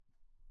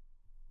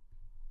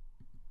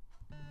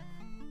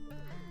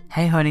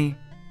Hey honey,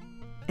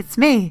 it's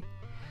me,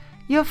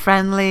 your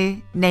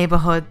friendly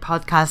neighborhood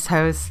podcast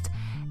host,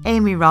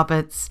 Amy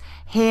Roberts,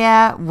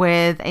 here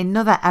with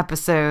another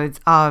episode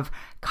of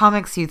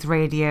Comics Youth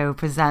Radio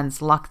presents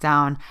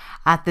Lockdown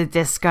at the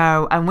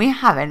Disco, and we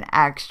have an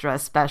extra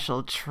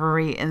special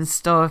treat in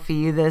store for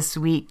you this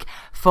week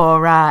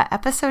for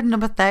episode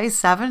number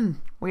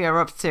 37 we are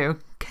up to.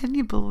 Can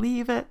you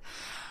believe it?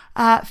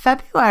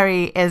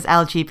 February is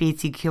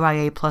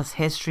LGBTQIA plus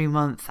History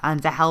Month,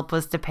 and to help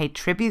us to pay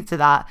tribute to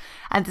that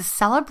and to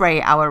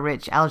celebrate our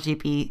rich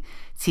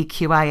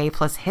LGBTQIA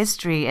plus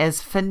history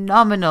is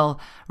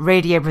phenomenal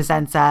radio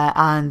presenter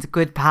and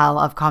good pal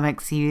of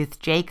Comics Youth,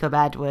 Jacob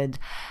Edward,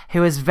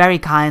 who has very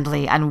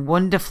kindly and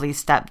wonderfully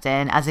stepped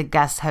in as a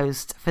guest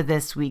host for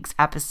this week's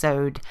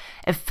episode,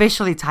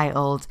 officially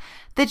titled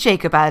The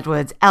Jacob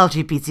Edward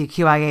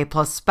LGBTQIA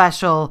plus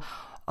Special,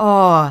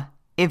 or,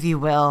 if you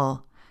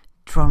will,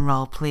 drum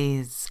roll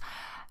please,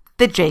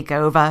 the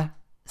Jakeover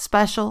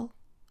Special.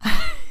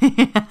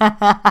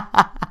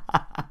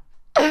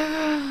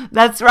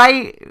 That's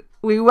right,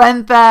 we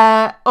went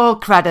there. All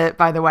credit,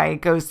 by the way,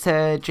 goes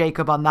to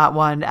Jacob on that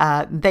one.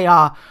 They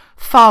are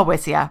far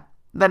wittier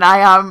than I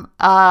am,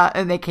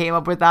 and they came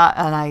up with that,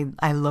 and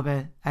I love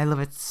it. I love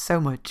it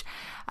so much.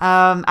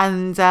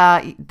 And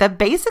they're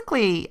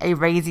basically a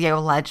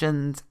radio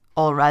legend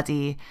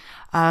already.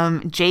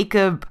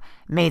 Jacob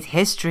made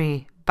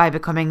history by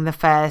becoming the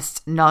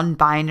first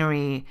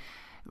non-binary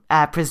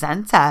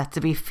presenter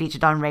to be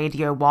featured on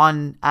Radio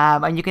 1.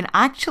 And you can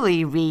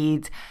actually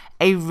read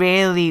a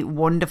really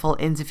wonderful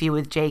interview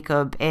with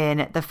Jacob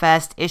in the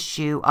first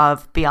issue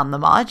of Beyond the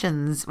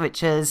Margins,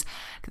 which is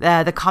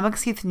the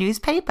Comics Youth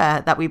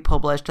newspaper that we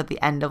published at the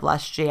end of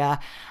last year.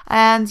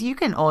 And you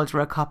can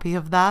order a copy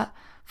of that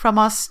from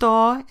our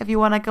store if you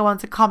want to go on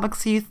to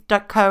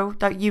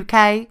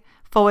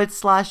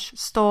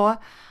comicsyouth.co.uk/store.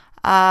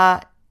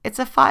 It's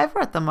a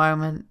 $5 at the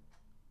moment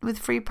with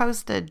free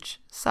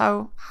postage.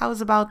 So how's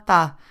about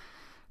that?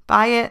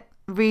 Buy it,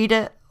 read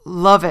it,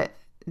 love it.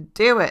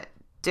 Do it.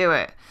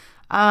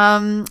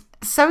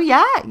 So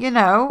yeah,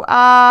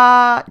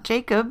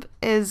 Jacob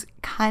is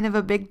kind of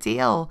a big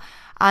deal,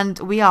 and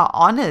we are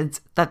honored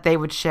that they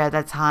would share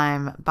their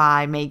time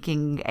by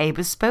making a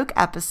bespoke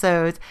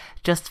episode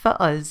just for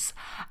us.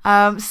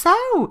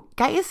 So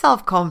get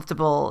yourself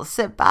comfortable,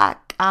 sit back,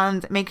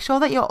 and make sure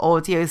that your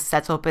audio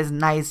setup is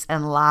nice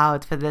and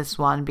loud for this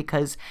one,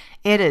 because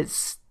it is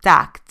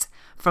stacked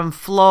from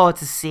floor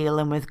to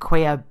ceiling with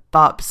queer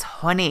bops,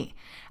 honey.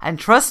 And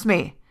trust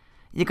me,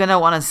 you're going to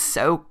want to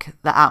soak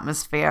the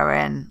atmosphere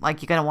in.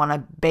 Like, you're going to want to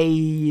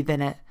bathe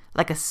in it.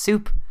 Like a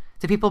soup.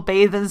 Do people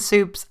bathe in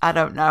soups? I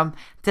don't know.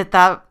 Did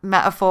that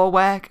metaphor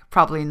work?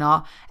 Probably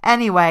not.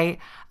 Anyway,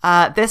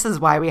 this is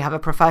why we have a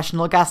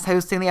professional guest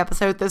hosting the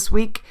episode this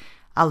week.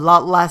 A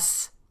lot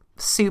less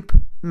soup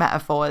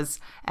metaphors.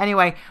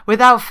 Anyway,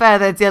 without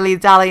further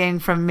dilly-dallying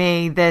from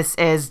me, this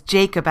is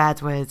Jacob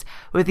Edward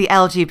with the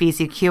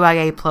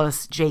LGBTQIA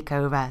plus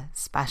Jakeover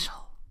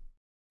Special.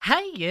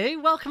 Hey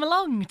you, welcome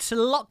along to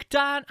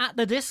Lockdown at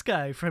the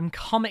Disco from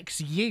Comics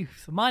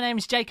Youth. My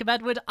name's Jacob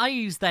Edward, I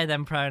use they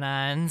them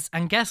pronouns,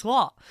 and guess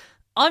what?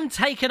 I'm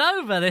taking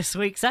over this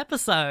week's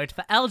episode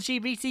for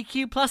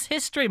LGBTQ plus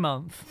History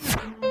Month.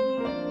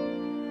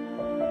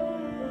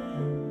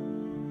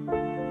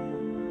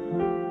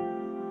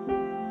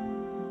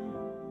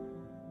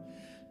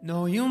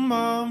 No, your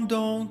mom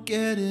don't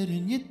get it,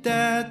 and your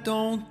dad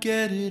don't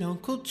get it,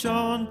 Uncle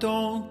John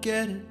don't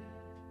get it.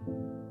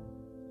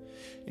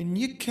 And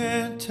you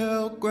can't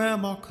tell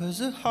Grandma 'cause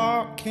her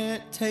heart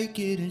can't take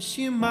it, and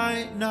she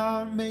might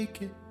not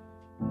make it.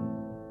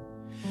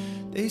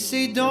 They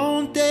say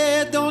don't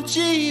dare, don't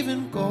you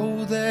even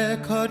go there,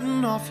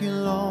 cutting off your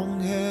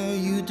long hair,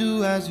 you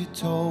do as you're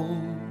told.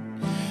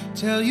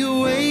 Tell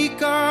you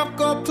wake up,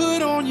 go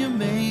put on your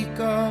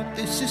makeup,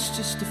 this is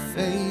just a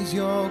phase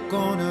you're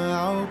gonna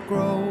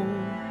outgrow.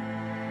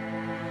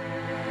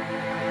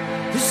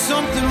 There's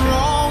something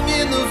wrong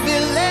in the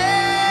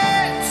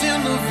village,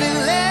 in the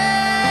village.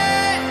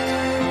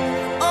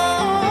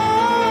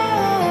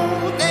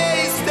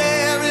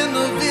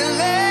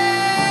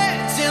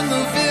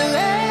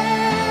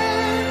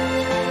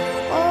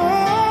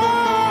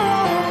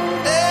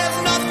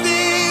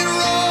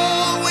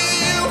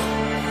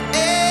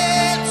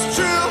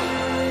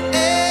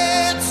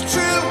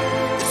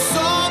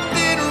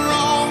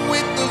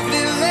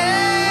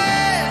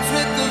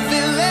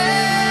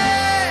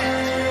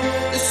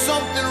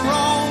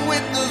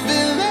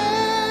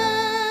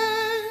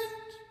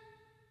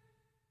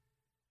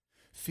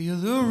 Feel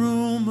the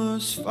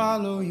rumors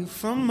follow you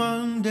from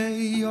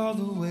Monday all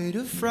the way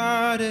to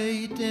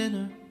Friday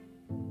dinner.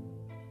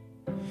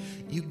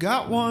 You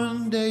got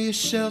one day of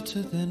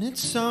shelter, then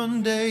it's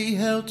Sunday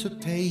hell to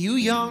pay, you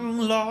young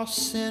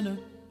lost sinner.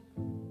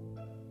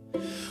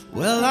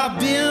 Well, I've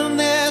been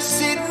there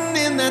sitting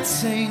in that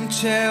same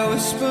chair,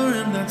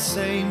 whispering that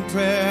same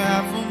prayer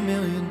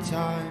 500,000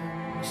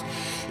 times.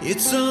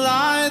 It's a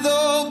lie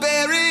though,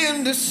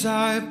 burying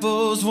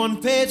disciples.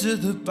 One page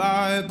of the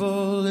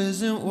Bible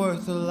isn't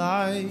worth a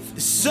life.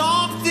 There's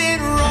something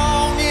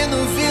wrong in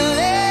the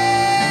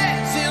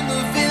village, in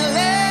the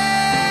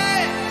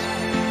village.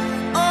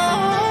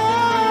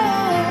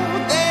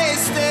 Oh, they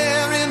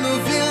stare in the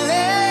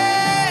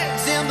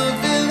village, in the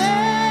village.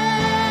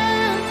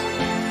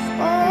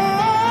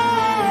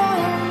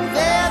 Oh,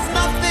 there's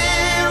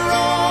nothing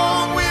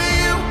wrong with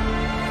you.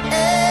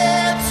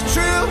 It's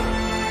true.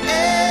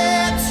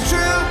 It's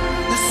true.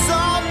 There's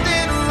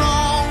something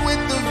wrong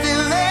with the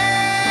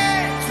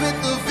village, with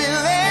the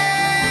village.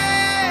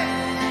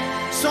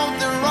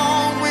 Something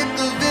wrong with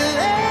the village.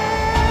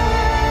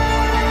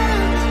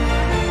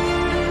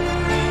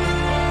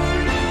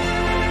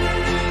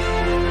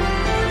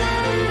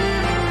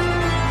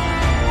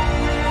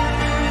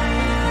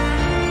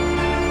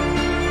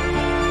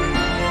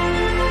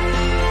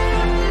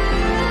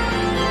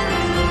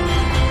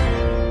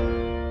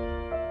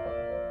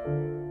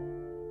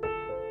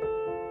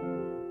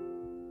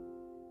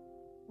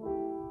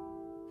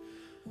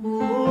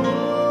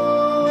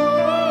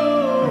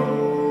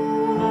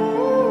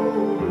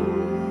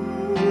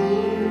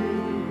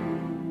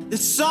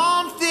 There's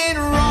something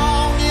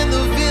wrong in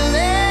the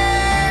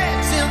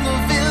village, in the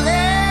village.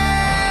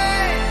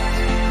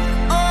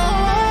 Oh,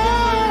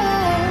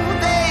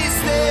 they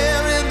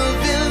stare in the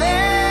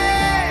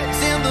village,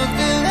 in the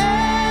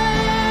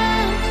village.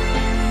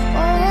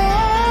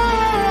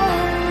 Oh,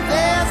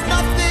 there's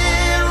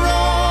nothing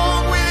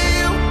wrong with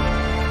you.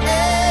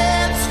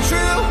 It's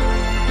true,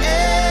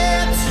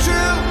 it's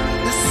true.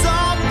 There's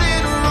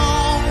something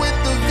wrong with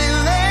the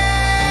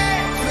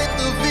village, with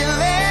the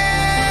village.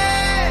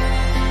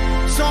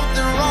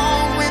 Something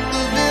wrong with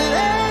the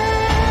village.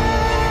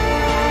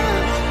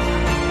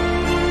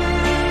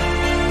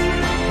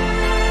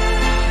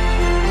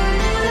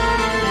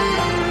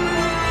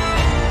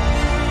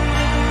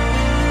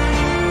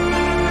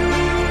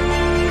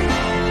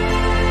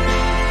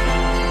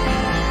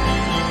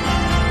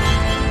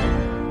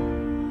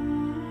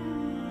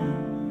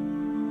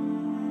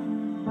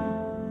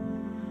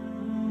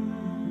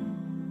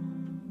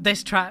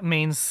 This track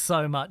means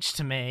so much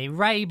to me.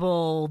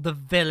 Rabel, The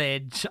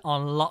Village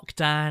on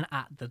Lockdown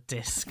at the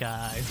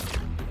Disco.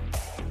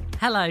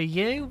 Hello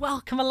you,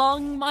 welcome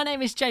along. My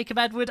name is Jacob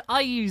Edward.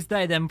 I use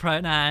they them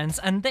pronouns,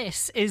 and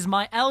this is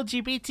my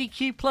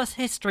LGBTQ plus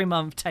History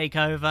Month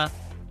takeover.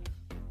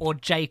 Or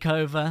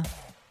Jakeover,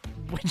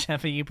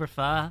 whichever you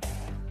prefer.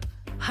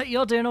 Hope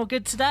you're doing all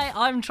good today.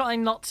 I'm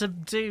trying not to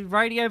do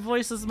radio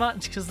voice as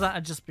much because that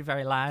would just be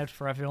very loud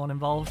for everyone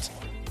involved.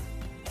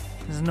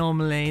 Because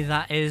normally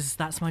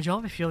that's my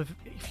job. If you're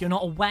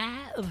not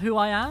aware of who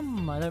I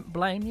am, I don't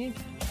blame you.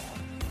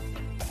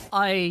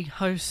 I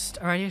host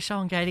a radio show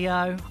on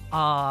Gadio.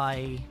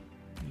 I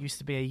used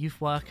to be a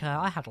youth worker.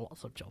 I had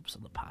lots of jobs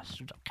in the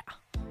past.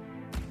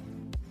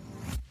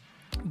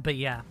 But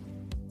yeah,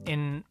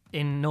 in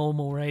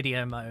normal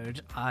radio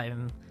mode,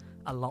 I'm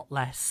a lot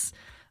less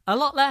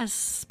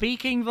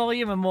speaking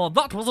volume and more.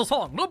 That was a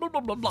song. Blah blah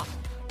blah blah blah.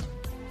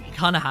 You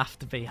kind of have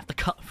to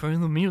cut through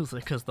the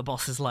music, as the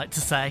bosses like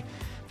to say.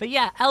 But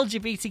yeah,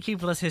 LGBTQ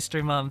plus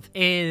History Month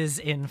is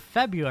in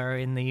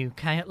February in the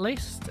UK at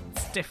least.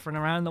 It's different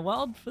around the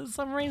world for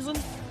some reason.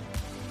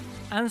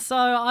 And so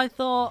I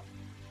thought,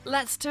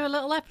 let's do a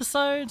little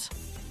episode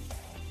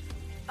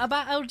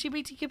about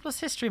LGBTQ plus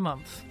History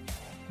Month.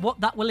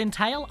 What that will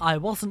entail, I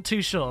wasn't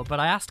too sure, but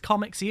I asked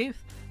Comics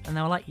Youth, and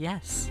they were like,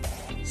 yes.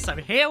 So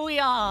here we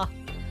are.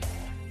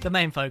 The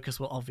main focus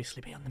will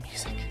obviously be on the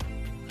music.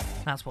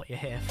 That's what you're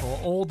here for.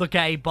 All the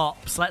gay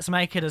bops. Let's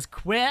make it as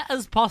queer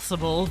as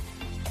possible.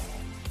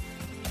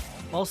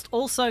 Whilst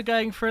also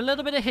going for a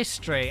little bit of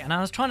history. And I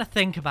was trying to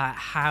think about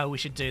how we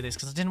should do this,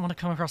 because I didn't want to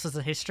come across as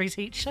a history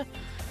teacher,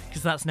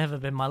 because that's never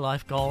been my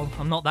life goal.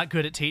 I'm not that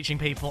good at teaching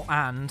people,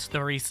 and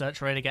the research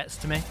really gets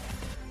to me.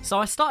 So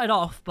I started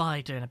off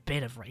by doing a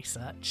bit of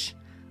research.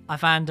 I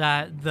found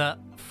out that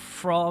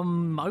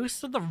from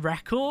most of the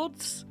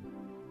records,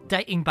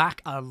 dating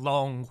back a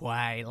long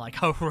way,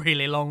 like a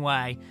really long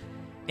way,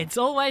 it's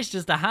always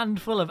just a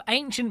handful of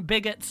ancient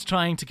bigots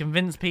trying to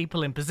convince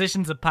people in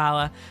positions of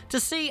power to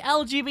see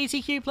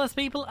LGBTQ plus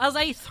people as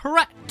a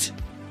threat.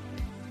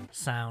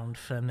 Sound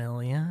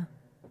familiar?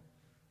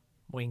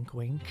 Wink,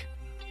 wink.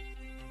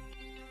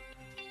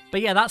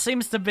 But yeah, that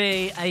seems to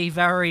be a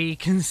very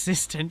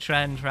consistent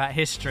trend throughout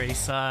history,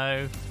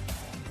 so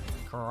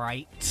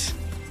great.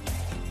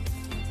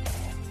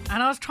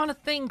 And I was trying to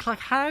think, like,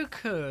 how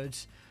could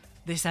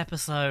this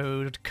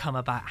episode come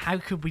about? How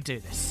could we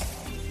do this?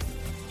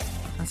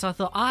 And so I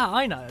thought,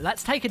 I know,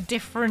 let's take a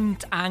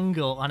different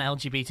angle on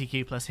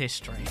LGBTQ plus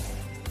history.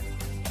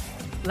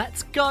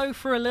 Let's go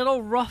for a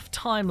little rough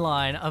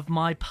timeline of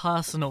my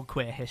personal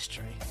queer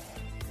history.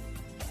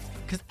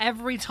 Because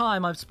every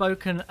time I've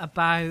spoken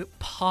about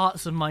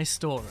parts of my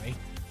story,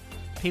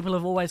 people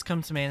have always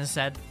come to me and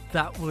said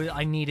that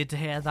I needed to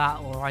hear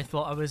that, or I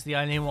thought I was the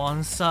only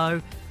one. So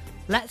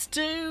let's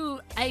do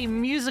a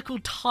musical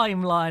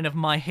timeline of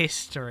my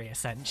history,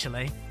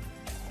 essentially.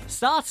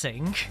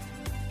 Starting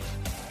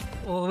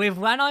with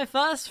when I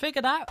first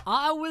figured out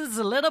I was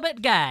a little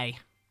bit gay.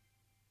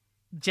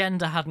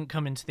 Gender hadn't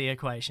come into the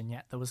equation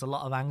yet. There was a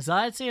lot of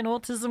anxiety and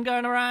autism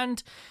going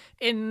around.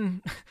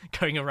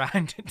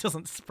 It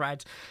doesn't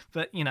spread.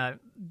 But, you know,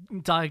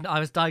 I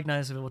was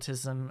diagnosed with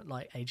autism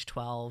like age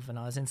 12 and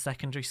I was in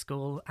secondary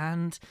school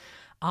and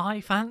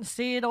I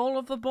fancied all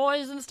of the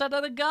boys instead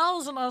of the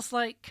girls. And I was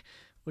like,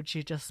 would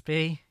you just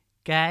be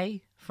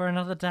gay for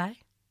another day?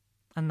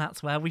 And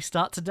that's where we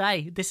start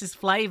today. This is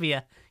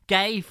Flavia,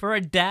 gay for a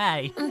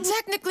day. I'm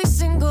technically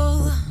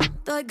single,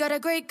 though I got a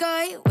great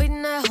guy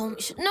waiting at home.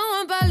 You should know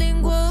I'm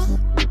bilingual,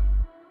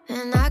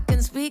 and I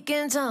can speak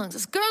in tongues.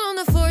 This girl on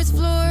the 4th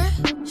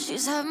floor,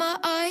 she's had my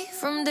eye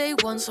from day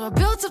one. So I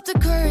built up the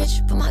courage,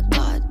 but my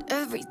God,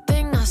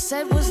 everything I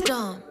said was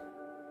dumb.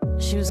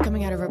 She was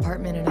coming out of her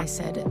apartment and I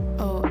said,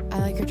 oh, I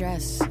like your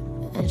dress.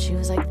 And she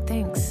was like,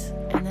 thanks.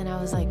 And then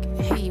I was like,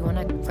 hey, you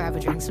wanna grab a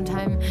drink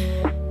sometime?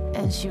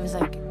 And she was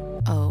like,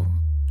 oh,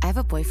 I have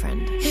a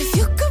boyfriend. If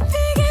you could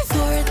be gay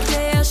for a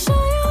day, I'll show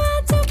you how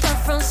to buy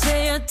from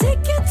say. I'll take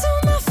you to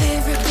my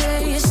favorite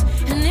place,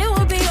 and it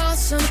would be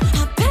awesome.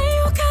 I'll pay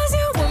you cause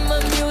you were my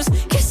muse,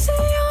 kissing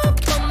you up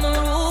on the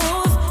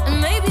roof.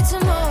 And maybe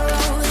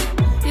tomorrow,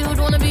 you would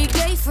wanna be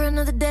gay for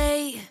another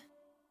day.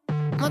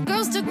 My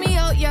girls took me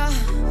out, yeah,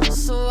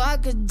 so I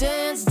could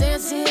dance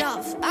it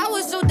off. I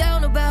was so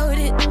down about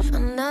it.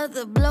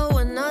 Another blow,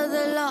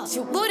 another loss.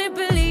 You wouldn't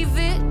believe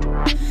it.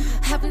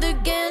 Happened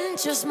again,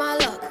 just my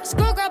luck. This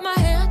girl grabbed my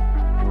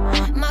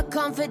hand, my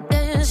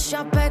confidence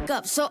shot back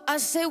up. So I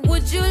said,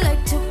 would you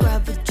like to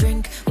grab a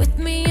drink with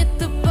me at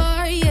the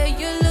bar? Yeah,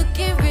 you're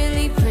looking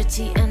really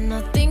pretty and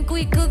I think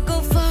we could go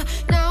far.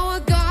 Now I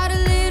got a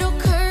little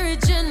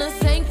courage and I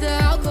thank the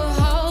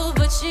alcohol.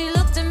 But she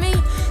looked at me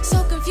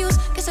so confused,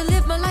 guess I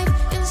live my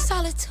life in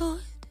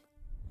solitude.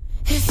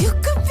 If you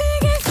could be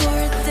gay for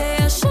a day,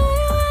 I'll show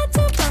you how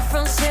to buy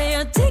from say.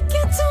 I'll take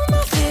you to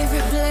my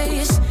favorite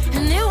place,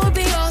 and it would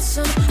be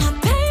awesome. I'll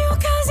pay you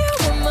cause you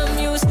were my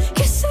muse,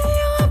 kissing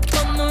you up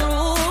on the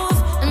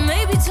roof. And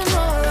maybe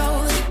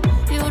tomorrow,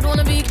 you would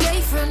wanna be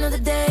gay for another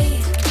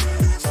day.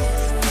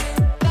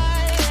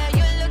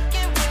 You're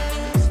looking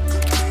good.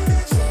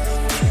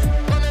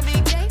 Wanna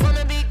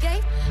be gay?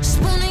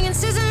 Spooning and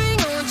scissoring,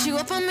 I want you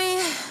up on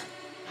me.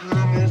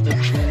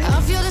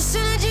 I feel the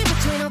synergy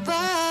between our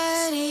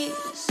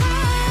bodies.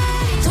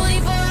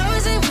 24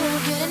 hours and we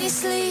won't get any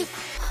sleep.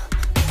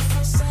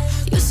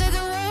 You said the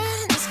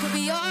word, this could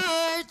be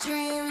our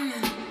dream.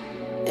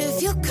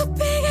 If you could be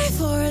gay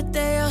for a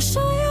day, I'll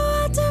show you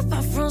how to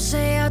buy from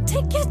say. I'll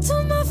take you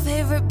to my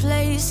favorite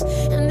place,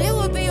 and it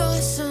would be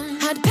awesome.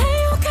 I'd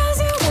pay you cause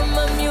you were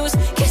my muse,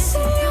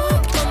 kissing you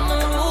up on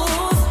the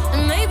roof.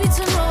 And maybe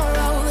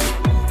tomorrow,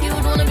 you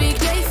would wanna be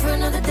gay for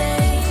another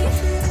day.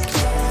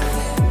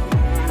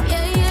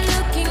 Yeah, you're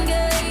looking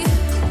gay.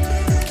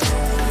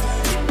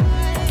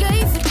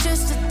 Gay for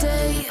just a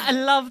day. I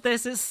love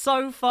this, it's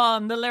so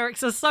fun. The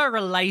lyrics are so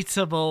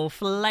relatable.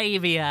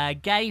 Flavia,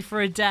 gay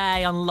for a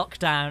day on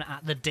lockdown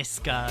at the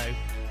disco. I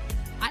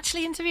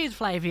actually interviewed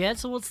Flavia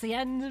towards the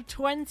end of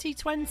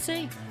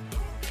 2020.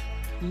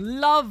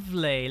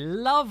 Lovely,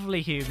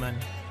 lovely human.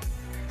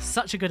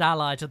 Such a good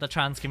ally to the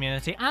trans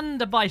community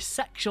and a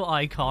bisexual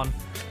icon.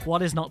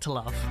 What is not to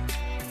love?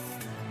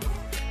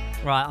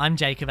 Right, I'm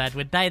Jacob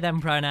Edward. They,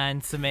 them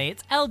pronouns to me.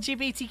 It's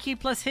LGBTQ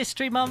plus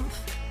History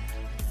Month.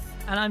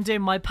 And I'm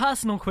doing my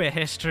personal queer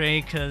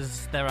history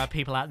because there are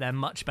people out there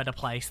much better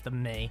placed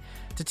than me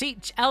to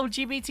teach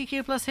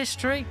LGBTQ plus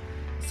history.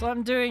 So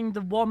I'm doing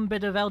the one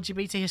bit of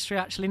LGBT history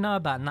I actually know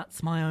about, and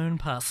that's my own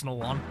personal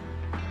one.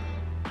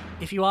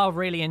 If you are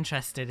really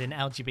interested in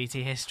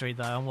LGBT history,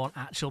 though, and want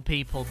actual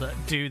people that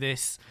do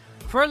this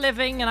for a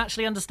living and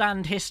actually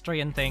understand history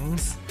and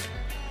things,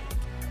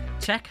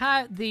 check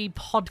out the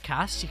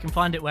podcast. You can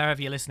find it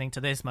wherever you're listening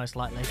to this, most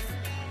likely.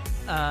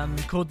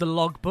 Called The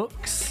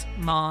Logbooks.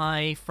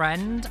 My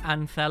friend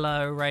and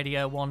fellow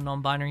Radio 1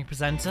 non-binary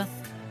presenter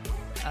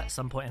at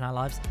some point in our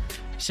lives,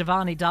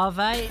 Shivani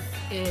Dave,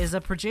 is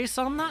a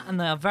producer on that, and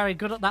they are very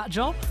good at that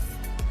job.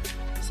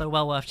 So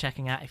well worth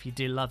checking out if you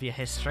do love your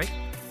history.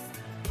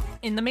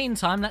 In the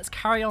meantime, let's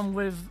carry on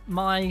with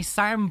my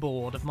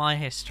soundboard of my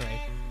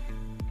history.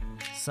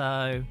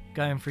 So,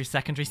 going through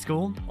secondary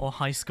school or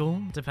high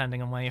school,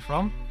 depending on where you're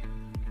from.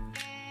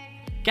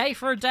 Gay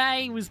for a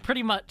day was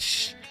pretty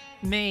much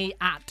me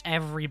at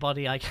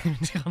everybody I came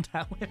into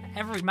contact with.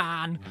 Every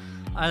man.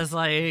 I was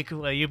like,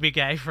 will you be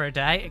gay for a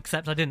day?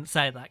 Except I didn't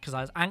say that because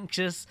I was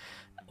anxious,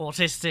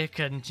 autistic,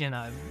 and, you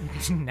know,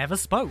 never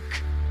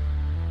spoke.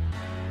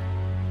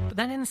 But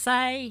then in,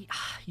 say,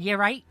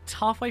 year 8,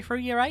 halfway through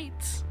year 8,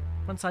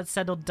 once I'd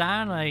settled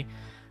down,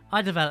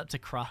 I developed a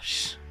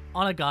crush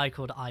on a guy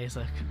called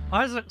Isaac.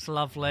 Isaac's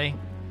lovely.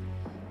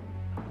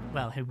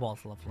 Well, he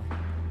was lovely.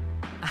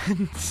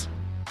 And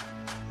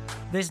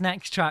this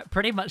next track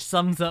pretty much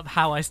sums up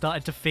how I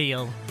started to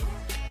feel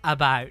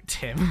about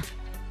him.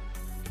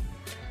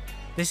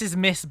 This is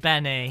Miss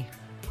Benny.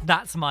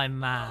 That's my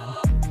man.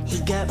 He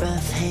got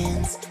rough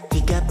hands,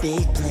 he got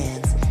big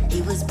plans.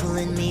 He was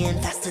pulling me in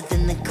faster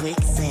than the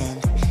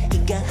quicksand. He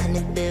got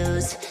 $100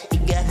 bills, he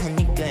got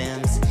 100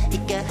 grams. He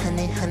got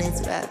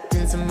hundreds wrapped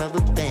in some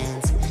rubber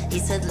bands. He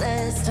said,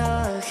 let's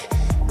talk,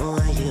 who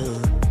are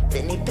you?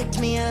 Then he picked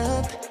me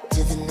up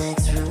to the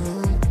next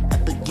room,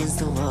 up against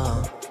the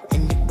wall,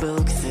 and it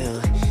broke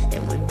through,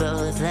 and we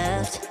both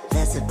laughed.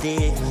 That's a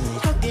big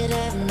mood. How could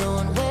I have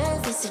known where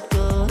this would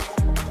go?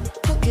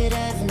 How could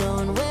I have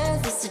known where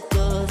this would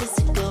go? This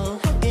would go.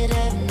 How could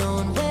I have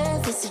known where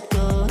this would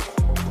go?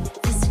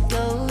 This would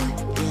go.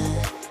 Yeah.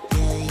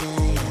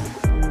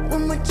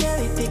 When we're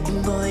cherry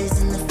picking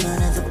boys in the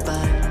front of the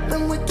bar,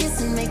 when we're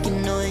kissing,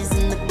 making noise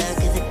in the back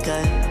of the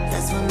car.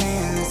 That's my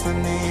man. That's my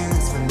man.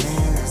 That's my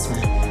man. That's my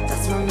man.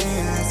 That's my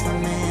man. That's my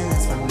man.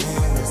 That's my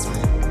man. That's my.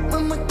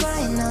 When we're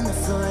crying on the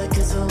floor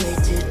 'cause we're way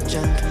too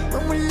drunk.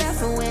 When we're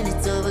laughing when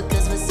it's over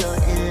 'cause we're so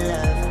in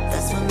love.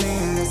 That's my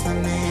man. That's my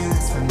man.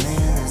 That's my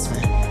man. That's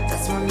my.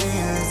 That's my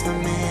man. That's my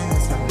man.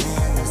 That's my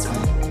man. That's my.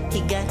 He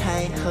got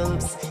high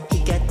hopes. He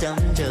got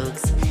dumb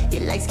jokes. He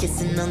likes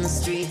kissing on the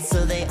street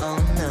so they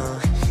all know.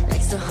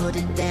 Likes to hold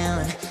it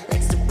down.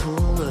 Likes to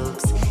pull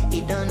ropes.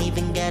 He don't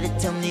even gotta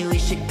tell me we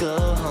should go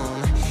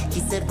home. He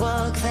said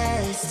walk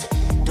fast,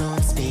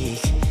 don't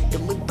speak.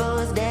 Then we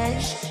both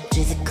dash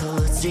to the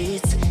cold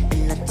streets,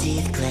 and our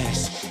teeth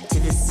clash to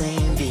the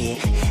same beat.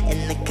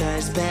 And the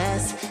cars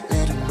pass,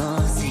 let them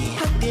all see.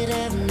 How could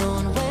I have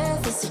known where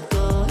this would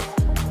go?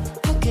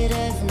 How could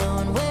I have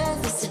known where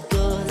this would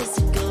go? This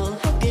would go.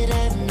 How could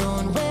I have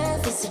known where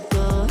this would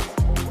go?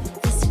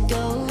 This would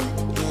go.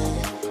 Yeah.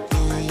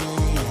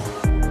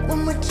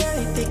 When we're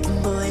cherry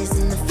picking boys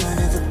in the front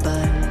of the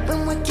bar, when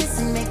we're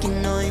kissing,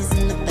 making noise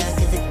in the back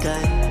of the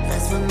car.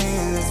 That's my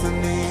man. That's my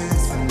man.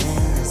 That's my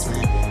man. That's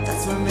my.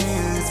 That's my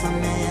man. That's my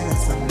man.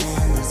 That's my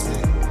man. That's my.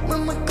 When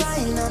we're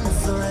crying on the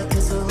floor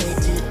 'cause we're way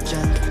too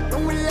drunk.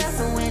 When we're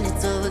laughing when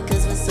it's over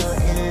 'cause we're so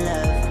in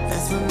love.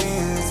 That's my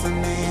man. That's my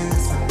man.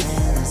 That's my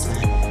man. That's my.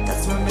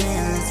 That's my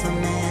man. That's my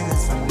man.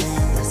 That's my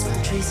man. That's my.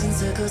 Tracing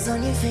circles on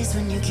your face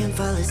when you can't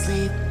fall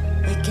asleep.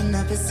 Waking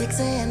up at 6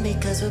 a.m.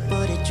 because we're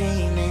bored of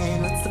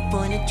dreaming. What's the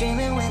point of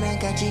dreaming when I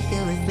got you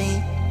here with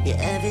me?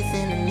 You're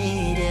everything I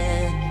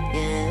needed,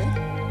 yeah.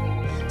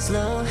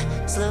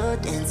 Slow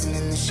dancing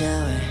in the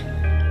shower.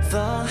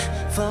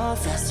 Fall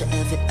faster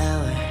every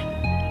hour.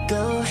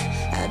 Go,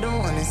 I don't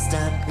wanna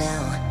stop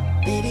now.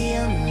 Baby,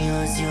 I'm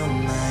yours, you're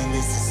mine,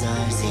 this is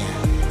ours,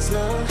 yeah.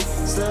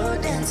 Slow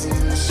dancing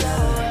in the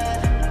shower.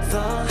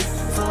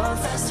 Fall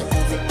faster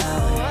every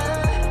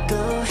hour.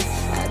 Go,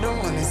 I don't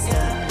wanna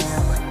stop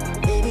now.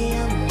 Baby,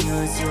 I'm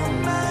yours, you're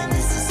mine,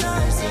 this is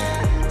ours,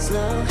 yeah.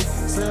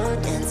 Slow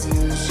dancing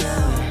in the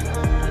shower.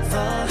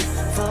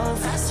 Fall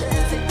faster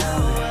every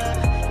hour.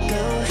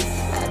 Go,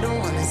 I don't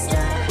wanna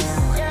stop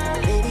now.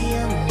 Baby,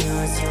 I'm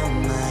yours, you're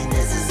mine,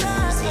 this is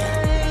ours,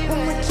 yeah. When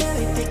we're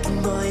cherry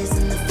picking boys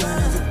in the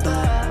front of the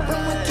bar, when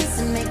we're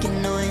kissing,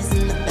 making noise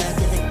in the back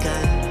of the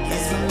car.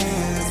 That's my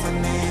man. That's my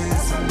man.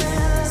 That's my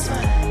man. That's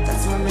my.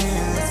 That's my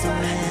man. That's my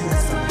man.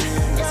 That's my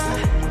man. That's my.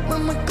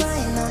 When we're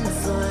crying on the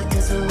floor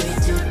 'cause we're way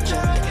too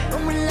drunk.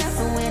 When we're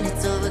laughing when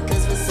it's over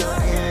 'cause we're so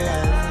in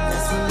love.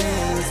 That's my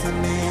man. That's my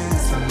man.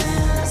 That's my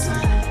man. That's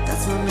my.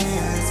 That's my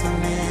man. That's my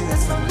man.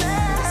 That's my man.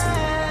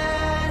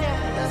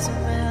 That's my. That's my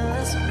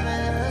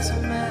man. That's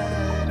my man.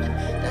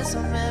 That's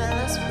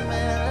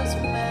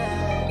my man.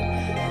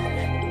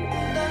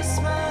 That's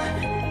my man.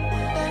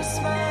 That's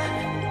my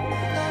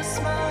man. That's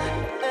my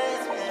man.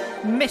 That's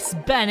my. Miss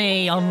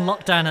Benny on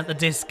Lockdown at the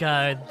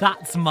Disco.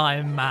 That's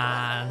my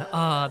man.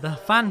 Oh, the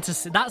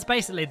fantasy. That's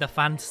basically the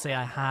fantasy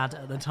I had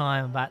at the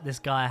time about this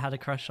guy I had a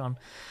crush on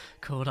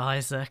called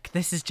Isaac.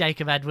 This is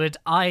Jacob Edward.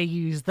 I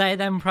use they,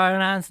 them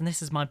pronouns, and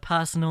this is my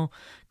personal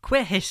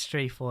queer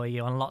history for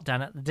you on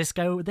Lockdown at the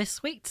Disco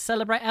this week to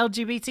celebrate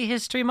LGBT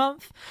History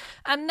Month.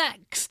 And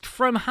next,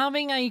 from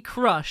having a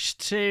crush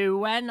to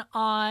when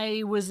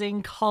I was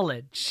in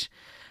college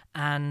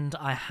and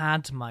I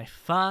had my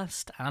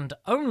first and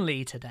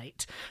only to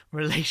date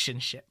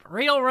relationship.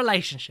 Real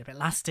relationship. It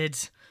lasted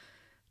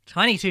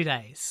 22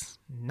 days.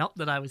 Not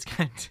that I was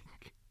counting.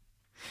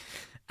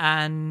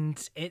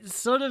 And it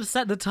sort of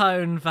set the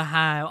tone for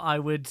how I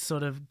would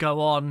sort of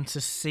go on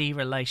to see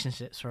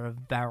relationships for a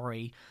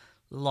very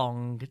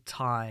long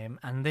time.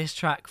 And this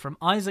track from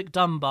Isaac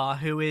Dunbar,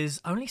 who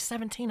is only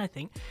 17, I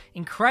think,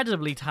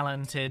 incredibly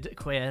talented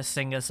queer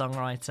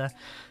singer-songwriter,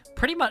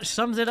 pretty much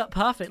sums it up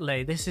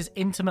perfectly. This is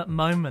Intimate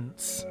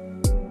Moments.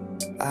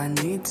 I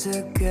need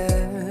to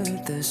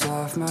get this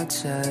off my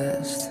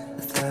chest,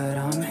 that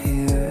I'm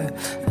here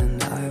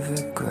and I've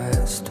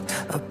regressed,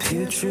 a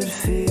putrid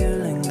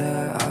feeling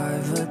that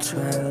I've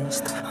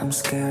addressed. I'm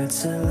scared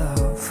to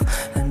love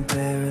and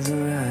bear the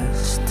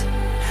rest,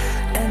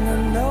 and I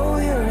know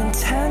your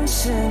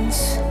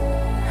intentions.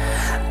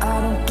 I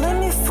don't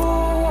blame you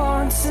for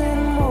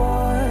wanting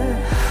more,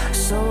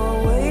 so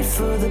I'll wait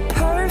for the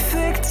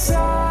perfect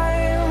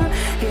time.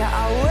 Yeah,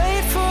 I'll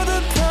wait for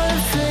the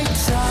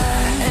perfect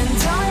time.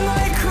 And I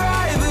might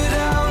cry, but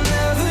I'll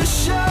never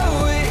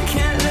show it.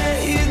 Can't let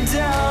you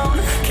down,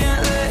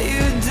 can't let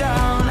you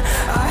down.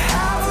 I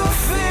have a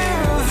fear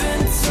of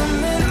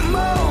intimate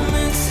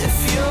moments. If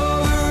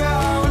you're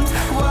around,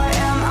 why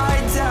am I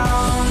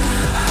down?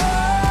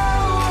 Oh,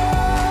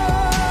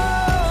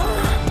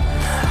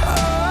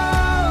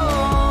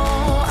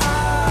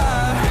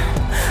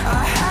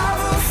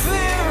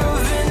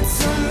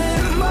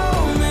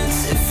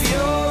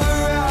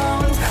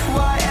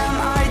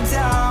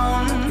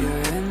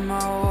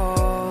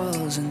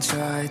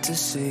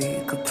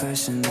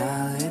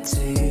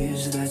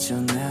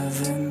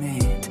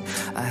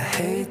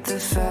 hate the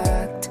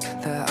fact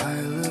that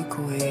I look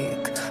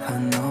weak. I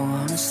know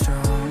I'm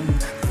strong,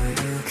 but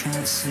you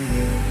can't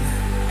see.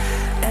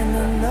 And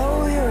I know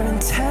your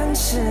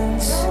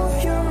intentions.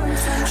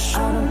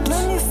 I don't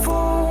blame you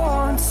for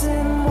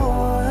wanting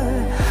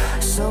more.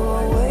 So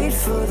I wait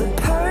for the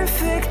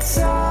perfect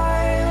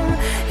time.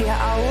 Yeah,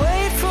 I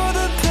wait for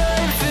the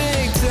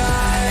perfect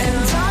time.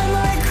 And I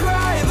might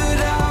cry, but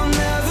I'll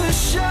never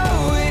show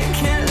it.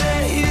 Can't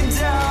let you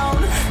down,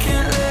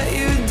 can't let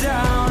you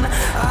down.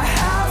 I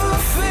have a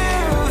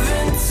fear of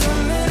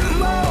intimate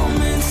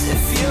moments.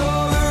 If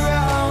you're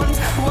around,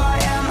 why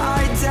am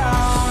I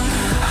down?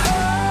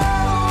 Oh,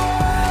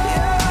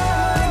 yeah,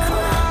 I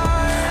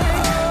cry.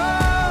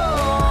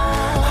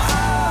 Oh,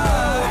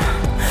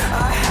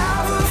 I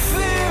have a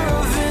fear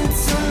of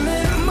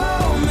intimate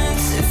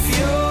moments. If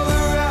you're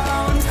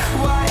around,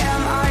 why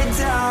am I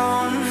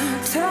down?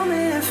 Tell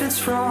me if it's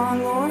wrong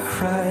or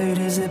right.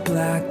 Is it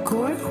black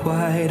or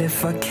white?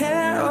 If I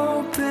can't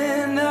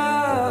open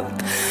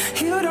up,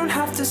 you don't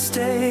have to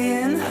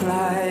stay and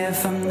lie.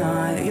 If I'm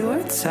not your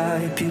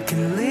type, you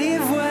can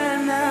leave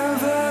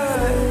whenever.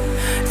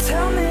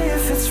 Tell me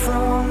if it's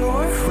wrong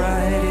or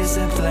right. Is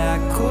it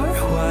black or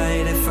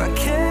white? If I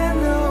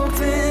can't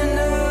open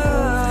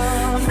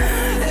up,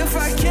 if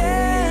I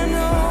can't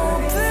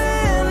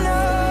open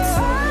up.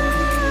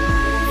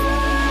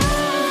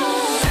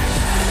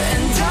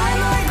 And I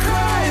might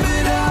cry,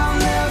 but I'll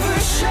never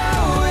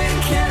show it.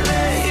 Can't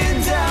let you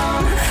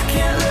down,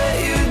 can't let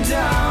you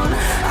down.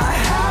 I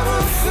have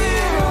a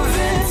fear of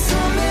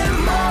intimate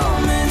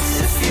moments.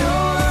 If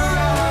you're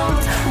around,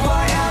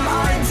 why am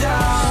I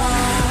down?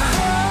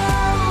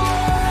 Oh,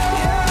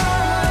 yeah,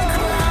 I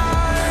cry.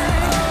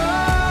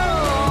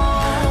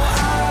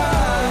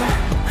 Oh,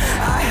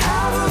 I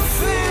have a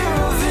fear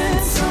of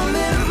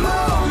intimate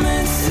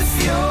moments. If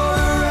you're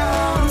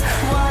around,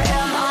 why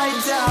am I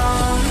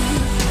down?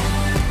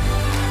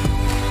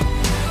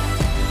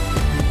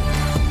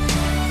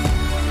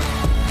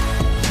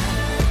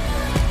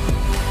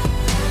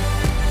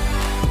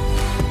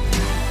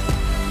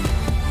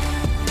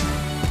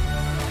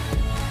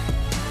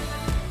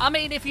 I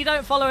mean, if you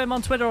don't follow him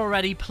on Twitter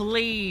already,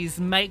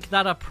 please make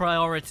that a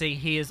priority.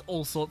 He has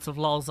all sorts of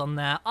lols on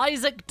there.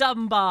 Isaac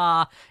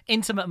Dunbar,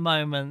 Intimate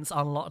Moments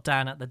on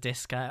Lockdown at the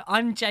Disco.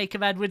 I'm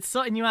Jacob Edwards,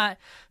 sorting you out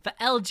for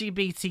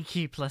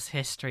LGBTQ plus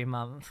History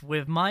Month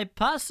with my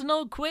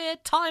personal queer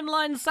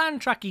timeline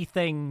soundtracky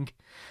thing.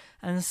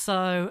 And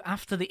so,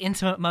 after the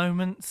intimate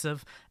moments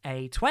of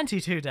a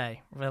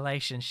 22-day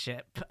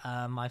relationship,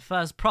 my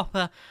first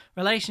proper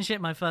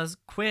relationship, my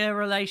first queer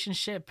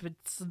relationship,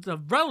 it's a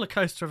roller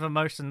coaster of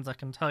emotions, I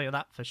can tell you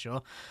that for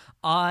sure.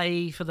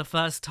 I, for the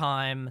first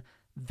time,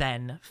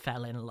 then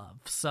fell in love.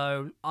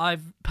 So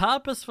I've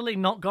purposefully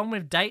not gone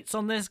with dates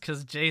on this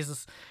because,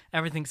 Jesus,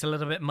 everything's a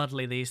little bit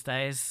muddly these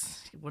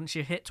days. Once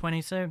you hit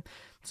 22,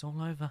 it's all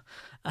over.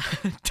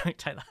 Don't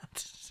take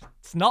that.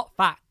 It's not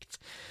fact.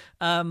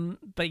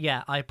 But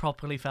yeah, I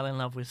properly fell in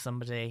love with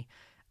somebody,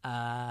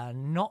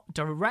 not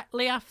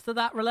directly after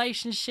that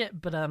relationship,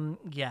 but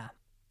yeah.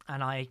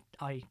 And I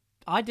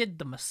did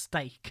the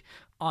mistake.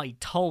 I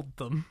told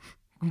them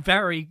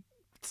very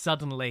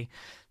suddenly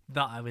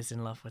that I was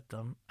in love with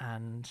them,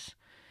 and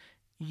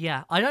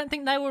yeah, I don't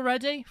think they were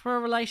ready for a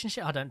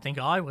relationship. I don't think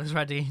I was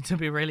ready, to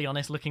be really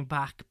honest, looking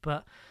back.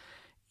 But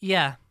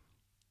yeah,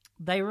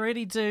 they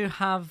really do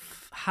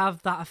have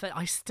that effect.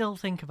 I still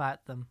think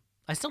about them.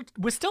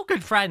 We're still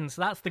good friends.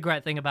 That's the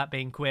great thing about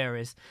being queer,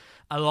 is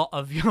a lot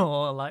of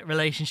your like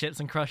relationships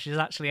and crushes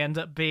actually end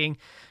up being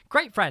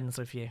great friends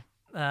with you.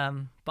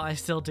 But I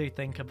still do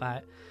think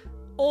about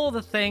all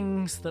the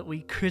things that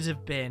we could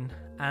have been.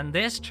 And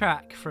this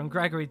track from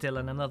Gregory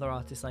Dillon, another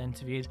artist I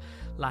interviewed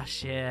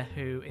last year,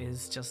 who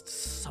is just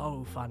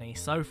so funny,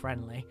 so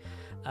friendly,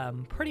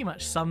 pretty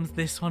much sums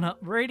this one up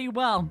really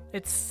well.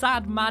 It's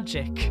Sad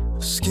Magic.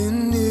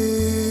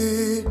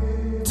 Skinny,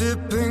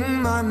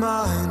 dipping my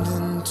mind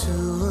into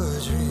a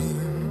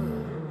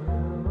dream.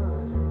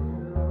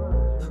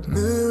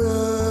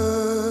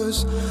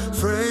 Mirrors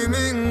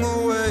framing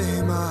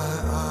away my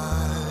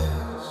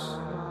eyes.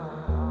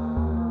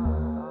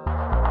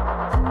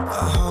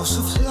 A house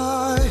of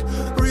light,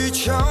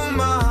 reach out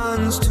my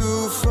hands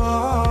too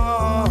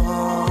far.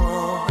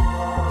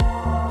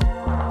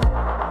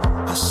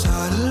 A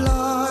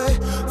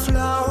satellite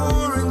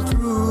flowering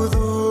through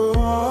the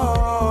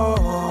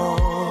walls.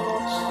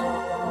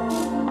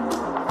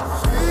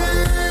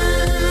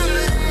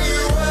 Feeling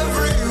you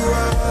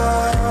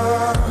everywhere.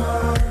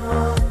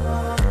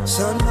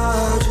 Sad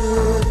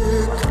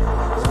magic,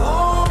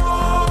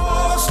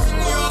 lost in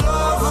your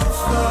love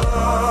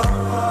affair.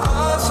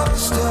 As I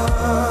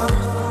stare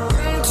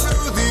into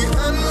the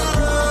endless.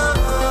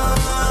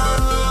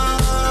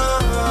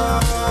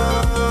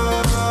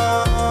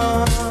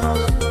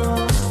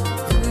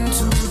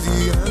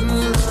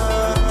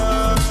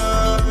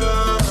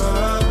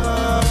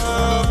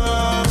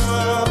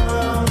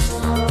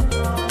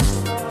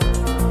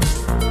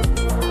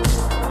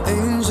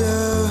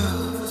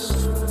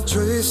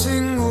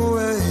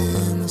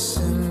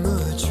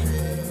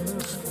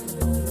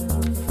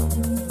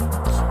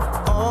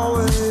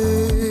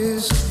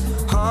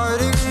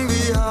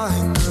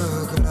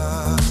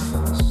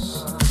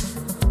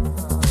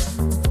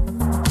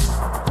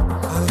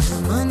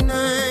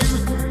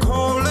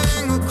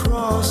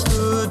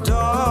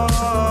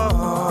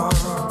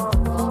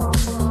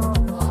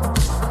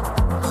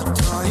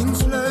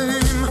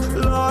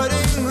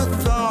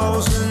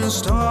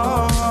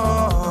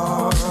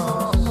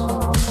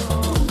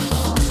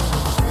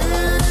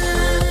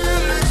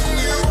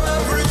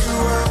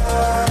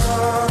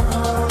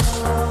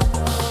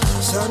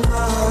 some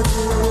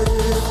magic.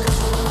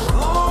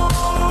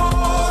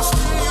 Lost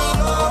in your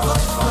love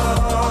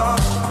affair,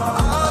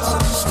 as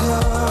I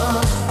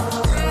stare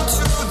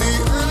into the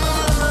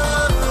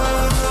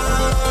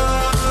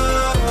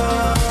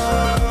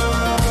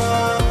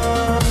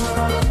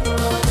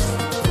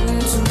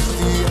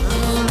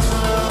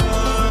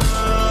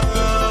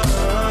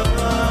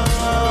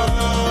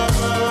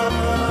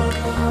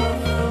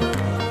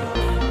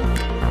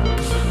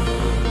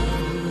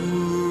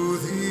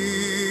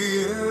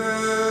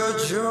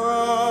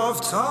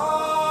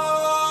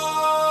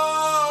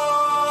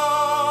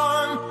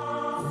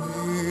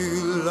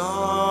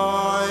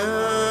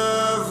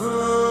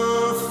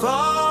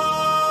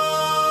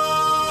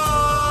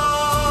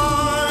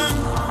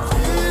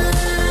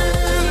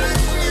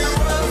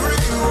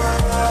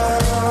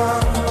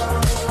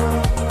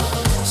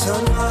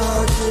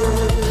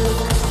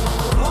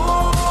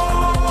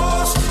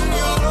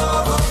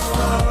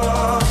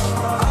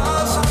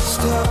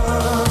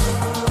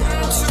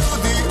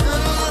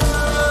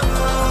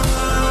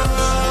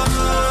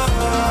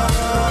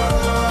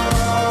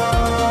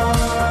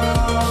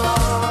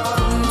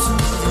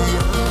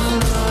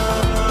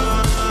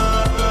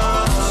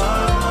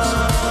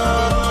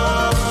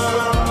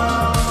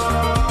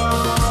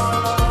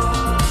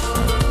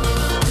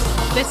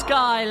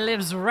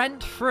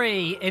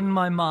rent-free in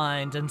my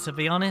mind, and to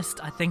be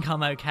honest, I think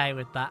I'm okay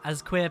with that.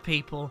 As queer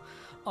people,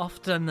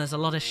 often there's a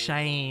lot of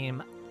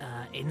shame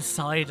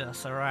inside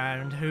us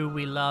around who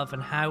we love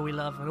and how we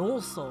love and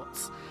all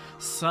sorts.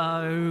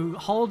 So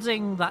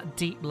holding that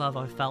deep love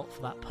I felt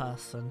for that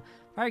person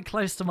very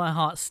close to my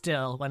heart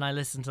still when I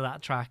listen to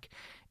that track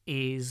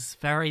is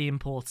very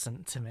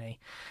important to me.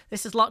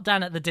 This is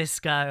Lockdown at the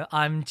Disco.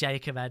 I'm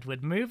Jacob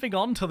Edward. Moving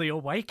on to The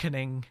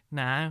Awakening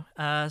now.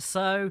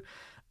 So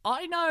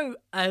I know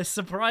a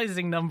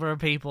surprising number of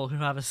people who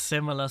have a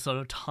similar sort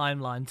of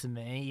timeline to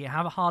me. You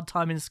have a hard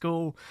time in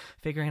school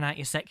figuring out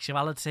your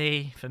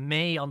sexuality. For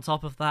me, on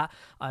top of that,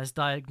 I was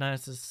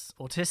diagnosed as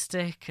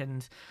autistic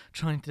and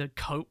trying to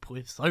cope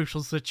with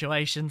social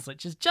situations,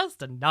 which is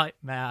just a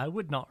nightmare. I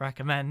would not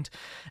recommend.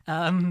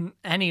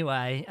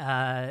 Anyway,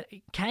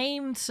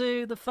 came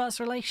to the first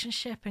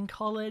relationship in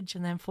college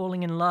and then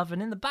falling in love. And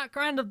in the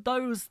background of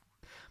those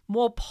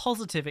more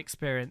positive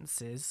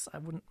experiences, I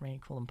wouldn't really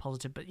call them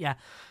positive, but yeah,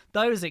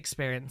 those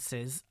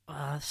experiences,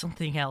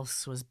 something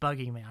else was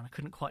bugging me and I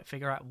couldn't quite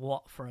figure out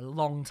what for a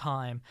long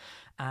time.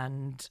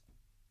 And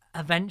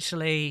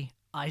eventually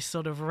I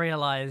sort of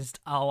realised,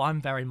 oh, I'm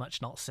very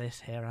much not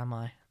cis here, am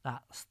I?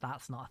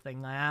 That's not a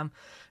thing I am.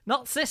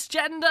 Not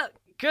cisgender.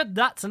 Good,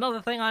 that's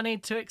another thing I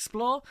need to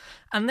explore.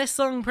 And this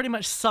song pretty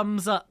much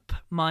sums up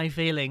my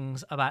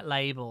feelings about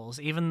labels,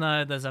 even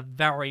though there's a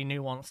very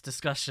nuanced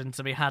discussion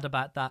to be had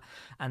about that,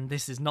 and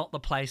this is not the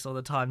place or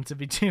the time to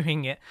be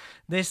doing it.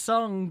 This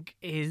song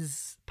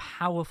is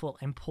powerful,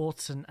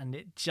 important, and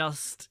it's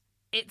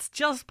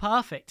just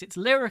perfect. It's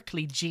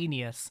lyrically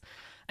genius.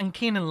 And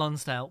Kenan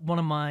Lonsdale, one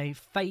of my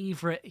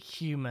favourite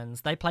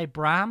humans. They play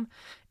Bram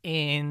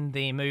in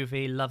the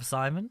movie Love,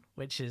 Simon,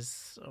 which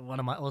is one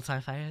of my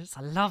all-time favourites.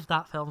 I love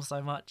that film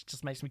so much. It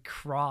just makes me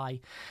cry.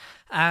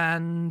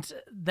 And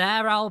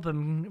their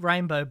album,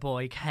 Rainbow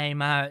Boy,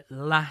 came out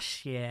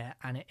last year,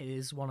 and it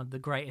is one of the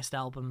greatest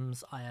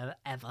albums I have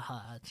ever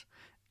heard.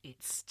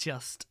 It's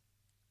just...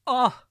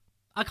 oh,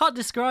 I can't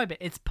describe it.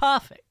 It's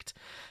perfect.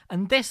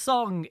 And this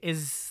song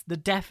is the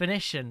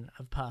definition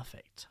of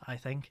perfect, I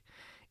think.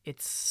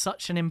 It's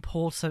such an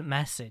important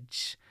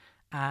message.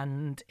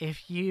 And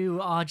if you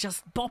are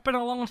just bopping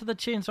along to the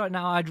tunes right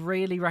now, I'd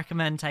really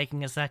recommend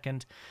taking a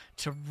second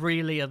to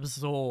really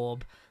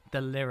absorb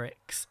the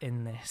lyrics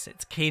in this.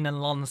 It's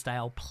Kenan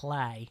Lonsdale,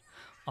 Play,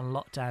 on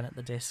Lockdown at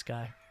the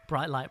Disco.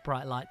 Bright Light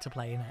to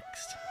play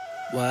next.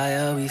 Why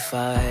are we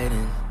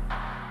fighting?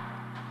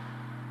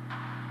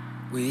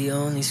 We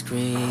only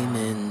scream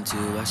into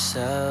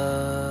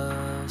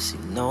ourselves. See,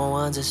 no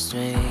one's a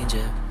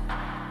stranger.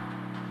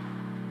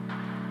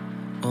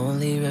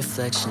 Only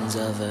reflections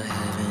of a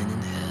heaven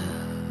and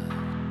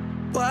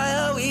hell. Why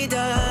are we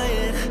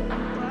dying?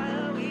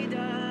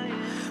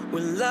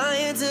 We're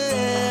lying to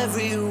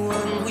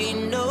everyone we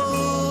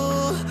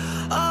know,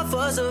 all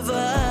for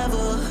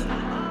survival.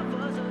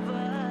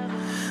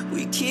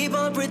 We keep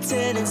on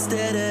pretending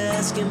instead of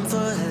asking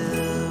for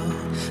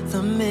help.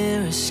 The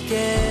mirror's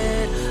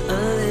scared, a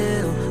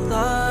little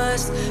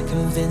lost,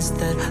 convinced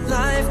that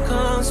life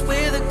comes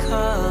with a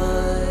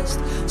cost.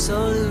 So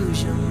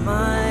lose your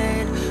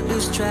mind,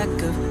 lose track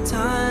of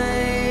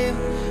time,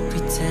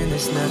 pretend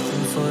there's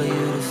nothing for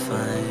you to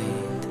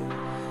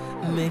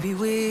find. Maybe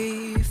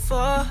we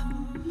fall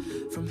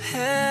from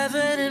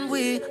heaven and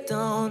we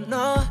don't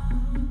know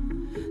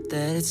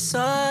that it's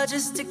all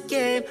just a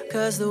game,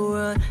 'cause the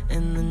world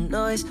and the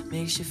noise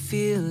makes you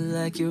feel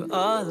like you're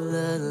all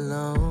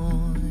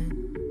alone.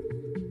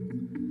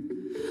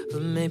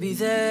 But maybe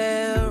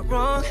they're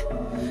wrong,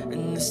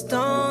 and this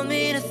don't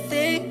mean a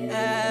thing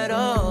at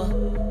all.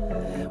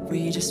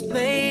 We just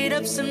made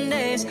up some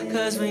names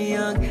 'cause we're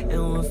young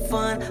and we're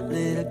fun,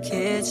 little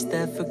kids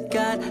that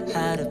forgot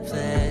how to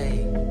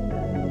play.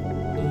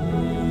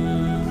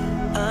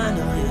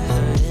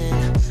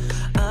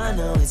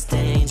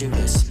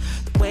 dangerous.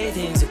 The way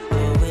things are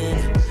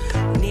going,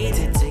 we need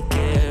to take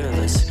care of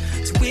us.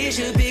 So we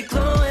should be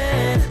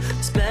glowing.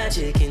 There's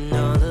magic in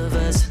all of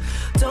us.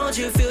 Don't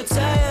you feel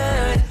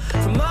tired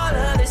from all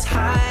of this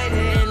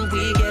hiding?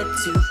 We get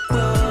to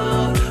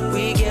grow,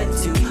 we get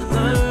to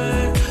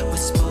learn. We're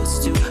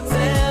supposed to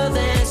fail,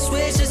 then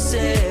switch the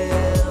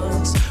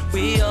sails.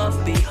 We all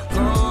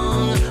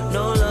belong,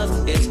 no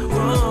love is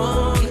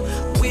wrong.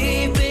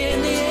 We've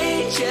been the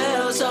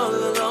angels all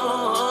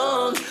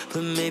along,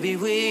 but maybe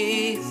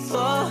we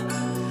fall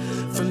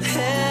from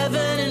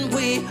heaven and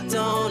we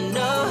don't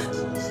know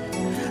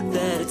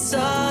that it's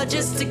all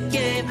just a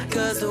game.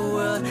 Cause the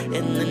world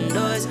and the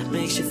noise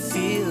makes you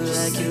feel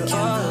like you're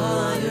all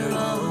on your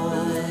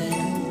own.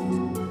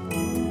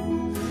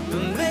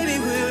 But maybe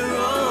we're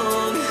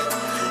wrong,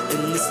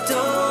 and this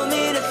don't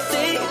mean a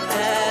thing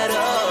at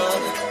all.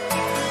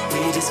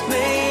 We just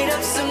made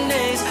up some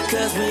names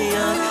cause we're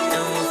young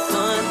and we're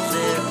fun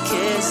little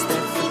kids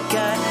that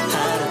forgot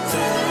how to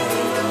play.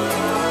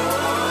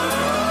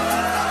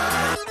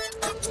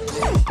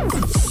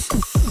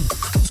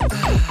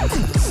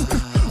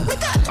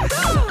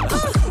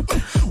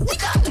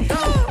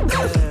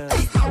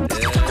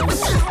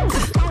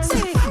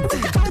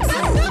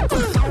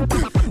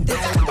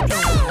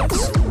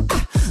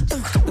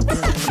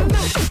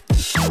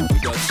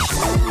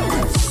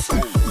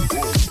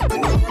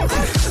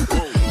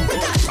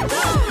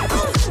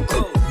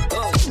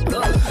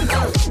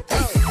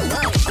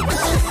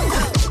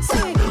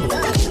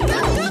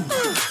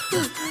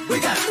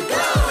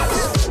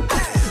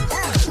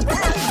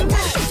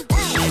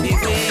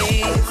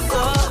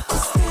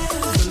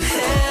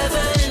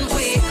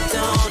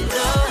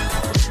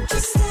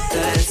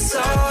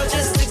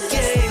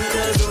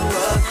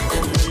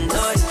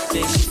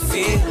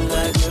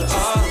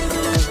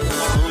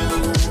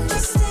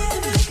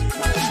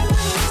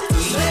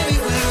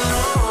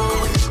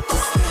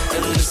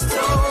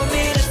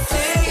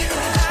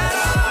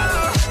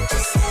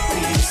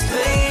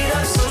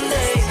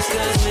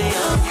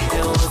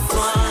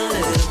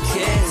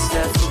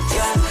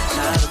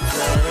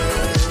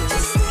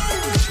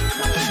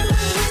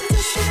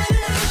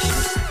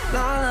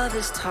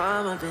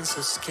 I've been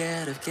so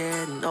scared of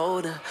getting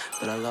older,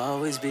 but I'll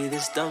always be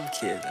this dumb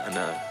kid, I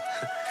know.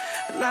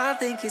 And I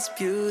think it's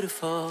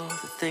beautiful,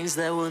 the things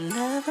that we'll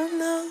never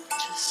know.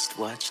 Just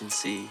watch and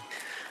see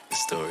the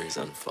stories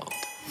unfold.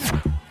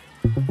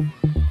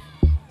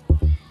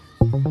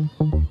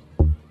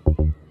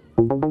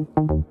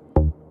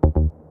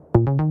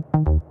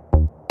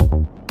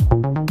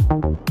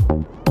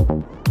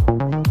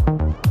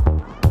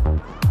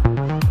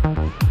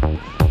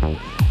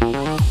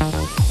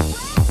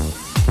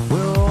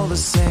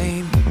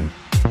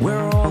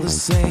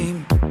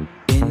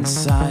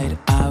 Inside,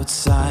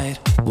 outside,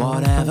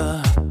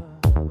 whatever.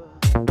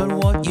 But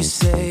what you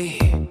say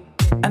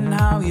and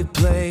how you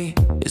play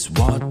is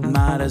what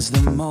matters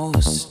the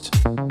most.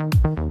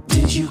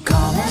 Did you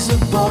come as a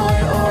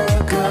boy or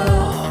a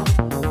girl?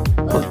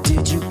 Or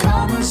did you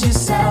come as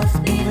yourself,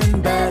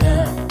 even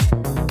better?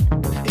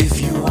 If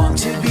you want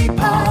to be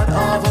part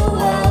of a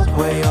world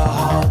where your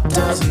heart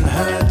doesn't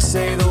hurt,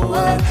 say the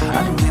word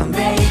and we'll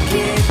make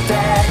it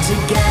there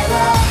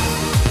together.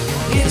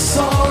 It's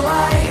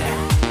alright,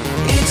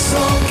 it's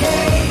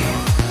okay.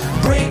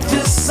 Break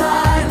the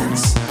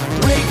silence,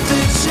 break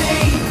the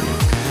chain.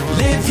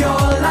 Live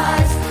your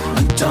life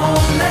and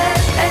don't let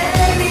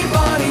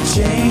anybody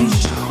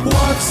change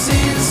what's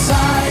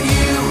inside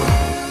you.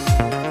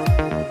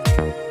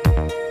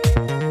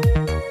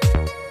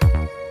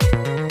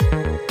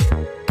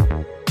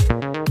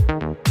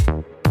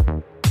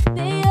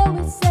 They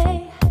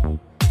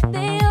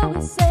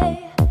always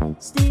say,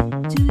 stick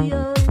to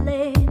your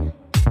lane.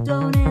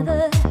 Don't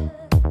ever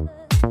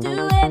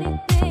do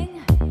anything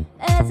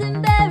as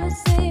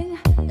embarrassing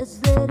as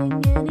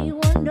letting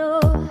anyone know.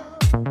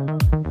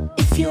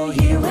 If you're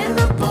here with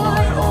a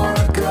boy or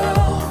a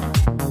girl,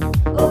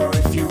 or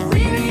if you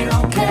really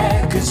don't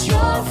care, 'cause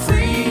you're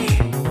free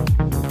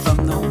from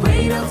the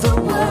weight of the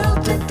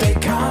world that they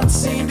can't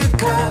seem to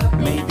curb.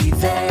 Maybe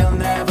they'll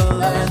never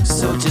learn,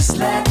 so just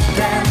let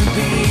them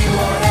be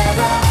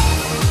whatever.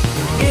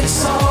 It's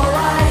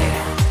alright,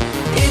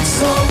 it's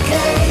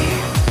okay.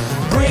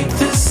 Break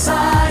the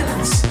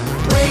silence,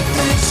 break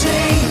the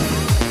chain.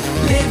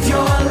 Live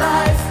your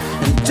life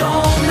and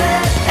don't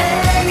let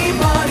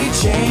anybody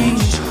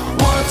change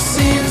what's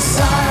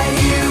inside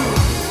you.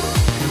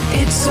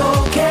 It's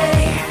okay,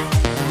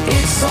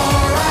 it's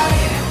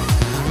alright.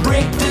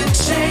 Break the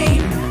chain,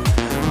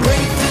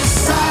 break the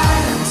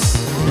silence.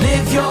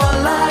 Live your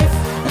life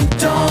and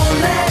don't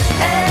let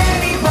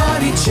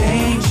anybody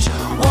change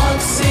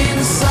what's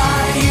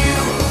inside you.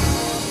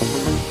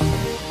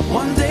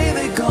 One day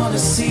they're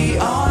gonna see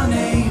our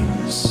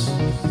names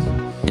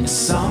in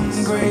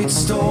some great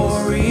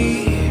story.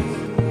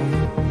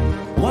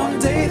 One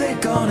day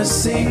they're gonna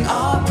sing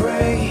our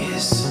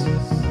praise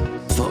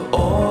for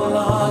all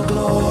our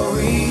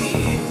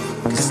glory.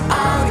 'Cause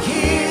out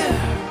here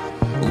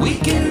we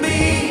can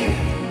be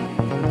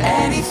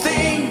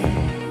anything.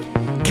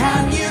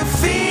 Can you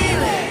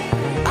feel it?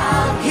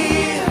 Out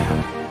here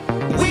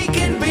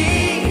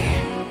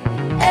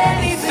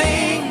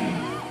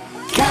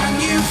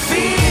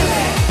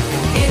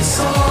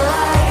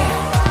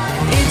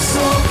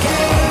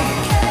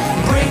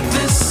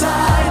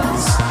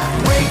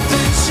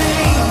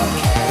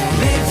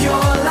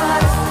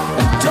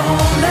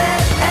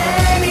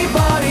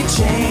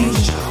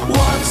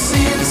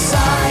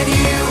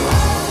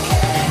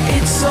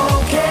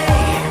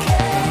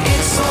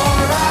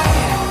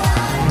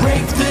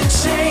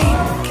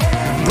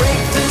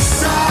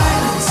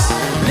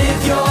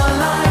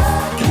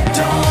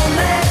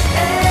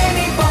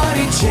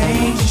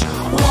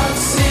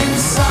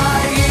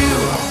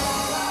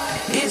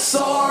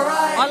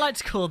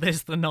call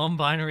this the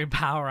non-binary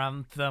power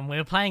anthem. We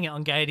were playing it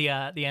on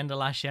Gadia at the end of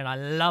last year and I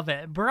love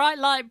it. Bright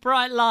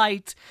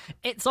light,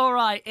 it's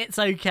alright, it's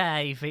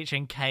okay,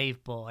 featuring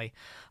Cave Boy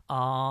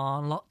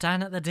on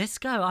Lockdown at the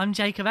Disco. I'm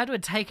Jacob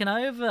Edward, taking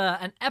over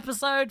an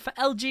episode for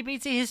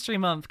LGBT History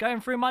Month,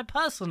 going through my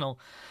personal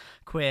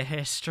queer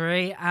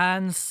history,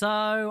 and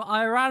so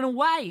I ran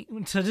away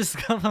to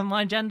discover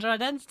my gender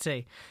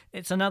identity.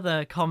 It's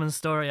another common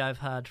story I've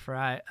heard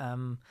throughout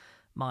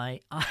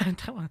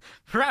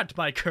throughout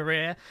my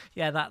career.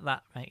 Yeah,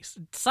 that makes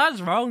it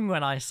sounds wrong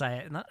when I say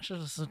it, and that's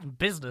just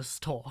business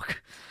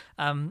talk.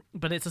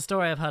 But it's a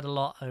story I've heard a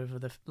lot over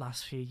the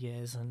last few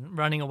years, and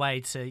running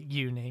away to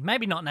uni.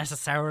 Maybe not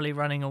necessarily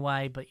running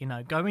away, but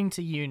going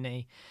to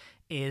uni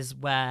is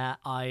where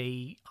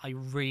I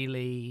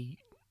really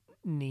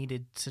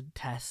needed to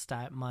test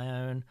out my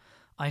own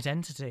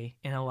identity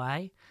in a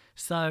way.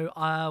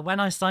 So when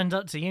I signed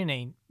up to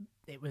uni,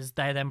 it was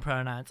they them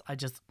pronouns. I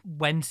just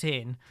went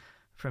in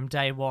from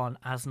day one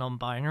as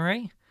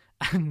non-binary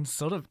and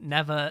sort of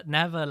never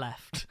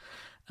left.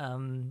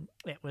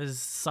 It was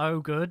so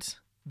good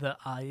that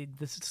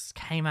this just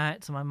came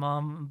out to my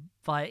mum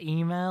via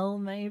email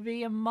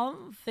maybe a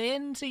month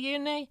into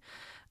uni,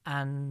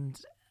 and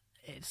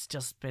it's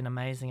just been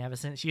amazing ever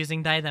since.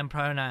 Using they them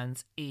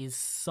pronouns is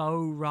so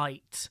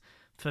right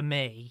for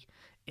me.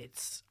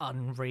 It's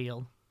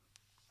unreal.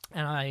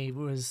 And I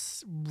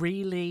was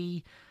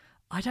really,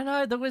 I don't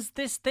know, there was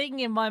this thing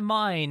in my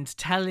mind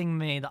telling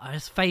me that I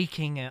was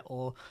faking it,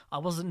 or I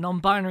wasn't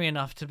non-binary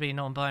enough to be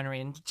non-binary,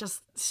 and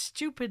just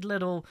stupid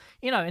little,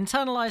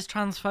 internalized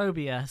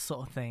transphobia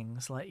sort of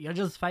things. Like, you're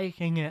just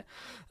faking it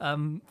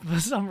for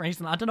some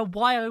reason. I don't know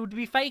why I would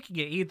be faking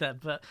it either,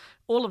 but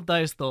all of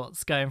those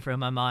thoughts going through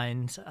my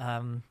mind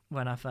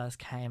when I first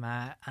came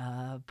out.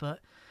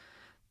 But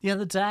the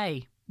other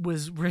day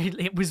was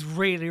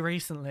really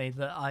recently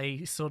that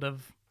I sort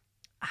of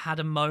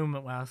had a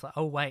moment where I was like,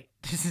 oh wait,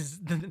 this is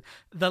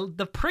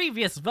the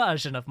previous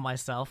version of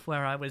myself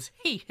where I was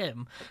he,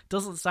 him,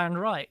 doesn't sound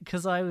right,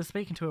 because I was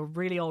speaking to a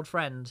really old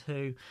friend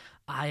who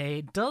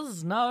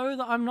does know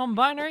that I'm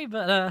non-binary,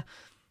 but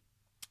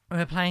we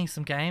were playing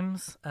some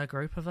games, a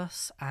group of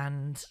us,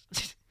 and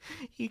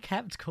he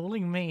kept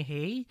calling me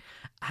he,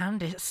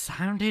 and it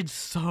sounded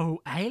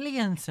so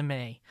alien to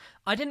me.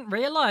 I didn't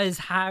realise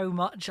how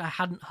much I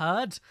hadn't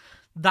heard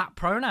that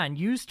pronoun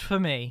used for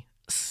me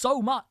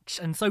so much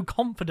and so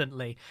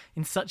confidently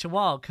in such a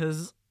while,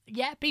 because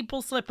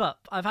people slip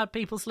up. I've had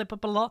people slip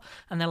up a lot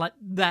and they're like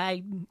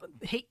they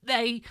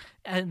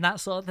and that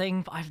sort of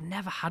thing, but I've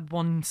never had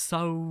one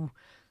so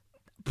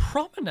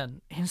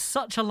prominent in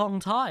such a long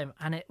time,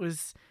 and it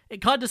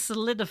kind of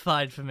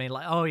solidified for me,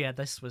 like, oh yeah,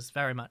 this was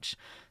very much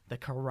the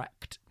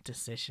correct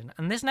decision.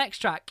 And this next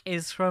track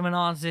is from an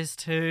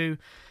artist who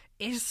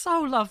is so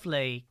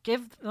lovely.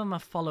 Give them a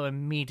follow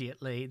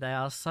immediately. They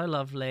are so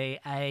lovely.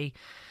 A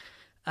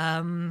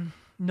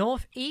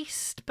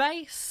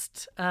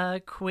Northeast-based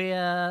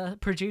queer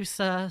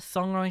producer,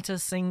 songwriter,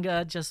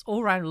 singer, just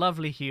all-round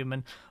lovely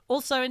human.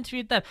 Also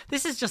interviewed them.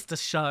 This is just a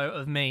show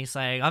of me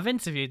saying, I've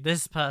interviewed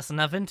this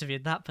person, I've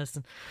interviewed that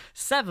person.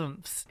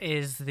 Sevenths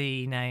is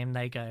the name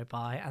they go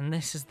by, and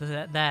this is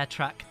their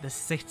track, The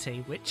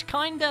City, which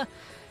kind of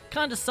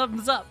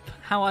sums up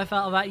how I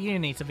felt about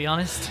uni, to be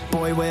honest.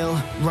 Boy will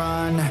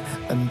run,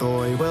 and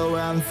boy will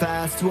run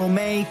fast. We'll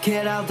make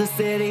it out the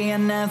city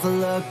and never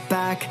look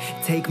back.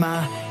 Take my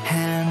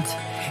hand,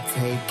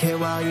 take it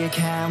while you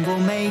can.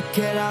 We'll make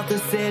it out the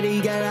city,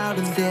 get out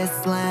of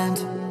this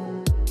land.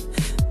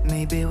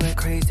 Maybe we're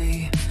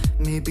crazy,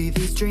 maybe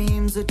these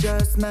dreams are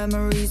just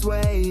memories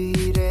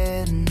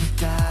waiting to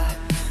die.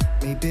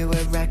 Maybe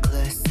we're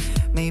reckless,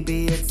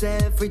 maybe it's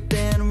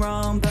everything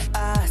wrong, but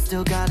I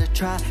still gotta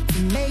try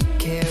to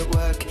make it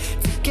work,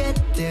 to get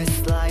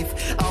this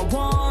life. I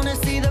wanna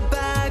see the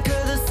back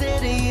of the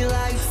city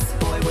lights.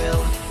 Boy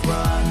will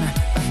run,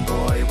 and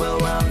boy will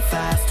run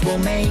fast. We'll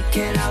make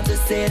it out the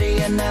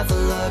city and never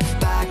look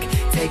back.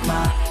 Take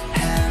my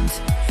hand,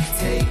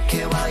 take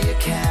it while you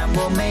can.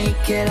 We'll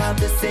make it out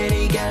the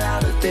city, get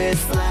out of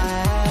this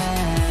land.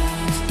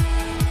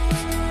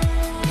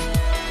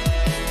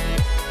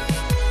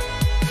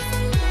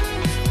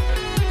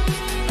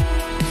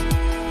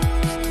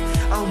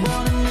 I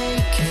wanna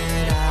make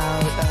it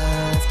out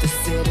of the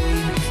city.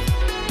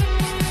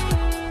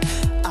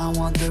 I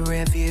want the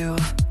review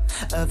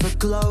of a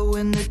glow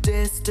in the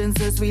distance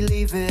as we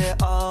leave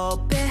it all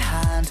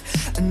behind.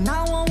 And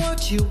I want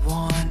what you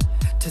want,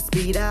 to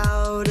speed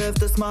out of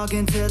the smog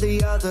into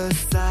the other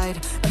side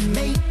and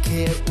make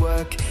it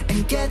work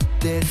and get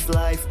this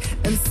life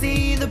and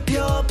see the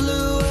pure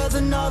blue of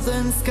the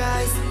northern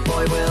skies.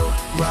 Boy will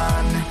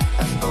run,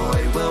 and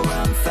boy will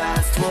run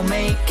fast. We'll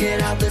make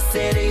it out the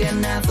city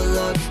and never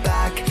look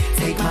back.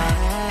 Take my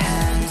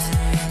hand,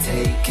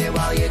 take it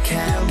while you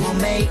can. We'll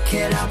make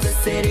it out the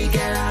city,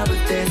 get out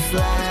of this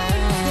land.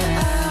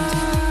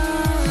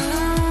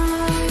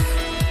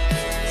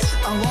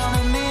 I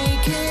wanna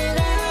make it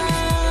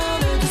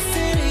out of the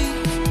city.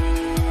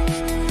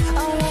 I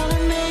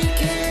wanna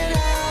make it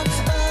out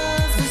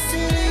of the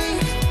city.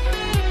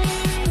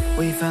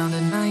 We found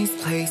a nice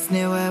place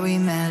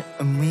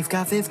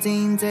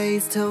 15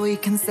 days till we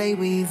can say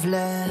we've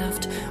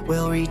left.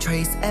 We'll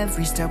retrace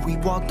every step we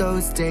walked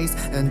those days,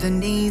 and the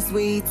knees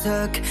we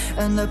took,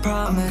 and the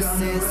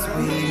promises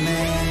we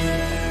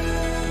made.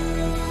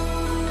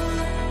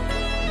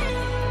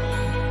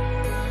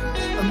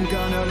 I'm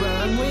gonna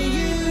run with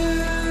you.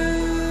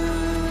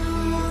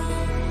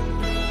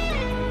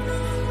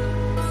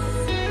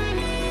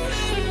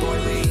 Boy,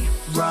 we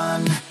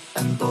run,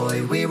 and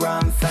boy, we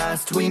run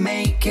fast. We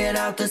make it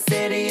out the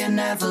city and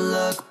never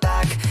look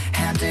back.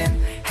 Hand in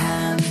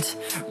hand,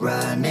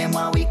 running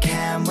while we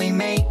can. We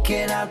make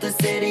it out the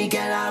city,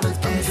 get out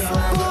of this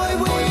land.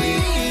 Boy, we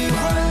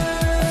run,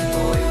 and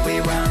boy, we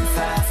run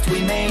fast.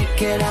 We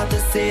make it out the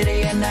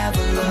city and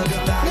never look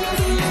back.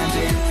 Hand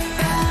in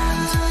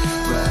hand,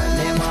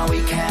 running while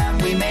we can.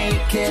 We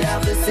make it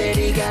out the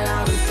city, get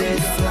out of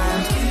this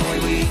land. Boy,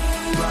 we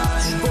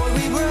run, boy,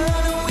 we run.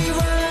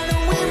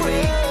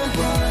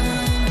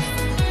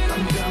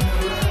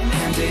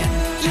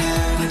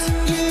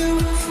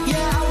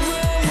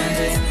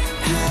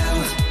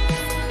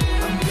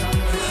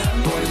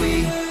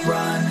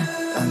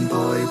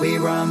 We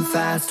run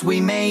fast,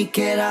 we make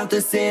it out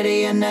the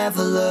city and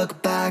never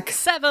look back.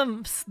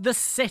 7th, The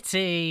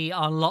City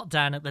on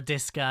Lockdown at the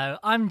Disco.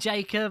 I'm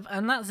Jacob,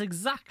 and that's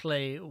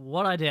exactly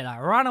what I did. I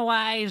ran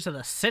away to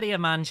the city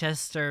of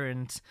Manchester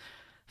and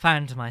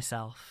found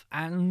myself.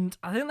 And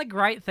I think the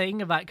great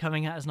thing about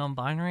coming out as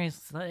non-binary is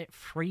that it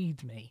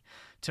freed me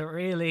to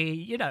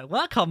really,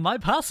 work on my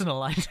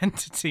personal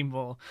identity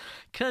more.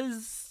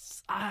 Because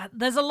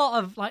there's a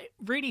lot of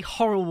really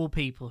horrible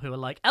people who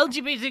are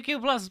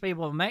LGBTQ plus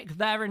people make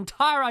their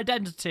entire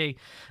identity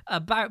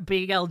about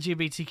being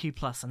LGBTQ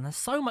plus, and there's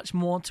so much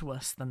more to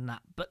us than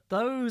that. But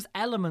those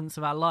elements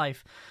of our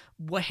life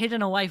were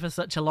hidden away for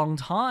such a long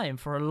time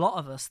for a lot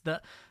of us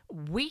that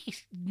we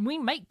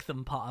make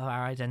them part of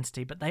our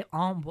identity, but they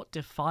aren't what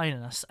define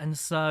us. And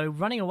so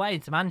running away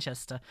to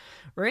Manchester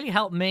really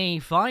helped me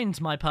find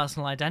my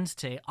personal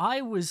identity.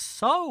 I was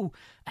so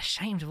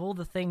ashamed of all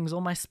the things, all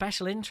my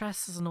special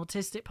interests as an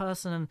autistic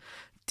person and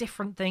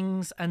different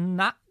things, and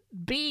that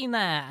being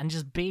there and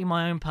just being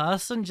my own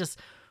person just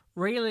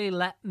really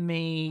let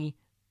me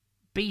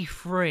be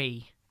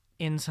free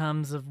in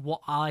terms of what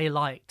I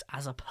liked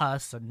as a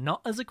person,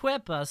 not as a queer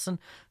person,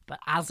 but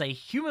as a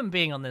human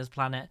being on this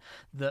planet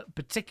that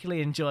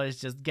particularly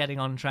enjoys just getting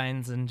on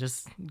trains and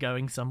just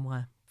going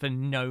somewhere for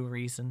no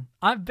reason.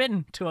 I've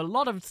been to a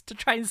lot of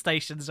train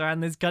stations around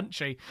this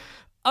country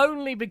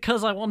only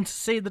because I want to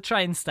see the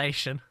train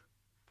station.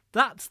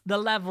 That's the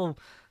level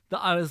that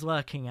I was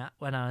working at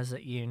when I was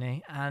at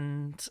uni.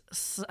 And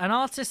an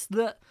artist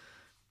that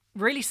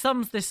really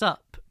sums this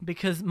up,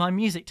 because my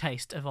music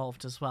taste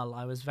evolved as well.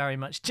 I was very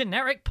much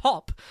generic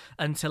pop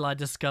until I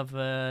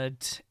discovered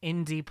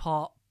indie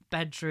pop,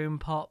 bedroom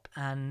pop,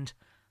 and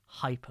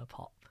hyper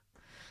pop.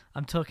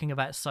 I'm talking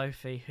about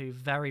Sophie, who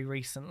very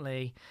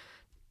recently,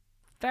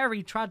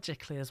 very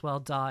tragically as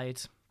well,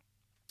 died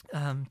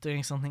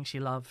doing something she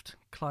loved,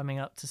 climbing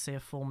up to see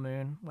a full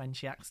moon when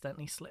she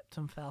accidentally slipped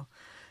and fell.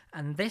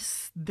 And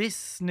this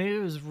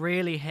news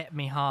really hit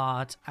me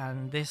hard,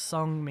 and this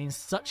song means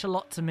such a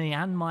lot to me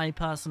and my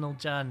personal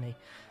journey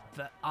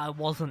that I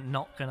wasn't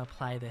not going to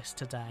play this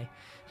today.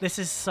 This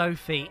is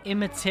Sophie,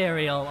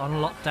 Immaterial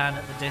on Lockdown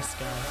at the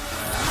Disco.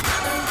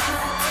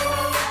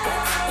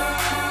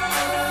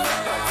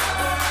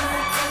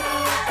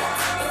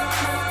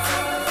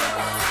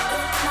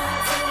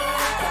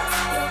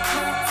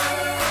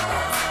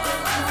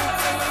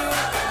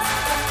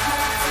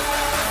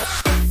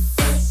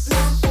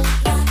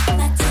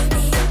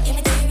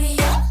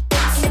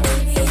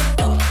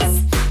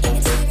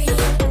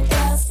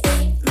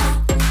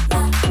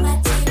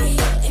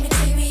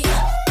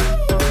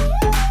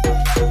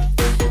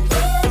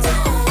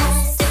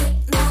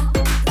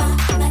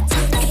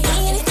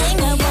 Anything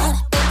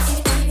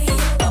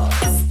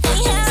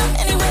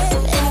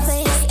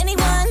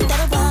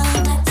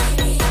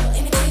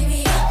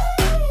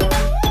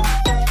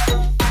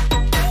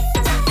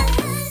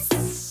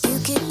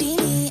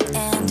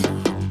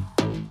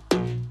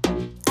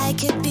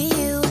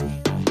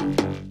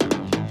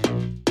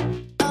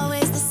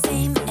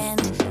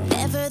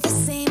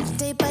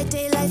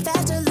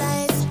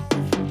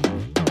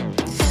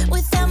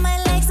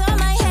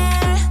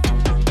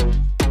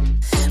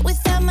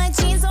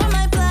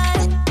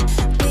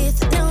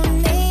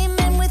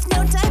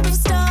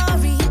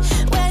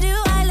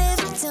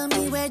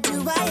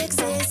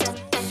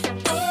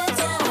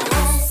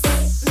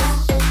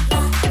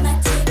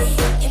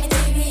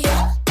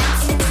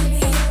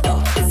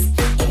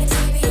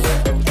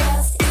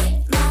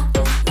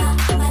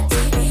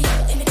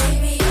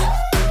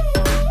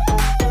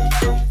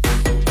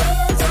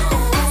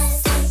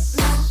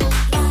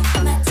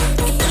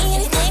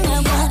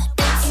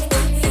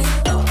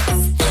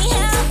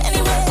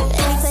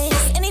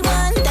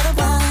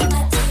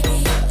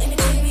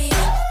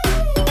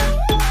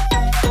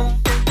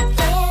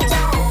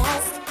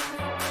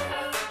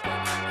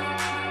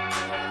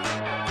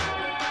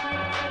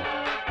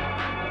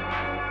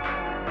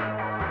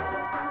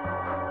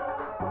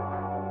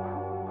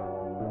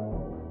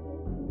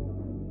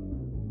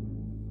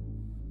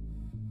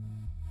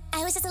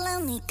I was just a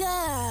lonely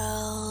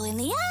girl in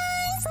the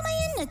eyes of my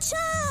inner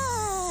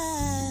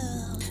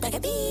child. I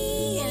could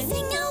be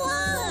anything I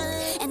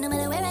want, and no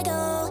matter where I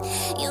go,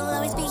 you'll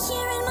always be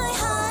here in my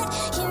heart,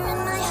 here in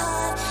my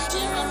heart,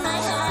 here in my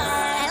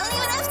heart. I don't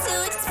even have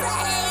to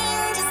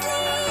explain, just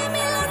leave me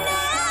alone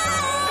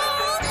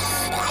now.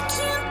 I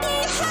can't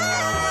be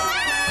held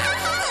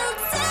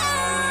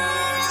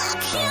down, I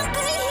can't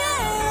be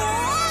held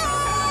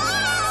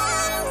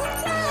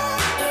down.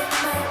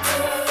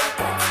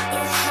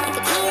 I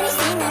could be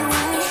anything I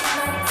want.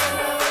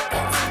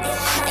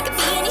 I could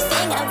be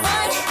anything I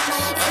want.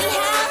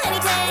 Anyhow, any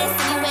place,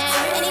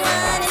 anywhere,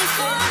 anyone, any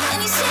form,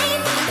 any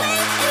shape, any way,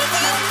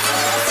 anything,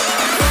 anything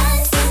I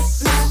want.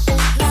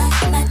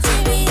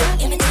 Material,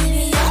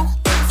 immaterial,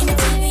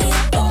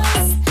 immaterial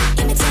boys,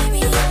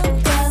 immaterial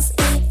girls,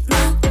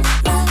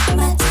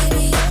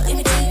 material,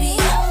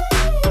 immaterial.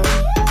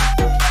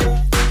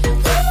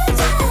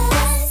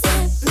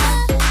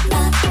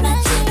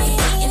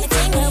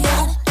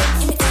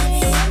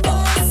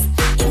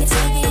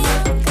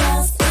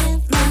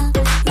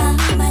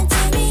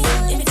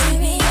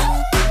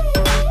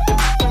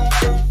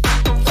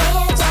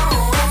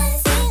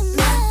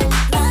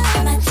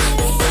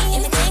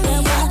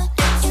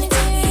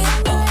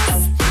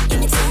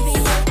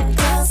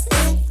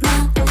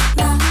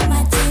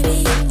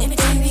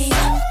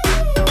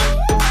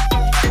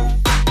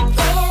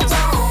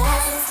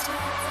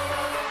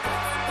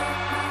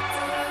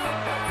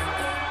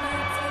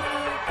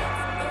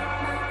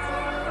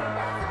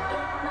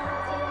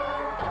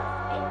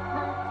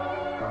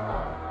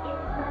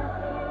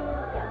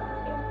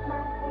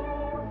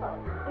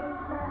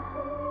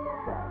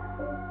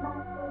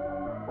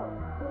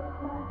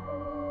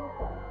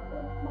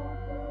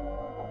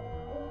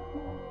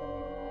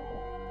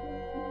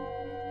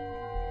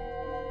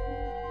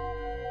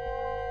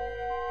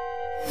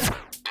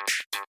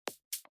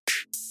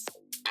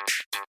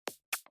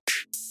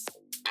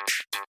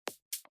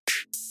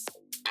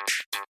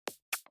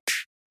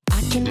 I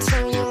can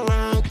tell you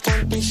right,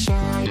 don't be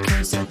shy,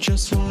 'cause I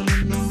just wanna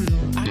know you.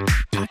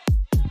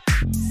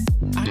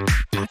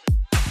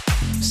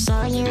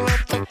 Saw you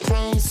at the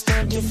place,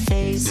 studied your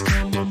face.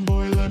 Come on,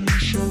 boy, let me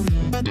show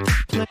you.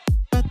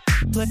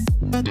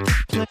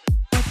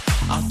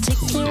 I'll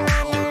take you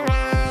on the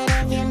ride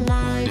of your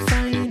life.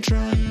 Are you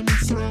trying to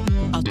throw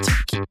you? I'll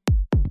take you.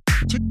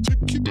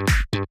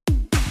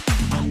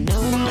 I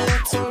know that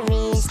it's a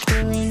risk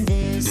doing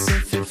this.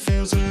 If it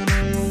fails, then I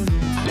own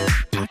you.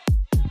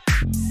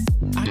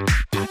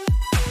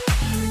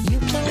 You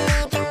can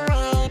make it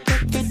right,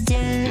 pick the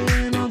day,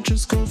 and I'll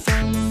just go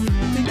follow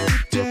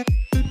you.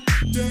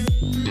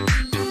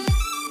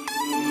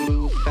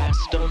 Move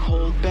fast, don't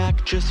hold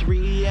back, just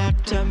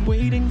react. I'm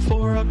waiting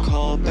for a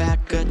call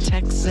back, a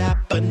text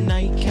zap, a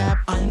nightcap.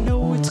 I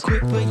know it's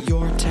quick, but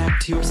you're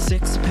tapped. Your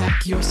six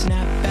pack, your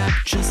snapback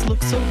just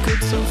looks so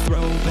good, so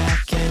throw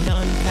back and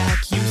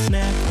unpack. You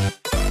snap.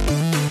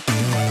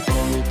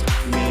 Hold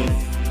me,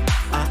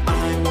 I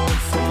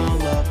won't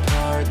fall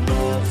apart.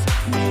 Love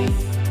me,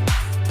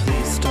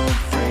 please don't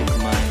break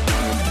my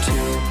heart.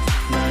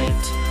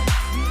 Tonight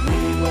we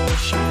will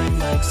shine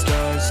like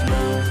stars.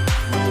 No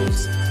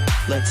rules,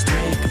 let's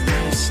take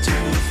this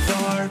too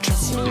far.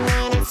 Trust me when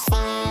I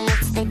say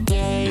it's the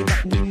day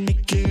that we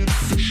make it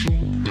official.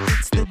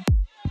 It's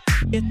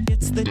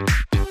the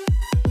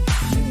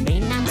You may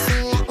not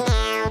see it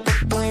now, but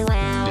boy,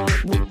 wow,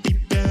 it will be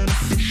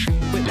beneficial.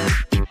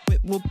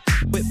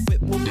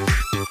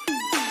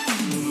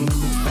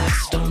 Move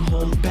fast, don't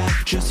hold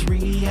back, just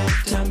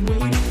react. I'm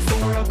waiting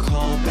for a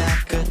call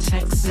back, a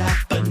text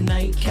zap, a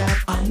nightcap.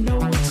 I know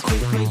it's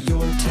quick, but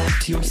you're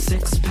tapped. Your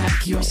six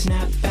pack, your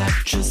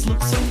snapback just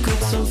looks so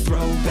good, so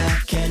throw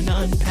back and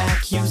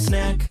unpack. You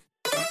snack.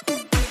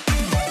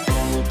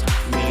 Hold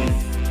me,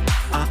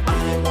 I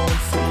won't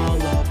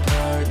fall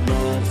apart.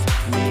 Love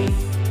me,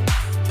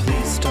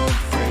 please don't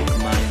break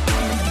my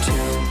heart.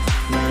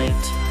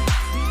 Tonight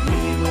we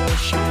will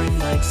shine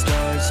like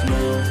stars.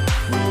 No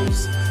rules,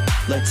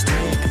 let's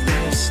take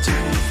this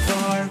too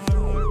far.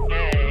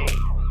 Hey,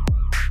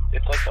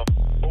 it's like the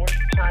fourth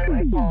time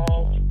I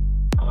called.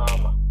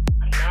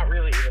 I'm not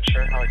really even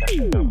sure how I got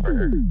your number.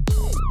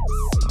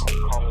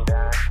 Call me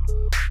back.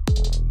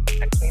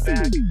 Text me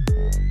back.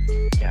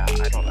 Yeah,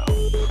 I don't know.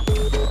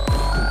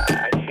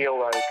 I feel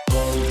like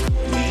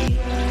Me,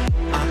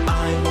 I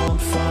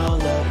won't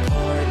fall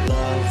apart.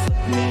 Love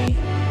me,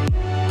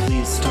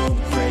 please don't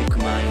break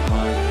my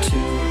heart.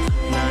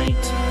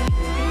 Tonight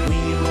we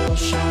will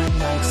shine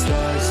like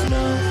stars.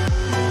 No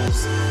rules,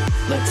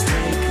 let's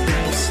take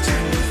this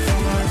too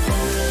far.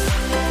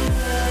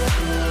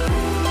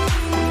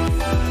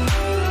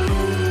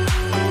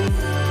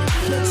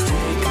 Let's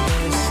take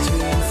this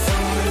too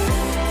far.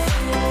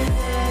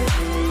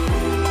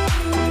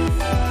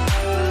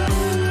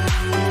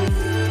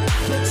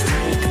 Let's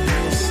take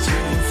this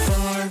too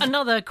far.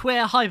 Another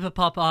queer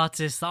hyperpop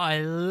artist that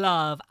I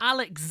love,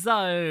 Alex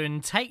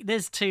Zone, Take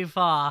This Too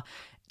Far.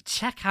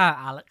 check out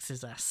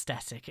Alex's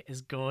aesthetic. It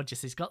is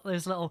gorgeous. He's got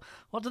those little,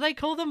 what do they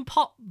call them?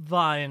 Pop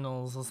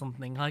vinyls or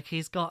something. Like,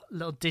 he's got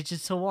little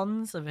digital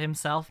ones of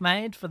himself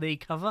made for the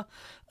cover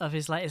of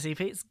his latest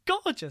EP. It's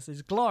gorgeous.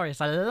 It's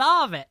glorious. I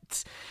love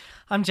it.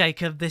 I'm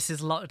Jacob. This is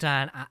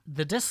Lockdown at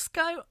the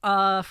Disco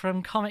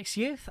from Comics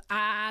Youth.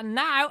 And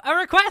now a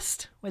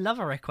request. We love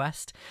a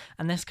request.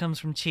 And this comes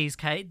from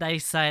Cheesecake. They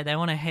say they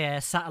want to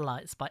hear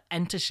Satellites by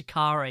Enter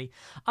Shikari.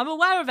 I'm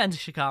aware of Enter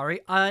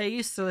Shikari. I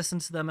used to listen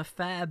to them a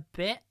fair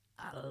bit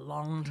a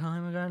long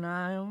time ago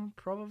now,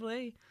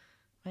 probably.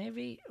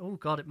 Maybe. Oh,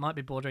 God, it might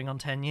be bordering on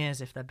 10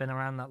 years if they've been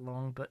around that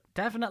long, but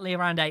definitely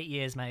around 8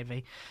 years,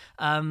 maybe.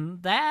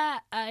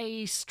 They're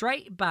a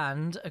straight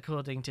band,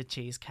 according to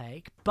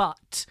Cheesecake,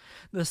 but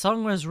the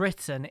song was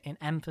written in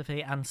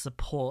empathy and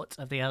support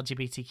of the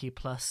LGBTQ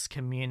plus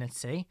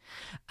community.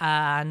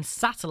 And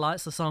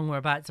Satellites, the song we're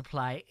about to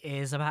play,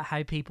 is about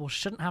how people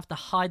shouldn't have to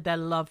hide their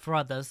love for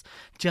others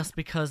just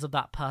because of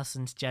that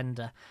person's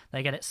gender.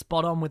 They get it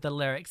spot on with the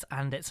lyrics,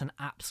 and it's an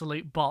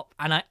absolute bop.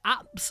 And I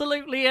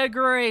absolutely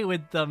agree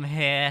with them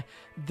here.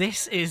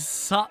 This is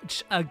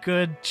such a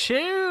good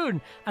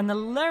tune, and the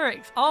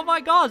lyrics, oh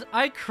my god,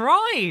 I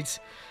cried.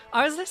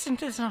 I was listening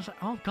to this and I was like,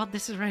 oh god,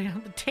 this is really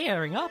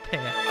tearing up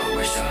here. I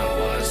wish I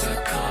was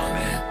a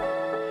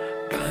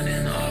comet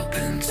burning up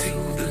into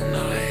the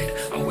night.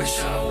 I wish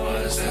I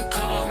was a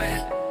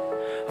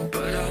comet,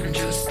 but I'm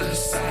just a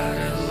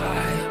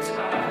satellite.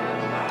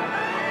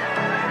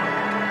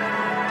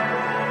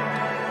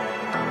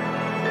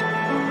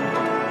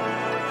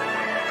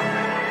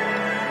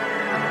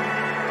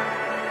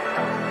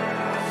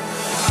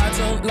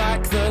 Don't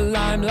like the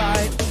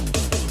limelight,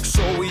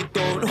 so we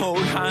don't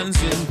hold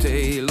hands in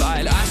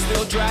daylight. I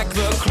still drag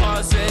the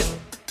closet,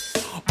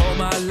 all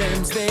my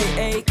limbs they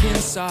ache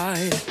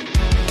inside.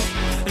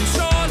 And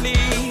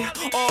surely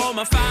all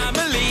my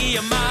family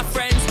and my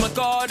friends, my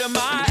God and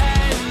my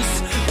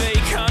ends, they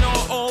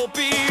cannot all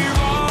be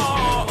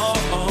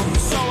wrong.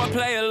 So I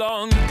play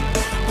along.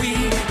 We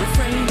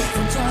refrain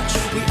from touch,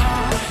 we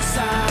are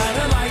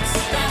satellites.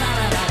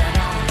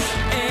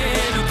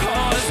 In a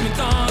cosmic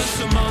dance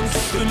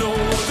amongst the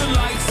northern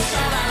lights.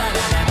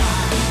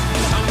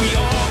 And we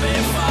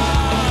orbit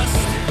fast,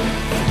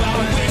 but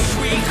I wish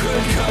we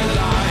could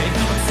collide.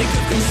 I'm sick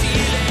of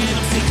concealing,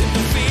 I'm sick of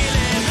the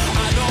feeling.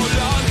 I no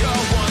longer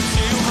want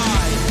to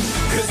hide,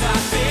 'cause I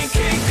think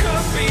it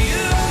could be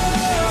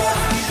love.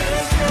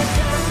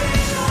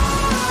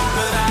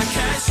 But I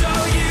can't show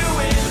you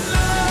in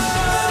love.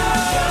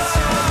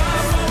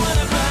 I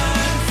wanna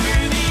burn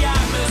through the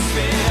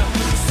atmosphere,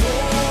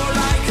 soar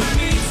like a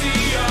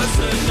meteor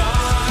tonight.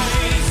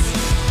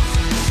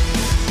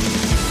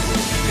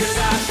 'Cause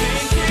I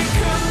think it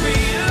could be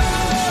love.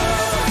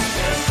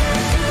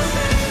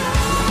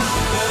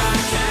 But I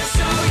can't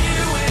show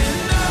you in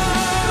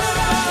love.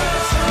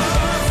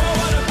 I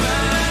wanna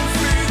burn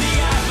through the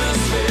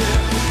atmosphere,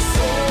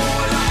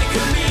 soar like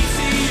a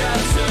meteor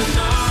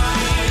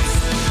tonight.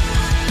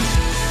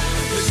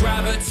 The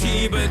gravity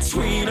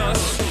between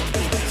us,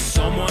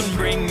 someone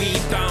bring me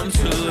down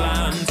to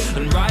land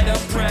and write a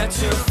prayer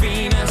to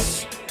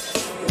Venus.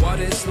 What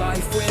is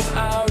life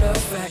without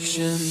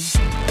affection?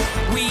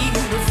 We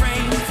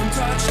refrain from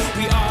touch,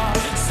 we are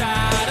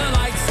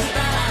satellites.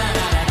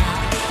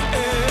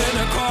 In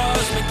a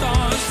cosmic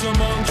dance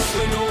amongst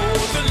the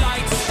northern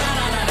lights.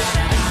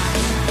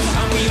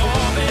 And we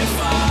orbit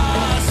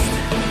fast,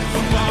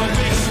 but I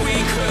wish we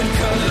could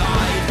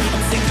collide.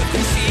 I'm sick of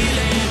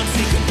concealing, I'm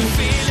sick of the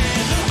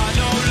feeling. I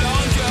no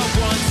longer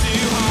want to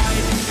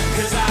hide,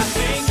 'cause I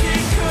think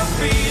it could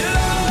be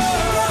love.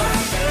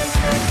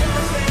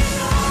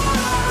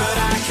 But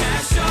I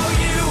can't show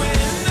you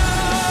in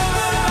love.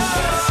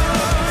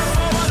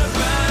 I wanna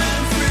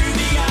burn through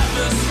the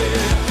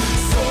atmosphere,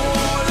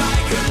 soar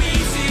like a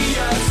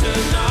meteor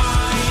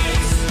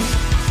tonight.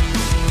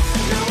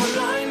 Now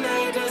online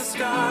they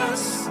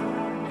discuss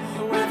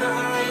whether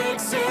I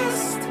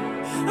exist,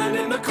 and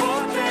in the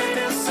court they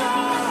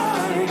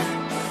decide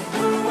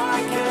who I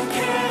can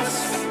kiss.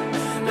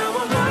 Now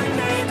online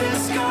they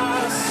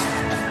discuss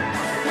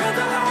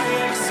whether I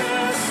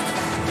exist,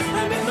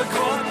 and in the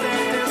court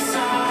they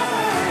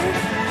decide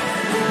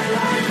who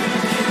I can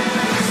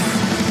kiss.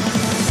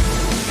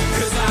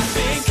 'Cause I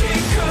think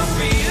it could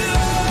be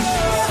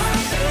love.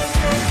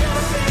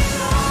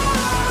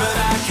 But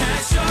I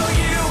can't show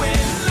you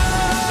in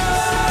love.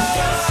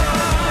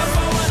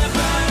 I wanna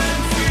burn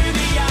through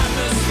the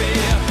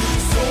atmosphere,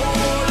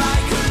 soar like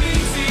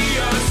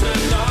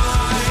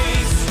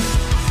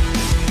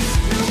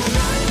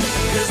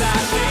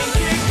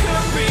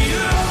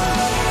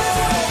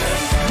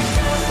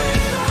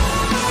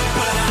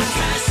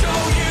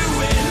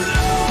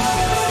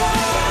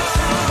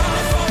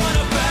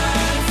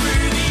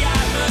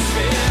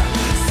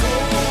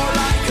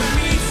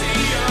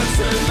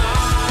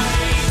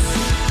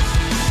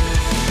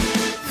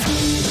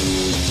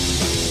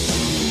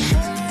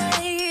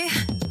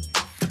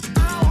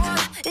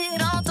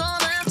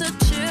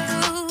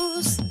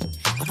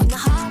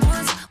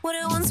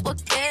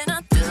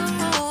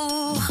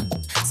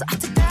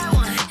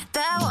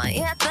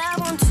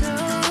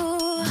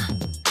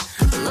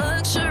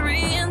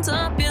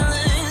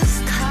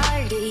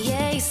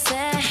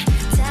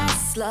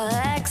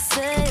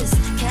exes,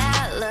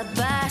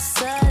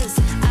 Calabasas.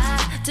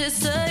 I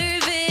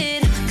deserve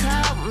it.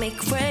 Call me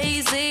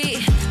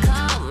crazy,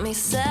 call me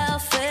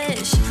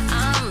selfish.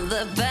 I'm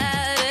the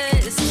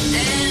baddest,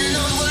 and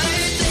I'm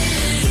worth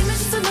it. Give me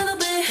just a little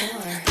bit,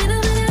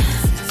 little bit.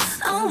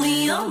 On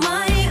me, on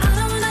my. I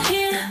don't wanna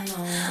hear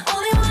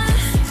only one.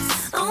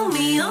 On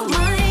me, on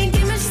my.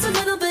 Give me just a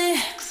little bit.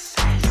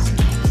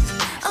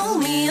 On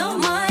me, on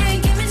my.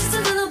 Give me just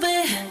a little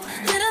bit,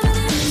 little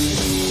bit.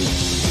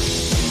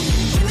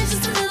 Give me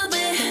just a little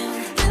bit,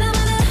 little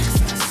bit.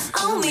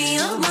 On me,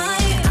 on my.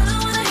 I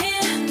don't wanna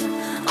hear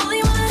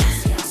only one.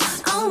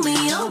 On me,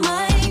 on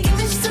my. Give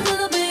me just a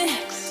little bit.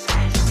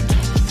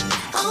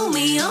 On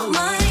me, on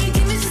my.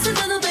 Give me just a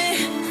little bit,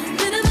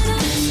 little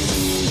bit.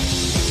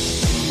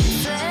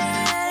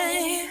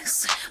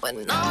 Thanks.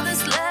 When all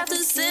that's left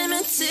is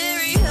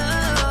cemetery.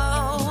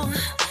 Oh,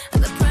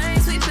 and the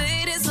price we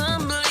paid is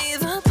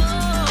unbelievable.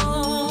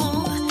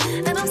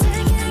 And I'm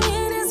taking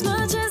in as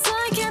much as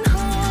I can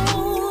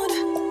hold.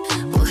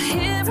 Well,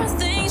 here are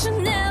things you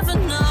never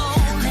know.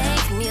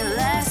 Make me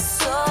less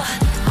so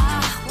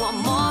I want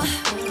more.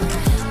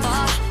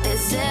 Bought a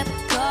zip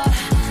car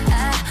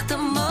at the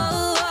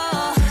mall.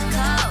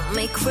 Call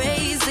me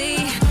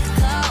crazy,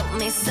 call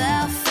me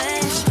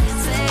selfish.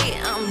 Say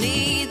I'm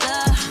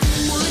neither.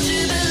 Would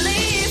you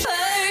believe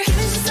her? Give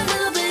me just a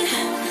little bit,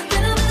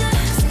 little bit.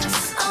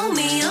 On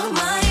me, on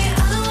my.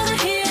 I don't wanna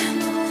hear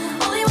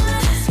only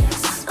one.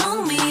 On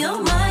me,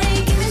 on my.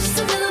 Give me just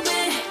a little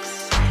bit.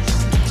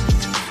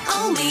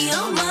 On me,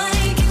 on my.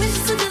 Give me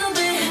just a little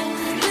bit,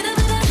 little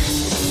bit.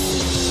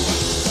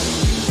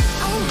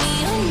 On me,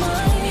 on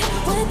my.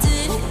 Where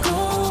did it go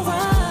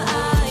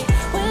right?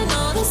 When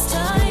all this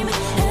time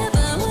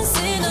ever was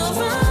in a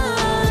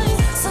right.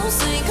 So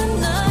say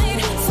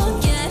goodnight,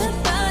 forget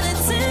about it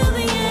till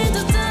the end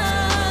of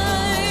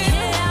time.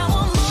 Yeah, I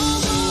want more.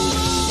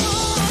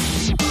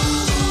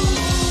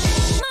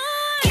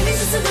 Give me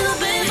just a little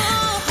bit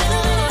more.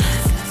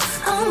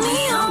 On me,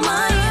 on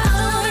my. I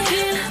don't wanna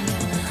hear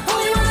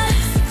only one.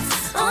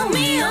 On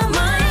me, on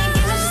my.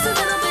 Give me just a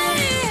little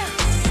bit.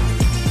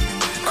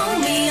 On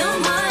me, on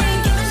my.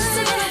 Give me just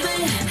a little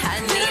bit. I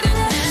need it.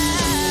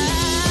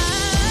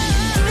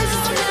 Give me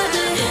just a little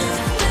bit,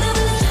 little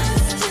bit.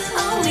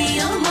 On me,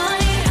 on my.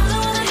 I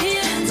don't wanna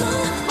hear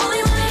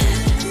only one.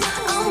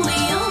 On me,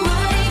 on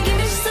my. Give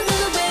me just a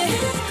little bit.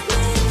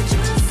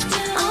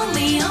 On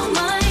me, on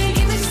my.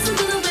 Give me just a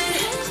little bit,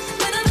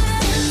 little bit.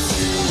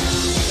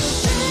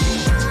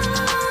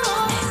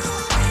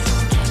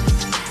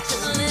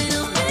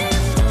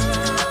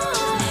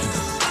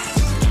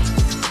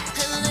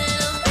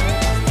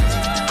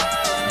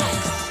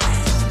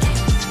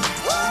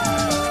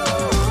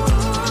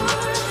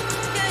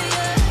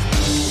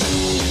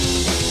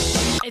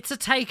 It's a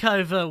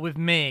takeover with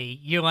me.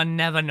 You are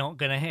never not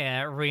going to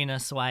hear Rina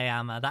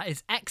Swayama. That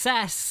is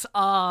XS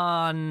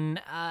on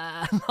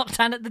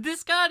Lockdown at the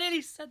Disco. I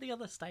nearly said the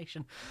other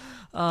station.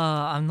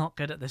 I'm not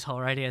good at this whole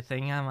radio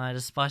thing, am I?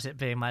 Despite it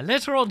being my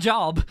literal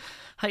job.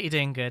 Hope you're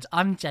doing good.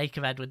 I'm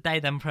Jacob Edward. They,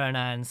 them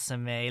pronouns for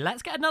me.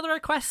 Let's get another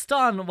request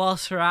on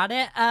whilst we're at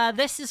it.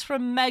 This is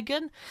from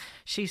Megan.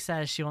 She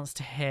says she wants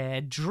to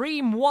hear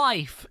Dream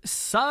Wife,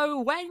 So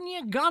When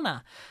You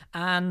Gonna.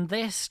 And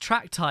this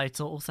track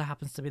title also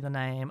happens to be the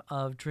name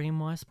of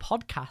Dreamwife's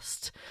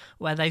podcast,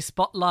 where they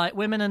spotlight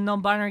women and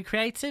non-binary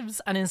creatives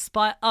and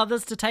inspire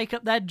others to take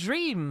up their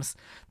dreams.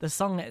 The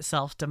song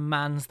itself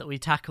demands that we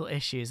tackle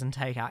issues and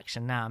take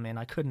action now. I mean,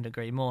 I couldn't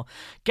agree more.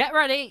 Get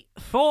ready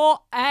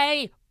for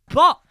a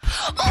bop.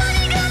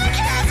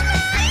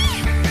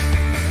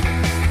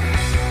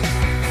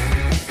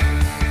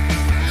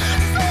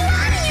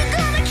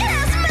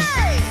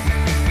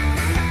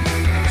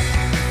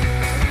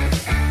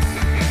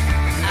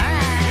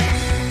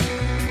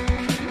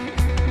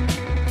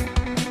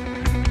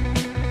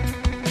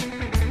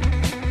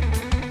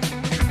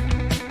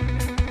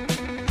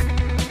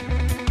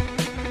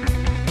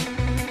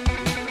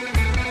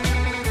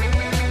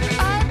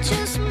 I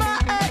just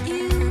met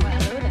you,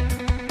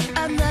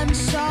 and then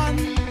some.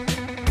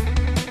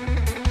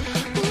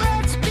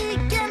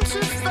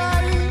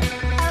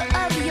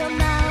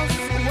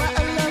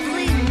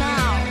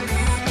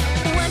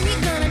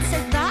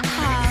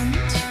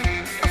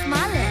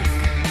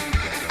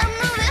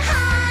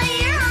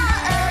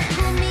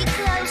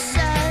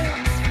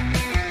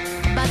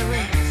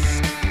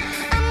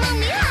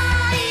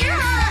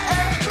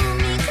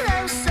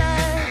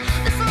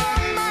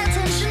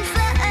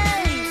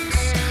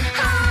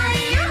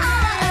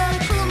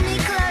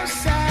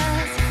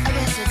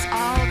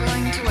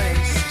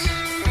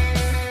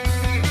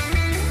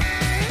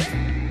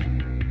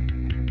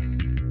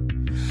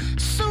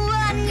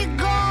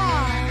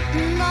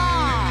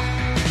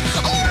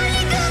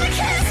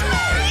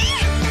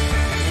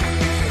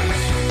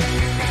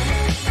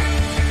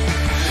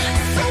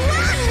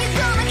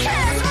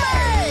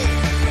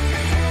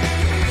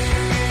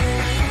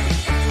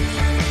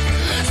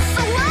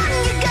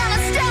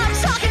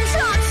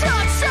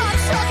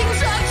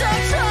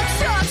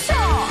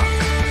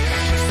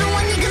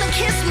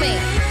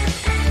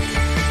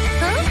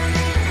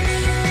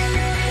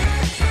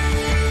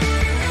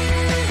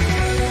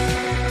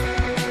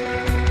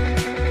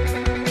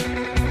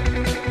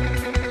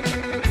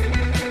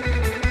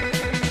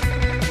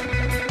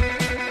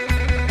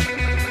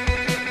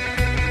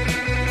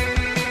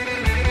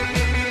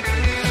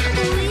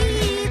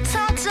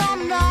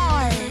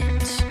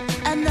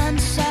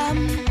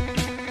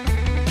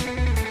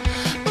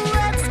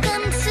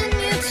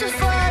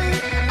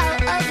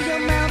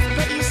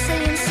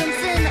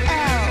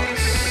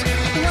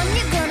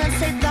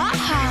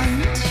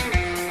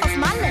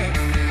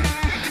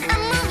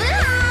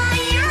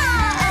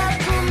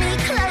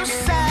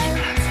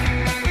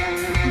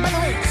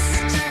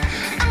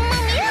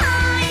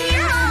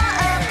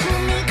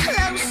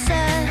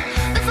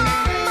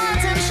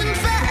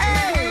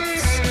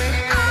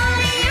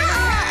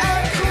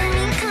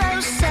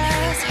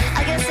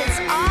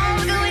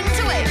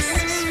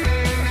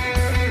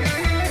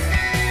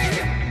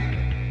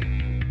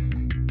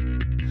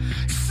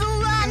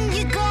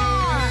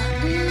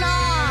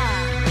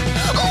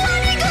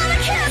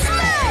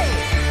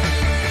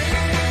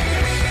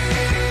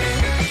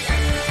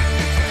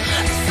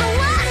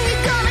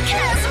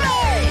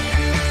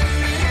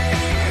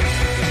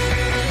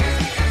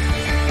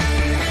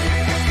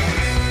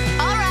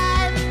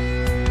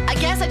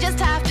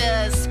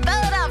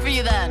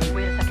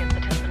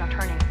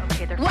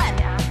 When?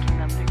 Asking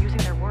them, they're using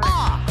their words.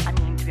 I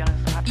mean, to be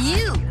honest, I have to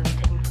You because it's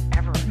taking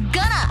forever.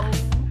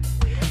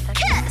 gonna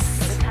kiss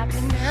What is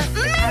happening there? It's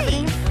me.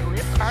 happening. The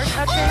lips are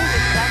touching.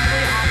 It's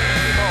actually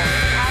happening, people.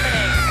 It's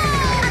happening.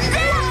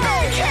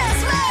 Kiss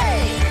me.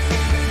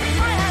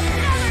 I have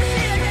never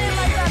seen a game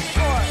like that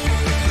before.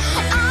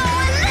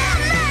 Oh, let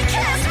me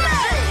kiss me.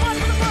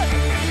 What's the book?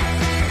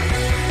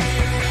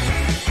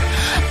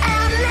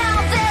 And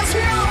now there's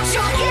no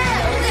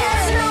talking.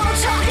 There's no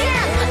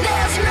talking.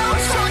 There's no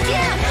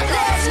talking.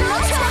 There's no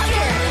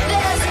talking.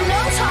 There's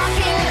no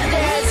talking.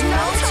 There's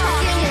no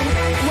talking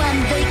when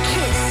they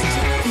kissed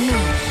me.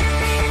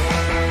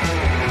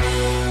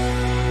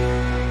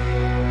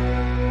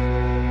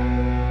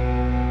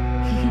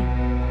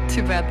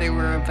 Too bad they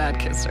were a bad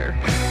kisser.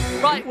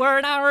 Right, we're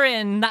an hour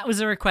in. That was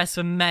a request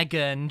from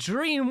Megan,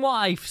 Dream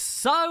Wife.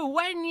 So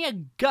when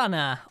you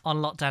gonna on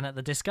Lockdown at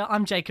the Disco?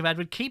 I'm Jacob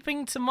Edward,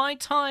 keeping to my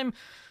time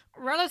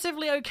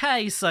relatively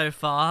okay so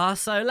far.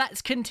 So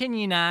let's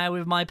continue now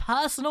with my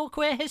personal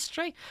queer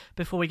history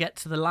before we get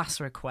to the last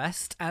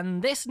request.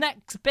 And this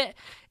next bit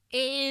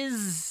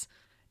is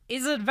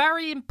a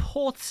very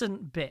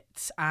important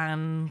bit,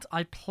 and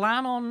I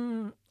plan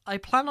on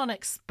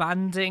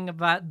expanding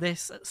about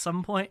this at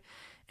some point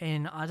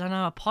in, I don't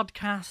know, a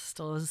podcast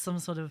or some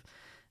sort of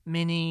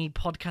mini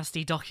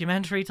podcasty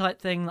documentary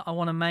type thing that I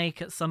want to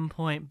make at some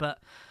point. But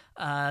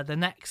the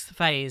next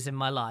phase in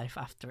my life,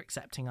 after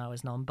accepting I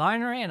was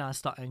non-binary and I was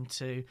starting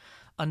to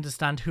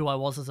understand who I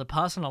was as a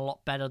person a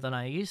lot better than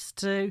I used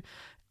to,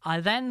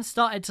 I then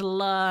started to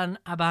learn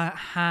about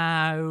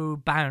how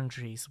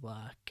boundaries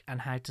work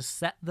and how to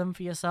set them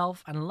for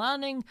yourself, and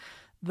learning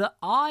that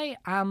I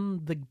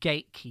am the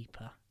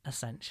gatekeeper,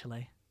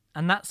 essentially.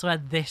 And that's where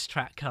this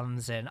track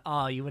comes in.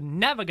 Oh, you were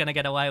never going to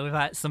get away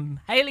without some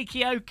Hayley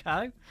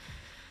Kiyoko.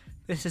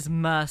 This is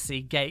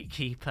Mercy,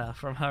 Gatekeeper,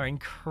 from her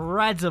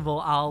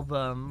incredible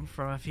album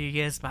from a few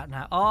years back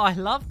now. Oh, I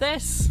love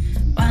this.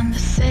 When the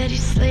city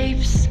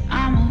sleeps,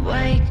 I'm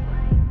awake.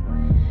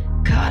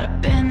 Caught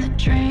up in the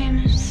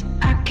dreams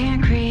I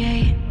can't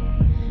create.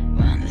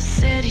 When the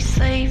city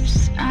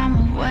sleeps,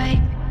 I'm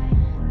awake.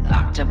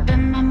 Locked up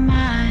in my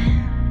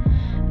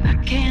mind, I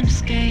can't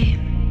escape.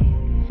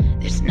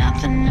 There's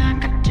nothing I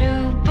could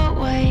do but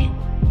wait.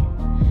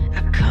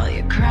 I call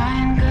you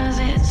crying cause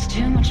it's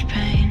too much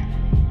pain.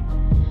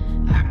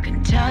 I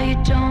can tell you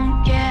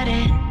don't get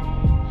it,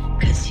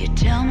 cause you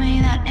tell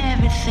me that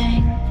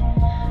everything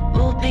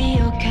will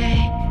be okay.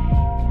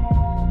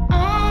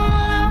 All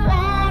I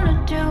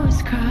wanna do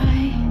is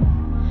cry.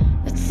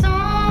 That's all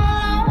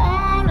I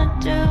wanna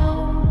do.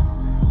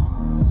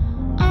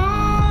 All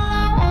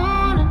I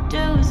wanna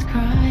do is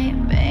cry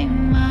and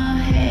bang my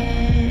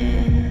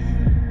head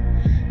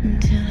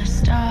until I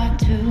start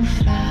to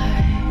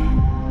fly.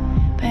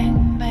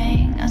 Bang,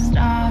 bang, I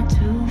start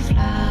to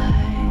fly.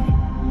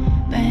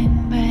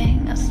 Bang,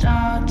 bang, I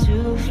start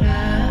to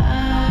fly.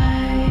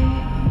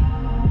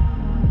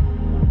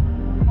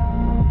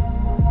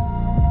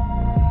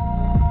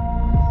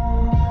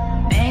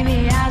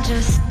 Maybe I'll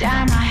just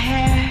dye my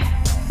hair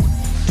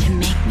to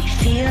make me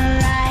feel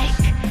like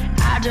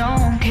I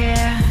don't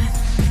care.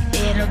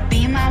 It'll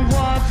be my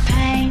war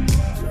paint,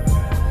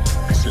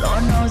 cause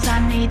Lord knows I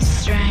need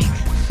strength.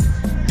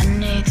 I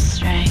need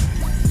strength.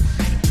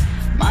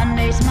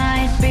 Mondays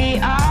might be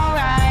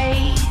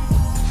alright,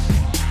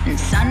 and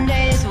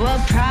Sundays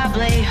will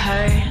probably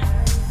hurt.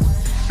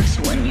 Cause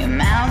when your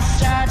mouth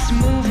starts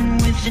moving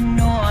with the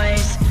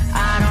noise,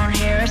 I don't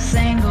hear a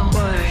single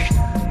word.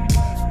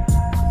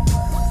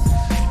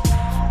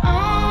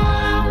 All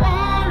I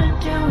wanna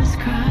do is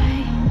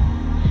cry.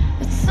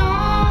 That's all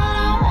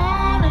I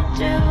wanna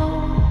do.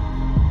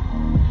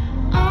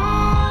 All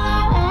I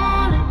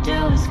wanna do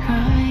is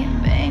cry and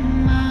bang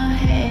my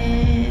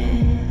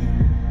head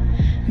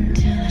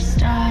until I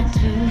start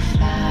to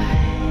fly.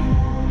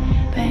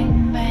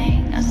 Bang,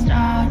 bang, I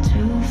start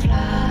to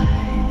fly.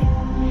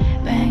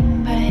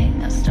 Bang,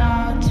 bang, I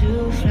start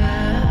to fly.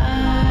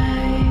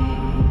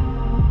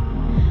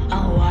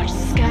 I'll watch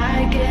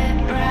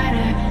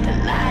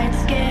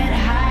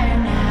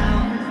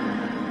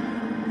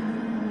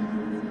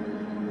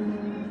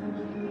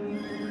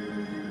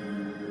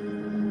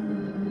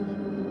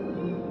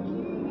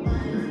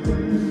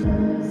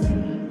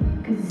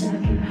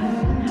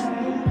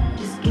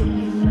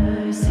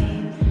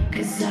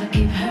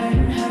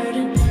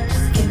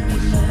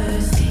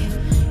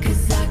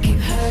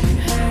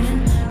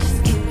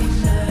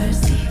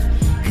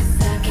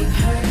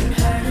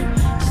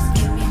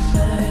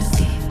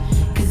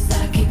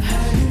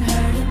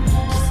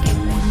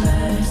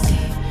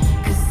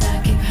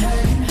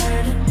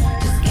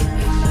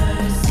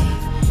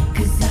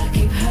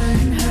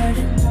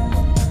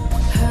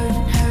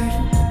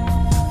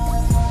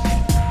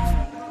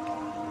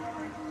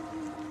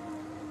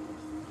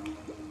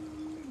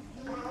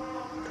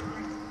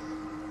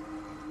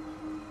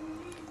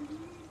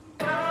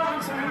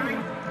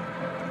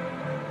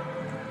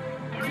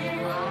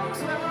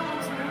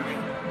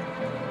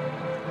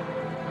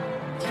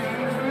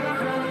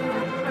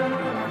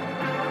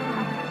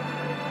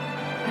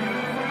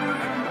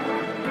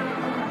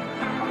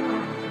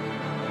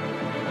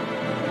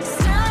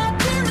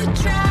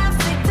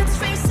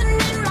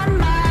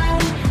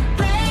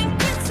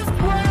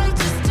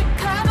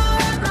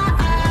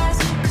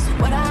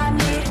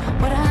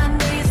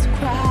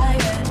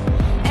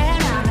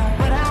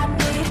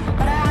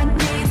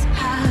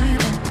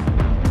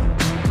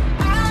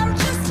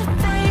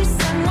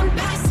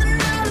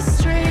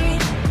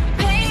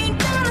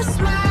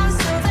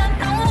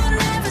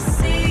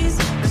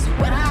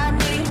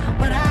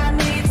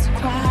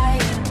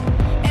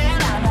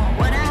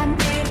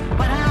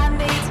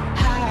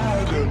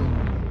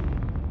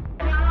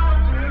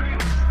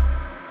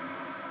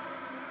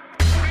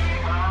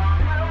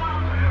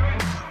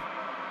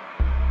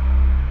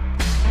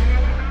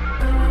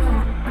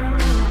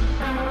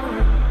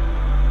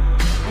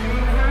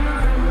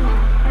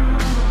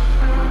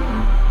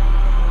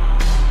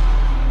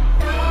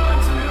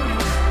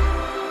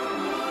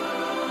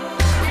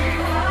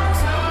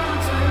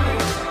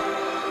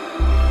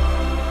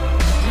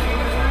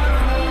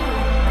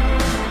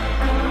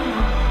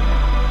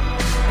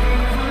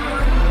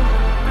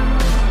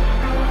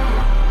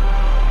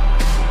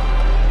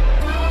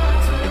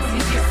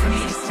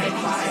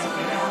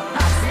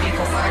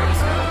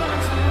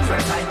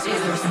do,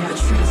 some of the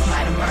truth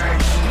might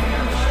emerge.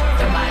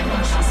 Their mind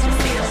won't trust or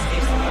feel.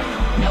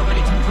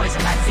 Nobody can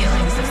poison my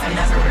feelings if they're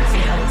never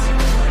revealed.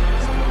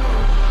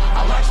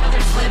 I'll watch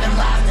others live in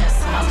loudness,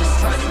 and I'll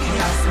destroy the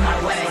chaos in my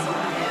way.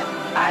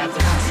 I have the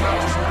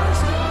control.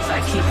 If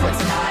I keep what's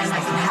mine, I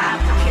can have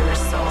the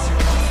purest soul.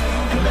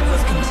 And live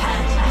with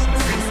content,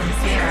 free from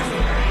fear.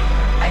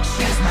 I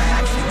choose my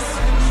actions.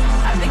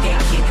 I'm the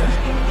gatekeeper.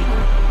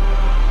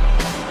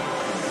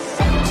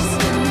 Just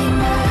give me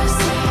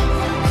mercy,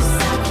 'cause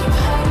I keep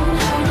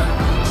hurting.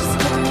 Just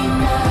give me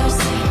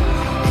mercy,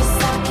 'cause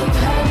I keep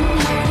hurting.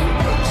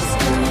 Just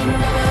give me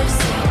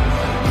mercy,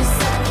 'cause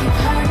I keep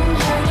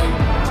hurting.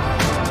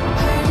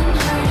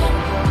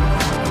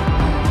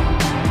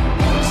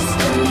 Just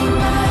give me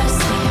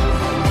mercy,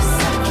 'cause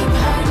I keep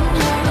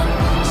hurting.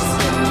 Just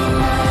give me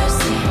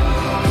mercy,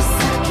 'cause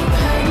I keep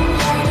hurting.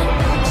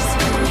 Just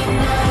give me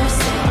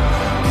mercy,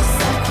 'cause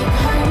I keep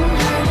hurting.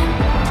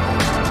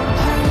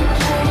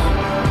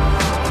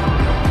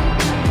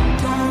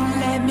 Don't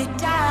let me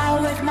die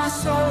with my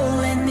soul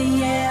in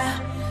the air.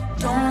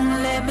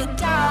 Don't let me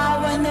die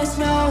when there's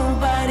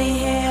nobody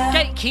here.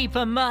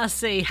 Gatekeeper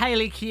Mercy,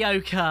 Hayley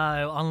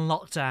Kiyoko on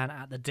Lockdown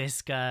at the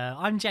Disco.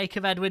 I'm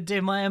Jacob Edward,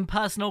 doing my own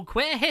personal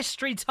queer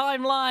history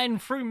timeline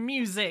through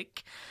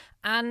music.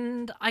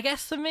 And I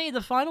guess for me,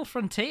 the final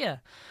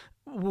frontier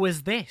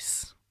was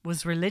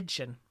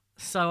religion.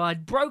 So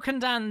I'd broken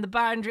down the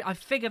boundary, I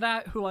figured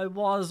out who I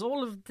was,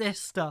 all of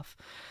this stuff.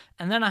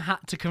 And then I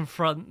had to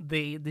confront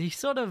the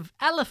sort of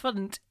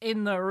elephant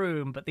in the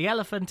room, but the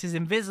elephant is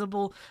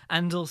invisible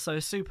and also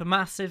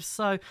supermassive,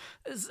 so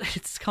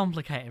it's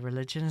complicated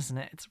religion, isn't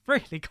it? It's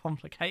really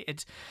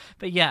complicated.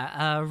 But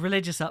yeah,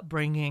 religious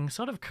upbringing,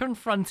 sort of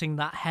confronting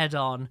that head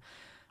on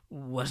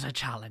was a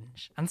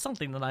challenge, and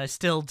something that I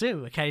still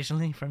do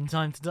occasionally from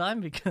time to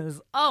time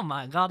because, oh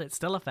my god, it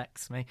still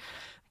affects me.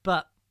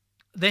 But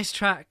this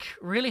track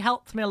really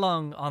helped me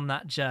along on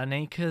that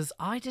journey because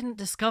I didn't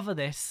discover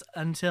this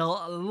until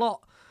a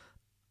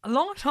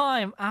long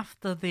time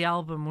after the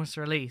album was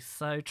released.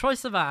 So Troye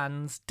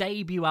Sivan's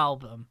debut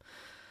album,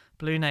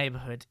 Blue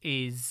Neighborhood,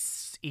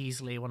 is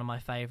easily one of my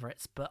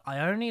favourites, but I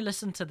only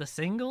listened to the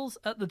singles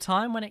at the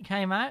time when it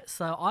came out,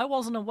 so I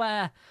wasn't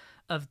aware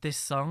of this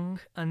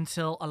song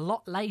until a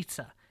lot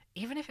later,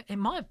 even if it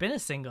might have been a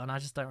single and I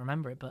just don't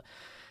remember it. But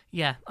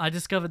yeah, I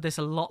discovered this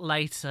a lot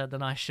later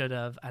than I should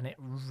have, and it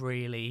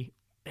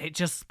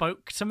just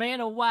spoke to me in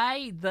a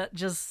way that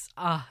just,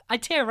 I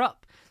tear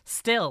up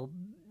still.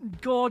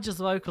 Gorgeous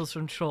vocals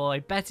from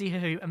Troye, Betty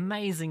Who,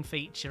 amazing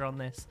feature on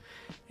this.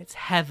 It's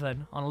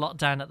heaven on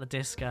Lockdown at the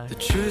Disco. The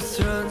truth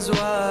runs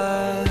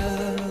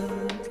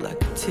wild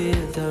like a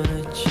tear down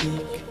a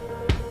cheek.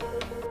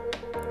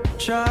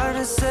 Trying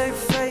to save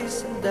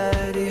face and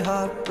daddy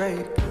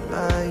heartbreak,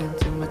 lying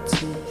through my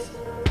teeth.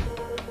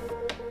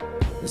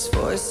 This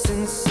voice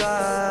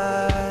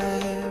inside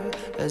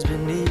has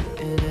been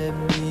eating at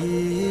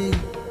me,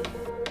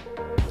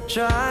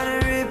 trying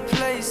to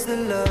replace the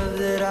love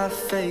that I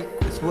fake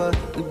with what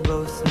we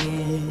both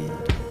need.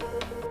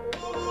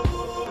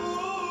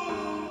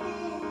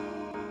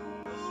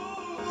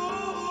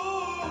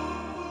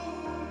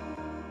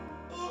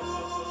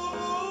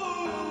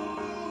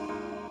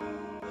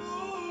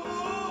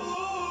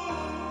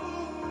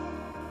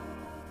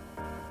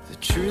 The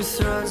truth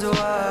runs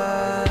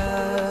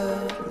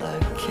wild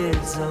like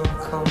kids on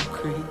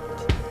concrete,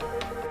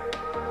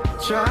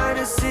 trying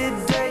to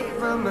sedate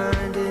my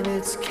mind in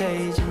its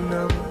cage and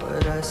know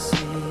what I see.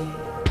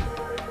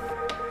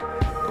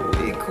 A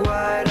weak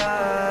wide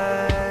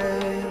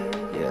eye,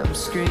 yeah, I'm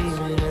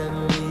screaming at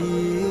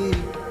me,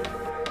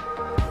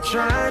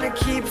 trying to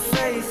keep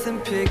faith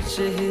and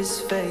picture his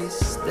face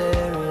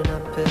staring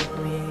up at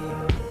me.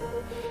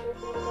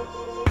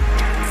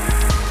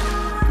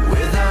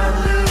 Without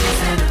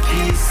losing a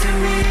piece of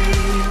me,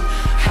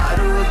 how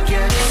do I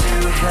get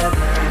to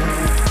heaven?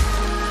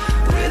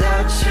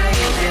 Without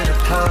changing a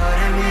part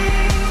of me,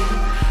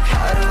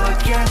 how do I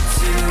get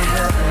to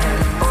heaven?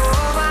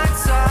 All my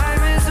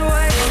time is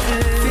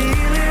wasted,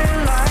 feeling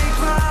like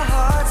my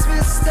heart's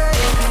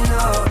mistaken.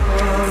 Oh,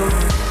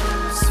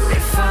 so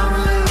if I'm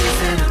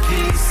losing a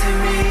piece of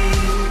me,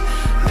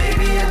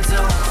 maybe I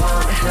don't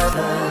want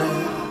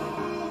heaven.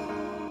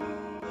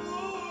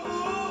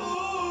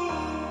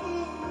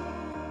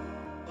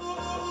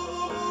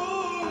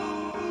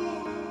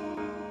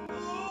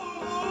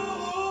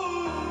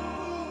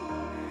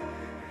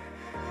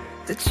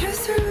 The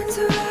truth runs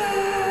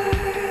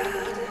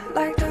wild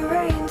like the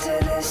rain to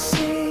the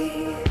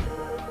sea,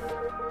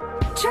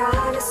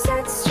 trying to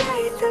set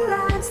straight the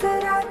lines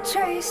that I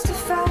traced to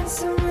find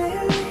some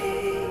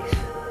relief.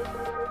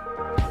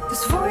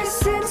 This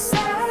voice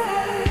inside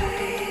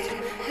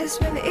has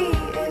been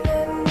eating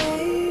at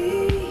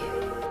me,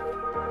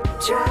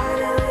 trying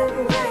to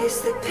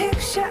embrace the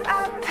picture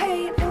I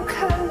paint and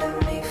color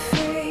me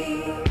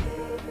free.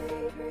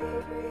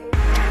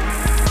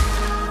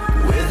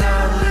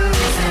 Without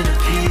losing a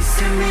piece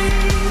of me,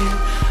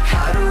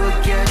 how do I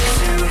get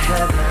to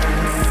heaven?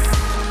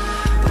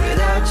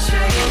 Without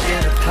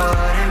changing a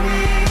part of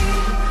me,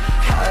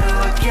 how do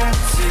I get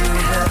to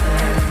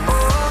heaven?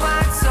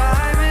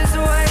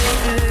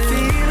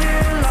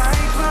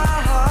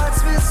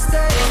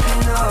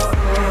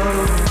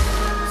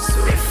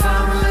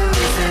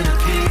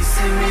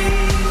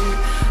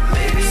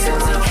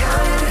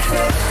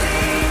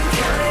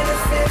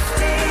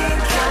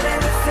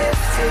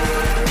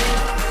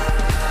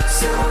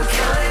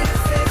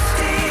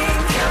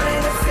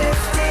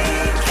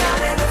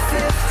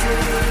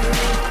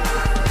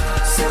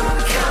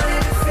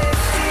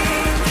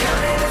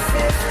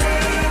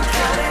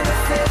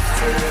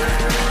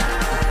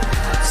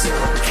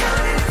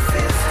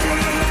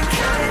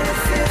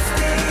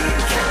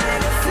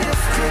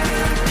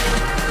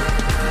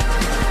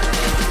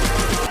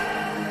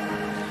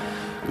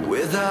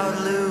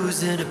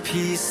 losing a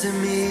piece of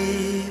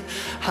me?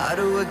 How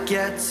do I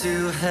get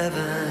to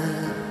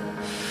heaven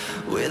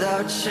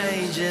without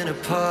changing a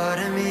part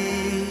of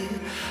me?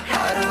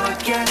 How do I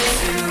get to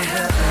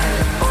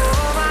heaven?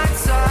 All my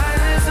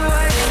time is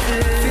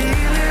wasted,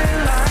 feeling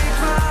like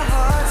my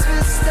heart's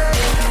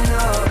mistaken.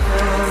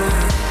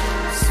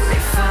 So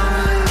if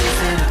I'm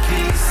losing a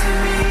piece of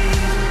me,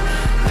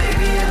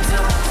 maybe I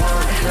don't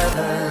want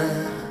heaven.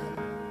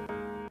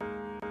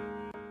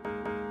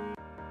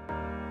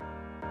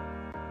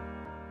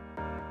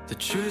 The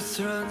truth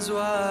runs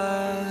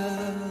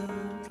wild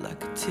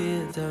like a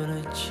tear down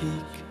her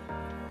cheek.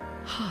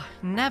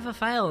 Never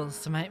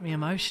fails to make me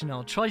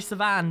emotional. Troye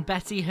Sivan,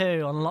 Betty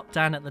Who on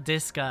Lockdown at the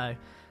Disco.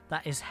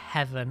 That is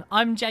heaven.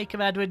 I'm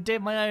Jacob Edward,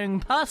 doing my own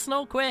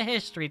personal queer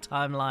history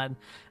timeline,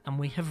 and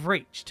we have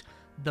reached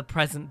the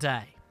present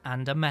day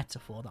and a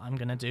metaphor that I'm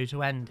going to do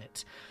to end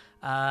it.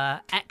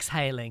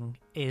 Exhaling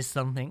is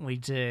something we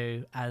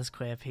do as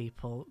queer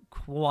people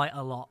quite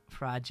a lot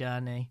for our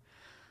journey.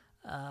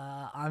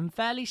 I'm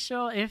fairly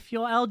sure if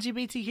you're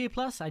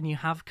LGBTQ+ and you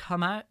have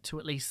come out to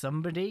at least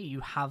somebody, you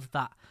have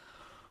that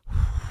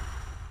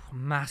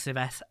massive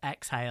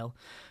exhale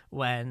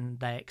when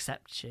they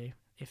accept you,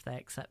 if they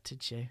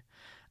accepted you.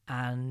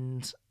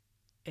 And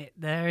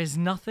there is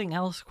nothing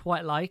else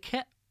quite like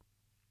it.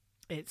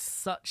 It's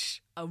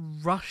such a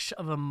rush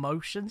of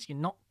emotions. You're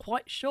not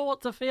quite sure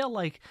what to feel.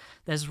 Like,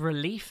 there's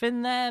relief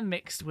in there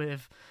mixed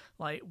with,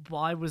 like,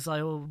 why was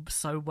I all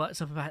so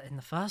worked up about it in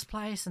the first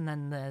place? And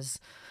then there's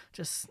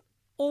just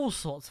all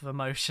sorts of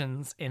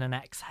emotions in an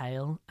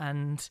exhale.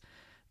 And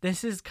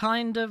this is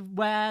kind of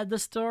where the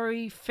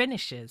story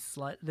finishes.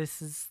 Like,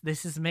 this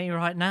is me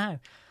right now.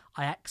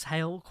 I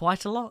exhale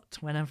quite a lot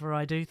whenever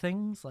I do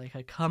things. Like,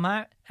 I come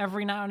out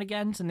every now and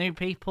again to new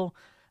people,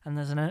 and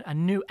there's a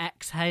new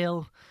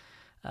exhale.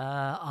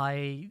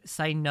 I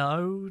say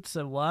no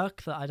to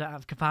work that I don't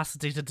have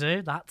capacity to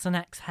do. That's an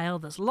exhale.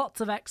 There's lots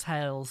of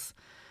exhales.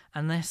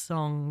 And this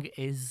song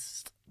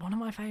is one of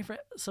my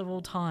favourites of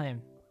all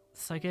time.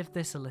 So give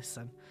this a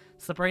listen.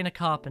 Sabrina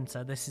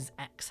Carpenter, this is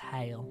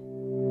Exhale.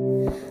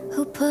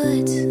 Who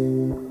put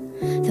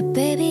the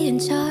baby in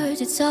charge?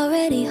 It's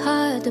already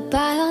hard to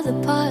buy all the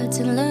parts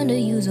and learn to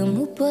use them.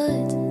 Who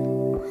put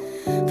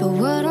the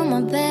world on my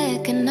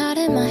back and not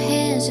in my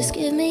hands? Just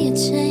give me a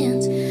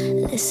chance.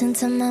 Listen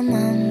to my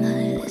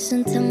mama,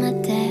 listen to my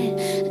dad,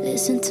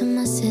 listen to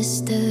my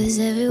sisters.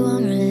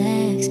 Everyone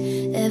relax,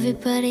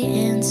 everybody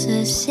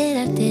answer shit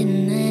I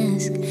didn't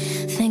ask.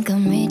 Think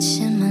I'm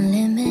reaching my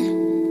limit.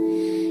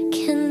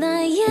 Can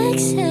I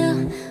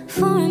exhale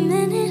for a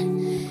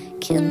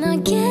minute? Can I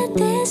get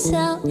this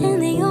out in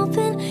the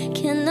open?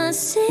 Can I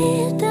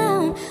sit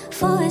down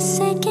for a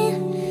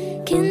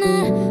second? Can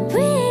I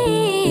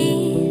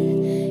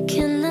breathe?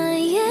 Can I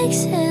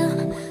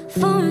exhale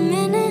for a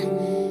minute?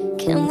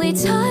 Can we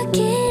talk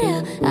it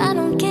out? I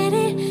don't get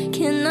it.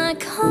 Can I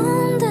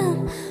calm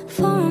down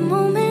for a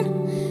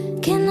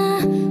moment? Can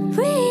I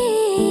breathe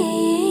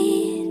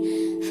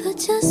for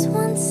just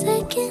 1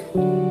 second?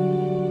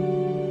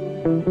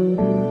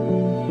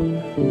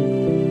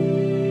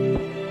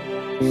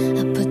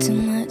 I put too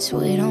much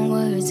weight on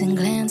words and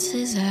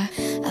glances. I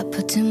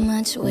put too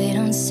much weight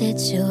on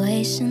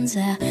situations.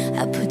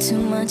 I put too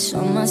much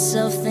on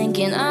myself,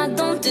 thinking I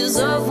don't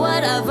deserve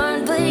what I've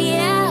earned. But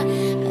yeah, I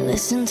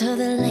listen to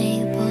the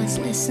labels,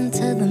 listen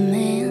to the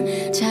man.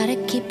 Try to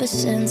keep a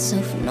sense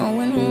of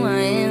knowing who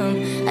I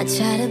am. I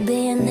try to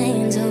be an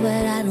angel,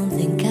 but I don't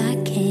think I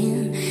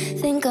can.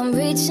 Think I'm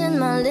reaching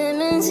my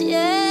limits,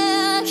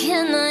 yeah.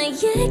 Can I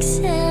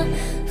exhale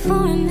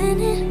for a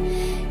minute?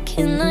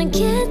 Can I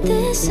get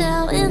this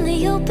out in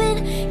the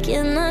open?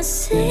 Can I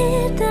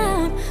sit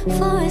down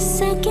for a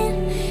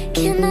second?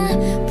 Can I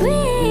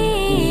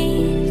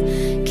breathe?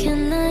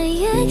 Can I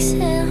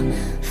exhale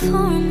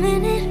for a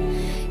minute?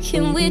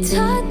 Can we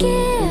talk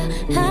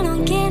it? I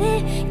don't get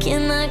it.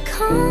 Can I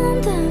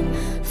calm down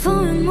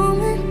for a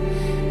moment?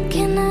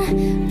 Can I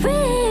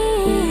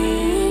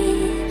breathe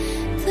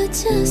for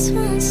just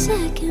 1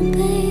 second,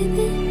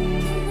 baby?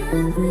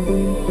 Can I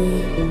breathe?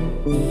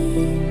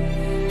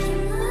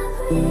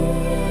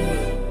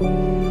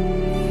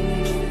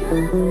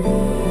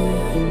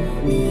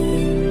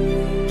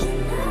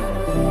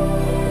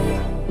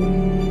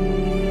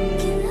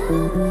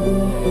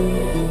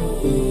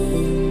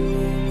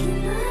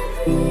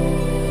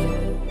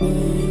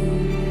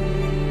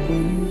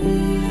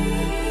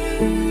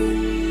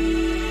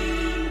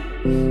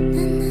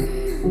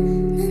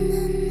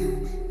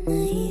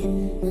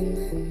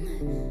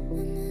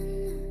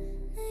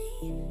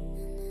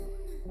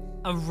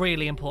 A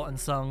really important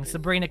song,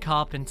 Sabrina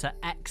Carpenter,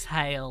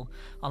 Exhale,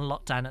 on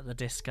Lockdown at the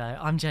Disco.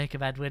 I'm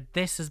Jacob Edward.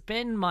 This has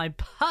been my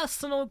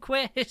personal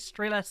queer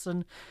history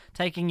lesson,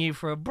 taking you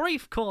for a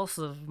brief course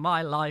of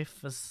my life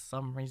for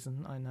some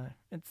reason. I know,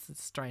 it's a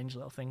strange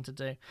little thing to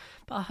do,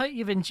 but I hope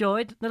you've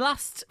enjoyed. The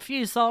last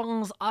few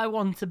songs I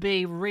want to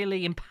be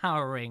really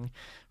empowering,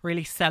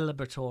 really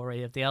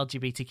celebratory of the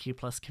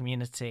LGBTQ+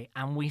 community,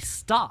 and we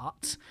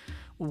start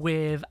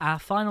with our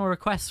final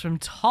request from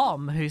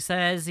Tom, who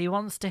says he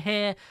wants to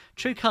hear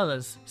True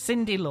Colours,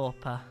 Cyndi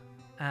Lauper.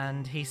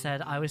 and he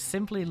said, I was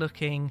simply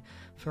looking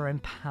for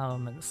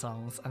empowerment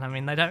songs. And I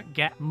mean, they don't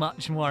get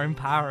much more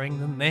empowering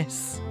than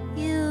this.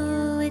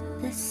 You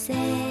with the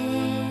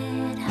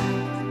sad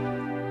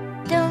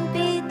heart, don't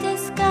be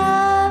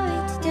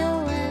discouraged,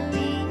 don't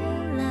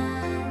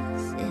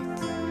realize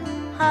it's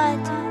hard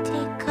to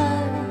take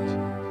courage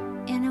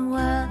in a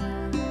world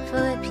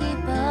full of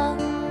people.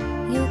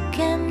 You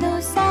can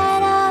lose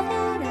sight of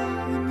it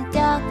all in the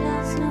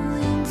darkness, who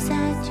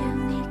inside you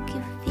make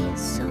you feel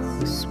so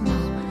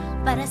small.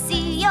 But I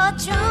see your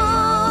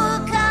true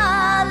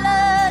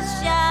colors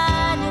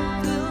shining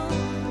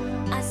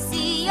through. I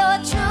see your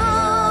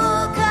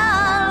true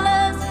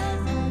colors,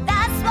 and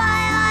that's why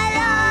I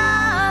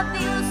love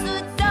you. So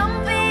don't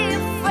be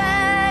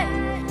afraid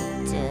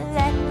to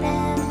let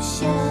them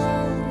show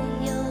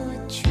your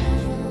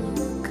true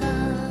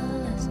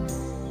colors.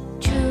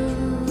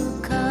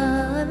 True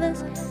colors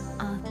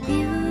are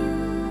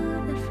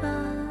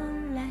beautiful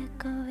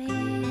like a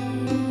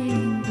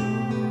rainbow.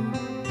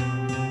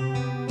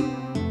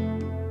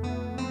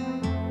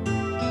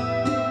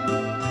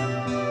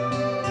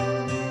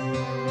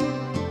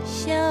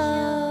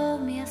 Show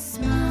me a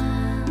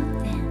smile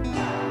then.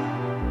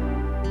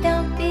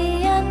 Don't be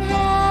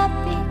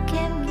unhappy.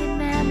 Can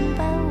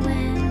remember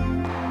when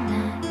I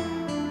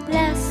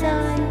last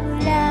saw you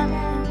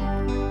laughing.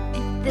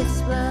 If this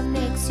world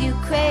makes you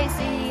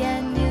crazy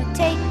and you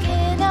take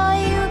it all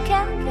you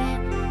can, then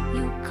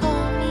you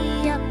call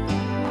me up,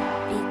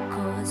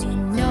 because you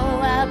know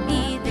I'll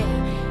be there,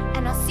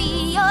 and I'll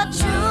see your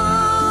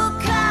true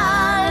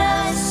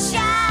colors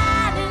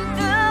shining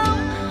through.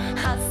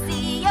 I'll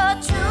see your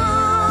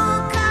true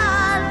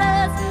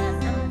colors,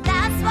 and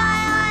that's why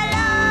I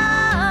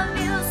love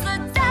you. So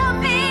don't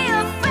be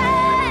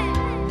afraid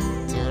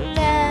to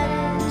let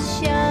it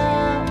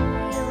show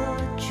your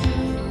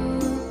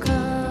true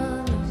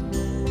colors.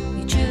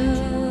 Your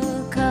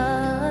true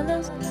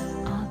colors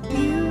are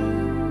beautiful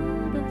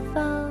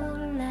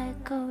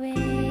like a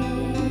rainbow.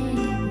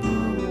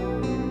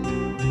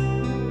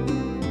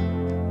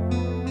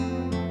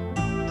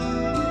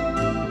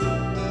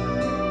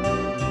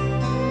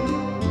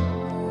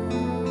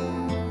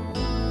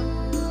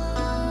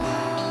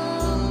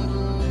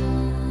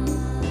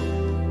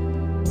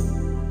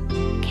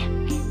 Can't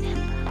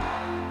remember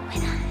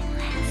when I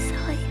last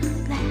saw you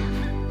laugh.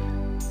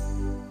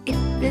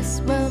 If this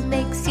world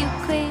makes you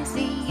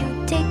crazy, you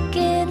take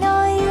it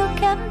all you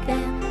can,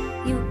 then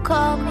you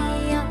call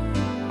me up,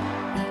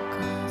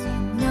 because you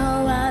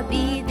know I'll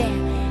be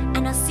there,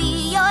 and I'll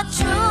see your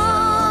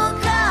true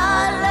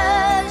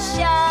colors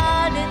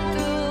shining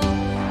through.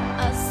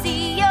 I'll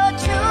see your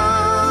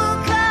true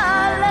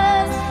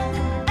colors,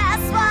 and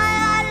that's why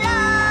I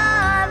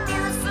love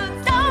you. So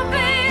don't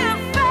be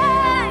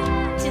afraid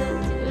to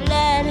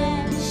let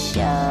it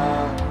show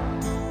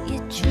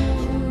your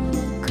true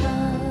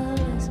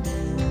colors.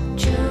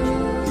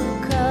 True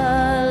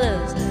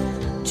colors,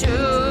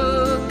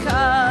 true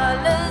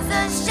colors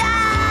are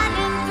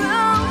shining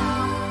through.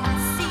 I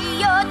see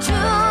your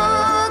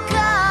true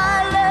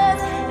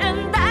colors, and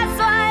that's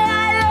why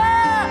I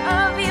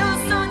love you.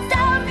 So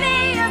don't be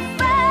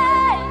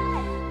afraid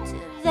to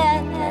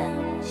let them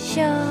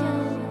show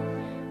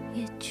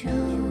your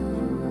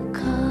true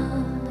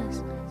colors.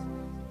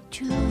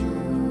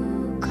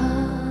 True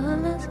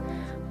colors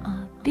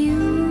are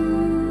beautiful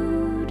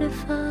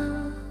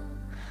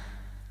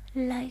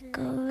like a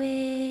rainbow.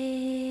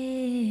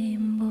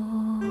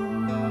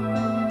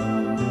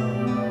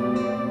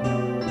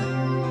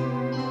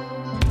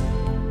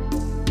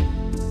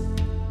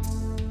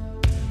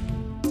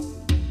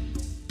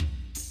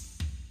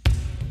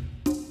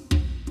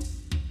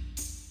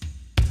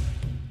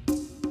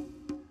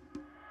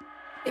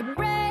 They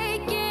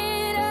break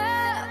it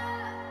up.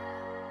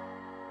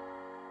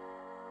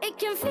 It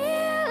can feel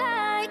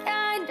like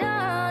I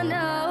don't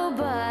know,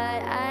 but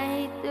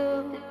I do.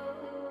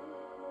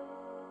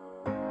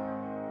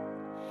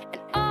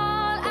 And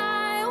all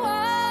I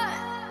want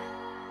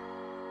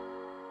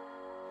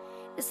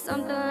is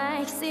something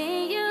like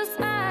seeing you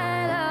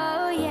smile.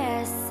 Oh,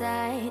 yes,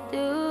 I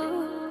do.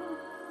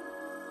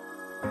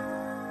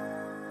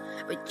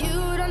 But you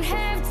don't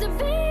have to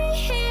be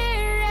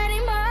here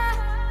anymore.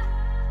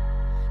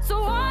 So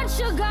what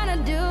you gonna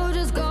do?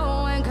 Just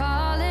go and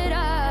call it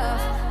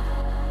off.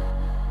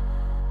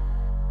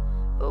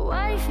 But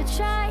what if you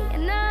try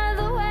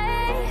another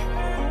way?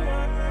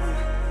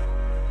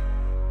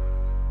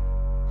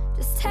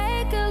 Just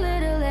take a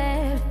little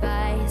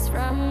advice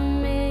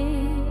from me.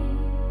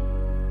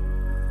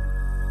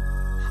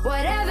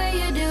 Whatever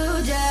you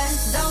do,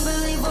 just don't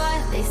believe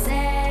what they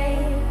say.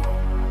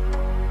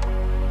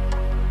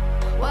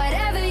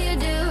 Whatever you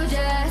do,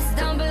 just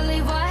don't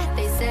believe what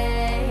they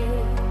say.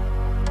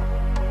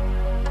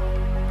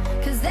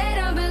 'Cause they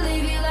don't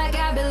believe you like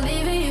I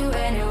believe in you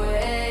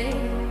anyway.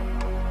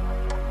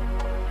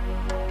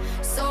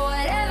 So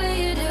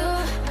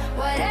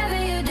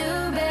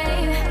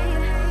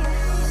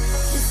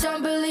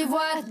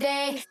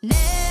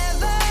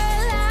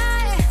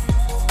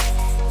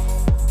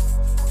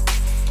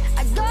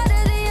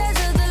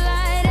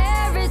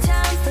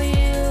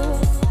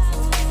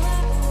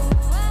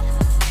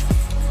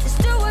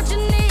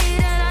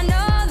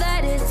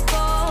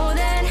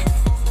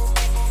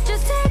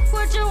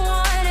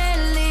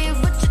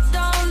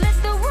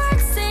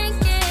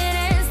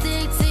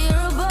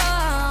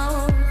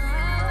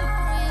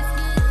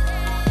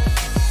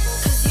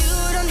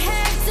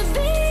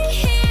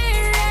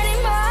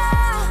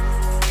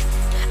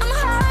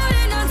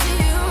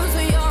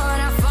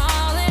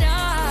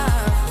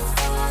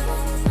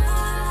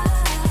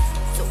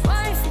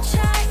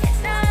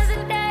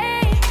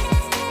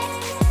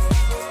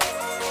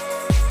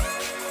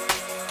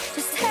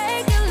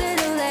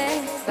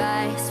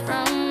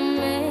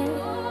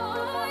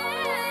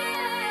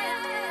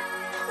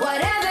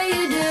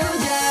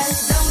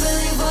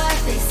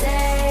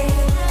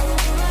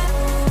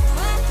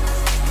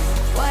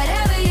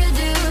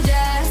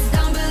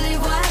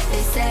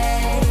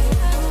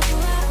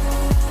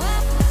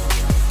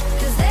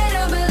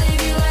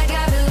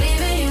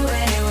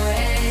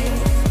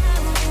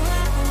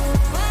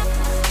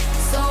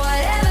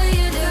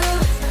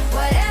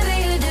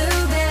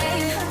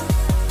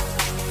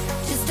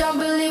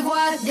believe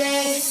what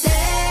they say.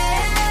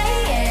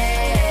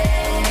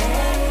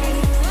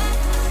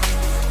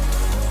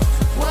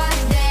 What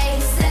they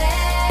say.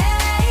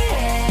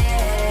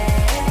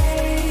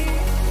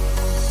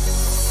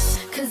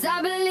 'Cause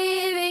I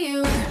believe in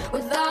you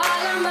with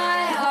all of my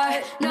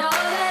heart. Know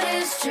that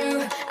it's true.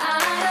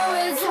 I know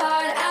it's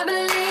hard. I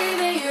believe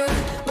in you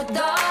with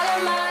all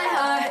of my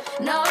heart.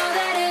 Know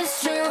that it's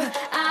true.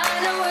 I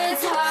know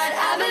it's hard.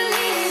 I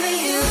believe in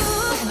you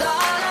with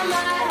all of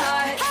my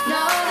heart.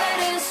 Know that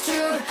it's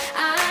true.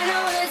 I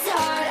know it's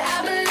hard. I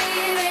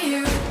believe in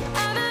you.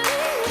 I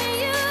believe in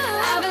you.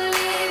 I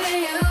believe in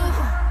you.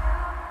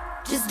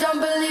 Just don't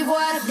believe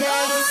what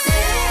they say.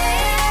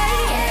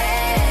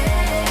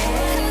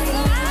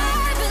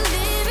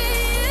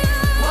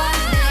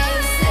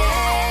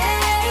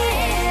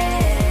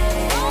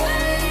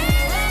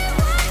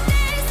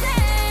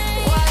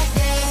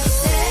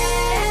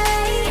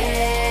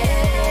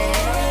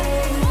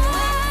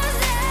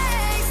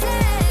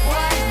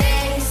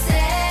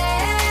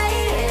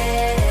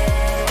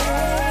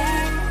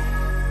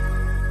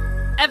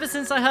 Ever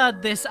since I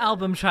heard this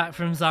album track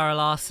from Zara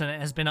Larsson,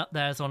 it has been up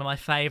there as one of my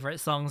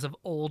favourite songs of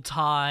all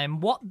time.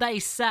 What They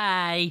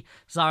Say,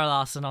 Zara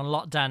Larsson on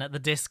Lockdown at the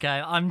Disco.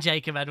 I'm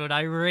Jacob Edward.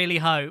 I really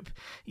hope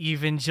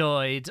you've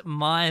enjoyed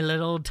my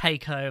little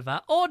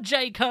takeover, or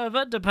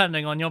Jakeover,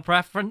 depending on your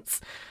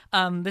preference.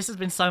 This has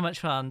been so much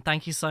fun.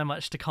 Thank you so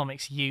much to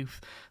Comics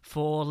Youth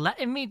for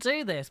letting me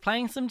do this,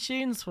 playing some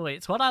tunes for you.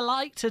 It's what I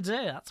like to do.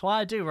 That's why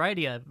I do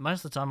radio.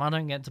 Most of the time I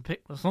don't get to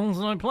pick the songs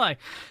that I play.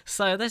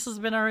 So this has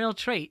been a real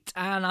treat.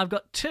 And I've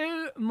got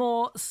 2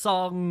 more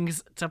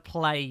songs to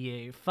play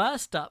you.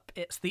 First up,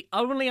 it's the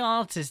only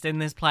artist in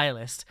this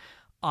playlist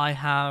I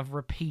have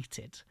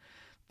repeated,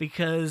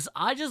 because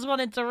I just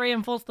wanted to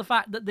reinforce the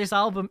fact that this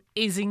album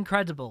is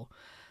incredible.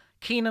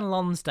 Keenan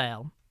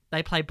Lonsdale.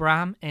 They play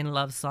Bram in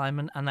Love,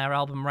 Simon, and their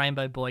album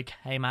Rainbow Boy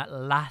came out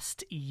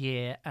last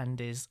year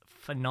and is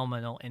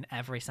phenomenal in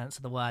every sense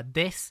of the word.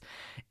 This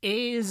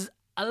is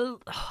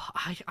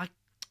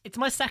it's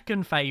my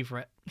second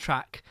favourite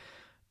track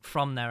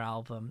from their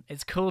album.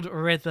 It's called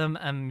Rhythm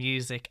and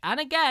Music. And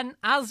again,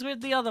 as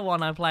with the other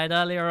one I played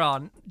earlier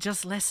on,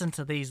 just listen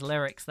to these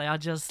lyrics. They are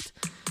just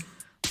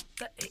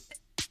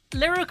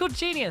lyrical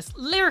genius,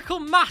 lyrical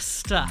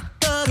master.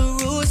 The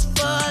rules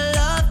for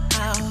love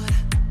out.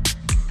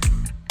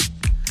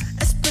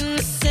 It's been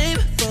the same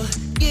for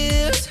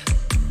years.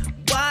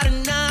 Why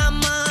deny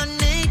my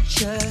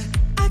nature?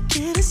 I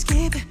can't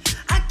escape it.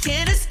 I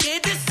can't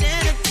escape this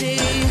energy.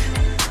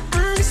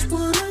 I just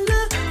wanna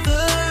love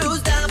her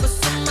who's down for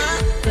some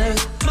other.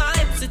 My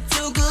hips are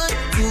too good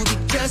to be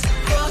just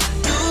for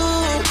you.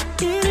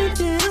 Getting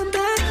down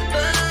back,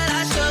 but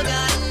I sure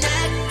got a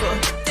knack for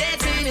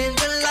dancing in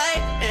the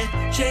light and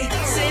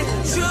chasing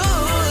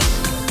truth.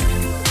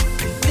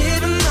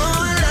 Even though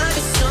I love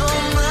you so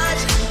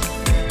much,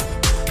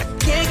 I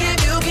can't give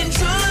you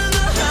control of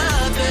my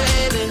heart,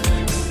 baby.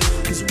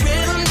 'Cause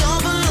rhythm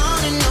don't belong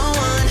to no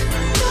one.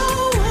 No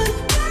one,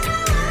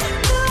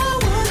 no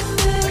one,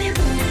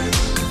 baby.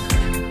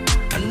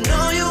 I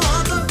know you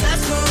want the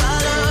best for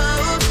our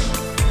love,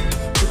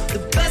 but the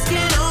best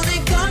can only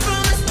come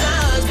from the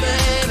stars,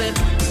 baby.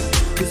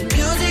 'Cause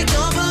music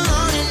don't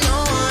belong to no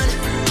one.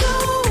 No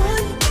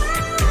one,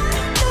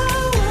 no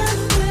one,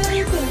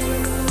 baby.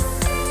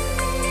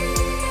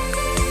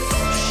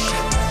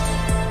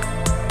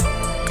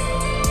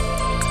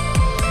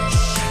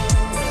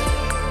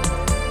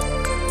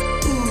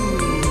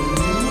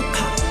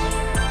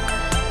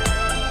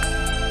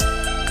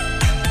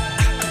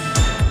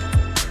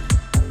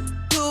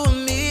 You and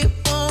me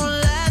won't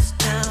last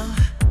now.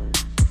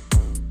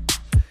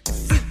 If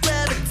we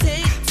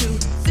gravitate to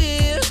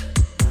fear,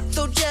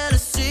 throw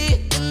jealousy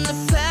in the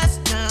past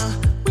now.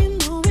 We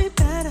know we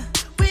better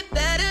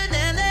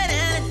than that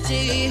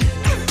energy.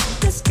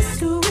 Let's get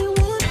who we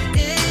want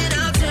and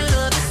I'll turn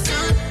up the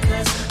sun.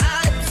 'Cause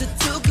our lips are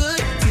too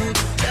good to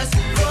just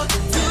for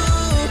two.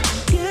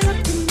 Get up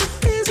in the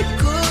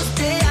physical,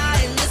 stay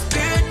high in the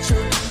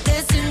spiritual,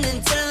 listening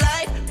to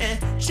life and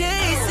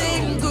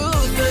chasing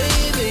grooves,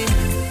 baby.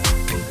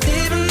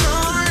 Even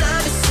though I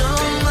love you so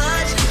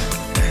much,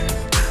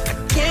 I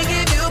can't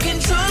give you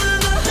control of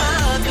my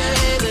heart,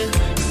 baby.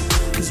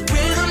 'Cause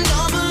rhythm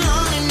don't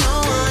belong to no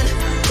one.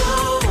 No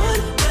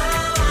one,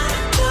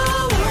 no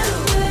one,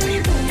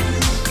 baby.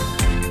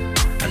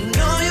 I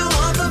know you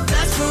want the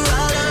best for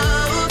our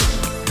love,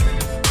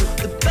 but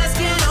the best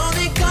can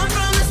only come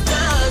from the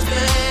stars,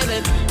 baby.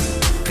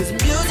 'Cause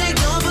music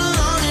don't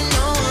belong to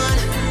no one.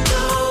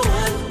 No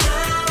one,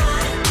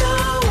 no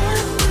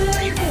one,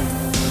 baby.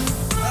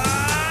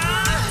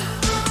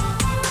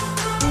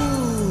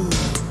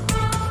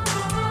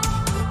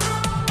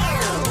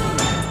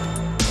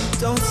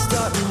 Don't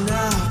stop me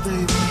now,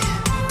 baby.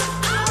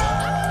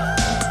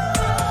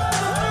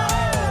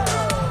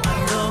 I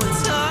know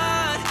it's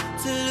hard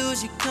to lose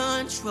your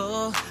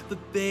control, but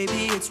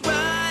baby, it's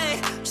right.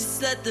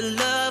 Just let the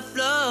love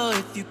flow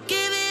if you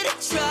give it a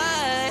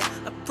try.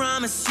 I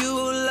promise you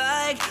will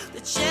like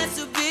the chance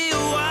to be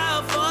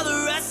wild for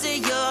the rest of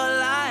your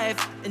life.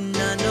 And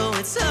I know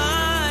it's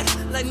hard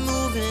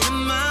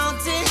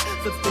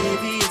but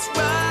baby, it's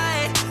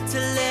right to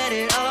let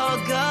it all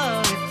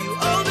go. If you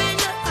open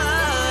your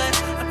heart,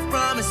 I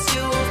promise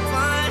you will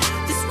find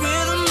this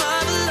rhythm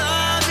of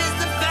love is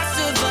the best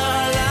of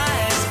our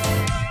lives.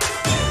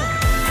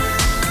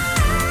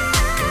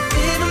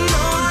 Even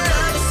though I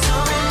love you so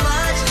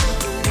much,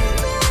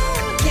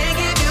 can't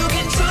give you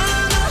control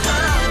of my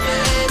heart,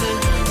 baby.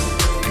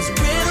 This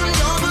rhythm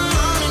don't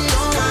belong to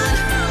no one,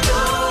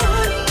 no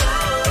one,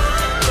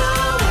 no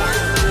one.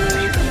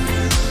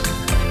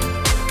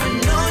 I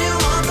know you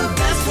want the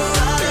best for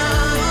our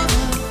love.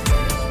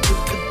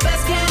 The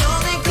best can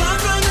only come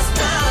from the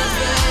stars,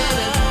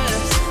 baby.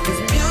 This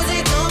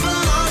music don't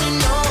belong to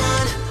no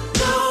one,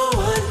 no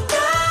one,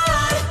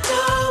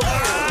 no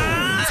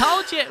one.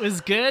 Told you it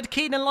was good.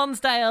 Keenan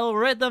Lonsdale,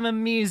 rhythm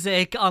and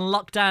music on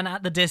Lockdown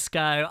at the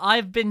Disco.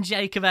 I've been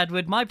Jacob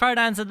Edward. My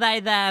pronouns are they,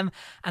 them.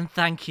 And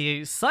thank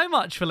you so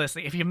much for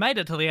listening. If you made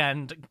it to the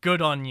end,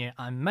 good on you.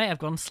 I may have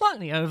gone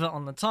slightly over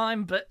on the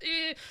time, but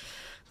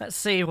let's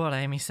see what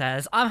Amy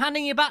says. I'm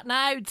handing you back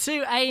now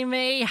to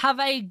Amy. Have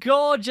a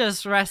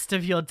gorgeous rest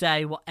of your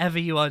day, whatever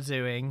you are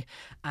doing.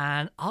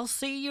 And I'll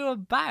see you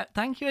about.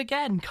 Thank you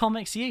again,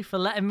 Comics U, for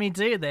letting me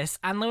do this.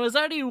 And there was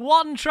only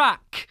one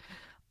track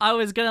I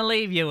was going to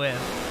leave you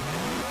with.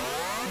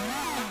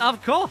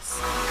 Of course.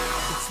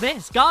 It's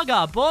this.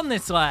 Gaga, Born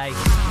This Way.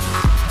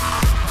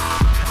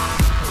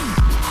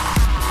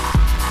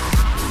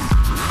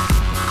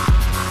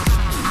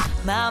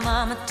 My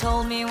mama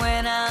told me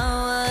when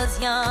I was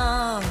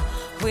young,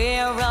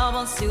 we're all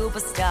born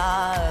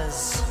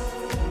superstars.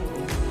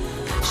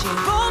 She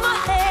rolled my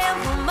hair,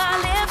 put my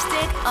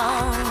lipstick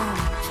on,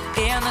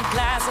 in a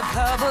glass of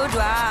her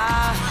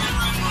boudoir.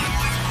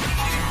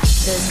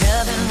 There's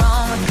nothing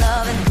wrong with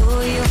loving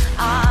who you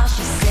are,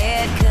 she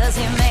said, 'cause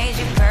he made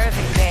you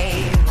perfect,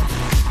 babe.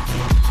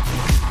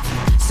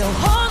 So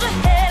hold your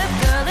head up,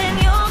 girl, and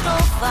you'll go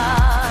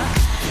far.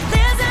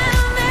 There's an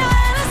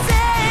way to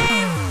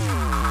say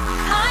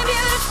I'm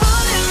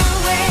beautiful in my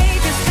way,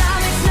 'cause I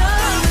make no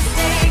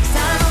mistakes.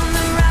 I'm on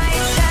the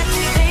right track,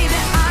 baby,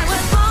 I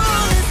was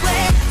born this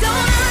way.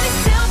 Don't hurt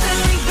yourself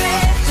and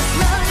regret, just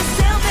love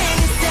yourself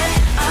instead.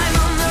 I'm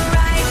on the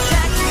right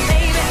track,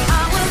 baby,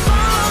 I was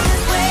born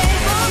this way,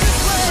 born this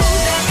way. Oh,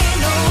 there ain't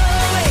no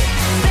other way,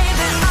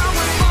 baby, I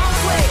was born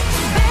this way.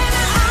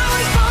 Baby, I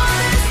was born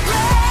this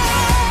way,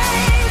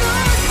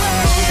 born this way.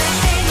 Oh, there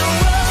ain't no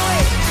other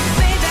way,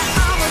 baby,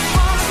 I was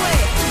born this way.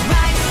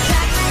 Right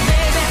track,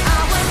 baby, I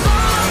was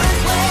born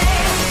this way.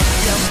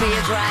 Don't be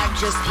a drag,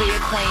 just be a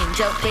queen.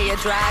 Don't be a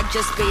drag,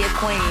 just be a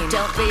queen.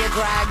 Don't be a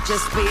drag,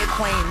 just be a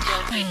queen.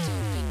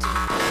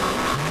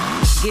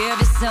 Give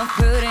yourself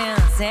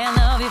prudence and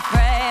love your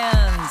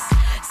friends.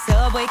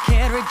 Subway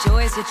kid,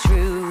 rejoice the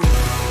truth.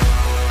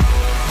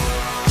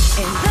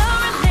 In the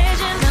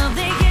religion of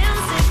the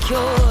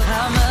insecure,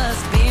 I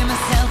must be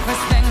myself,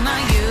 respect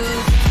my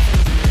youth.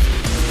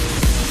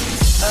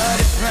 A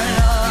different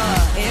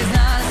law is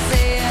not a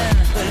sin.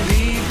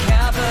 Believe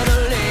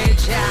capital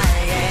H I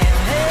am.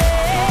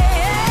 Hey,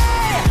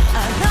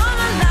 I love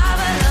my life,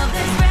 I love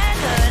this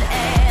record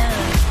and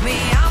me,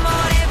 I'm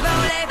on it,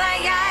 rolling my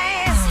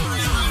eyes.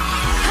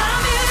 I'm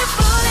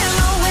beautiful in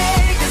my way,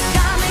 'cause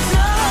I make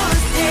no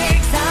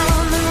mistakes. I'm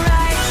on the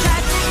right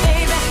track,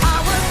 baby, I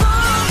was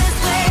born this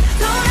way.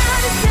 Don't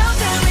hurt yourself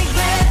and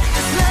regret,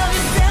 just love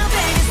yourself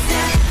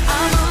instead.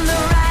 I'm on the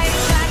right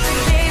track,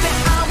 baby,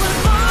 I was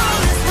born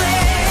this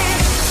way.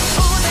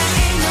 Oh, there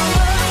ain't no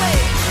other way,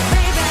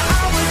 baby,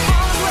 I was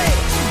born this way.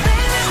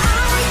 Baby,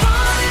 I was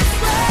born this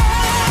way,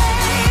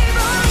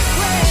 born this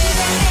way.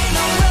 There ain't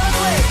no other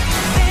way,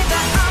 baby,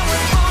 I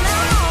was born.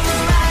 I'm on the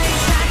right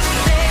track,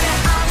 baby,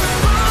 I was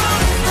born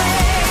this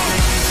way.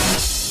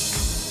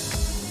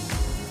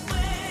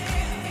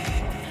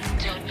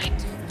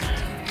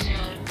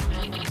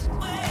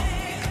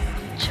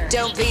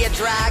 Don't be a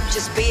drag,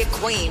 just be a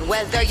queen.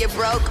 Whether you're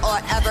broke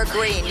or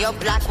evergreen, you're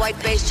black, white,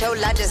 beige,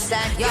 chola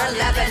descent, you're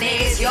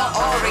Lebanese, you're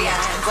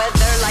Orient.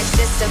 Whether life's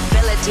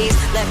disabilities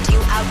left you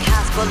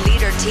outcast but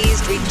leader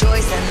teased,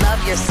 rejoice and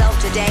love yourself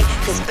today,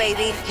 'cause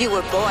baby, you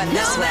were born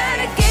this No way.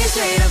 matter gay,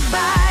 straight or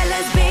bi,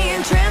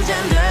 lesbian,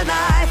 transgender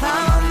life,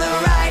 I'm on the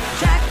right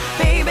track,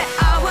 baby,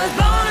 I was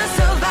born to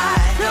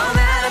survive. No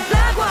matter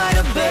black, white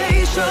or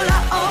beige, chola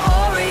or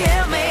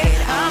Orient made,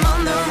 I'm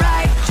on the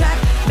right track,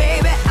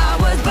 baby, I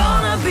was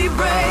born to be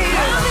brave.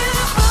 I'm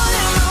beautiful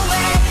in my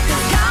way,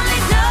 'cause I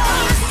make no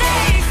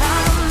mistakes.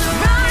 I'm on the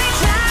right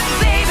track,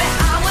 baby,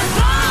 I was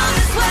born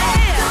this way.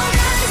 Don't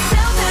hurt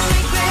yourself and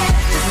regret,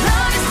 just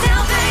love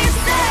yourself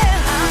instead.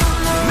 I'm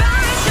on the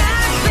right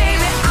track,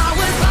 baby, I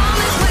was born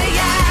this way,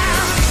 yeah.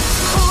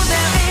 Oh,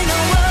 there ain't no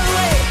other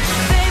way,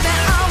 baby,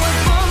 I was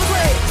born this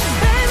way.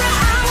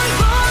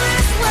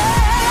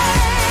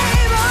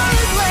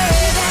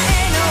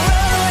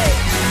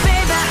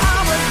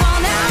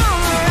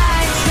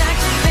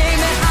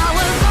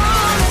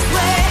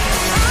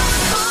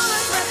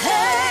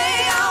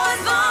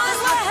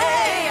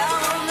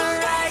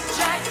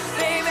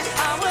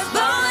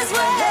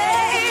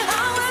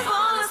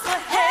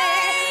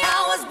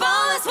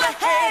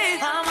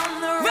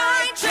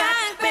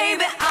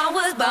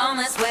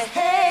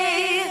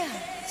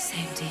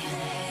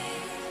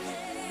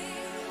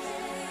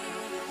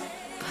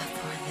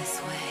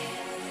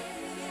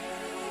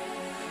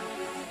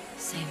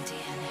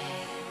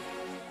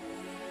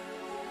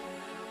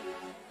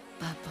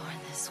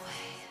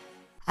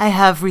 I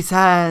have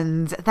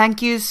returned.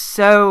 Thank you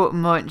so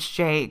much,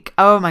 Jake.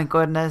 Oh my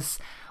goodness.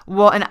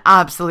 What an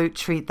absolute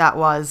treat that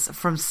was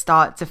from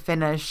start to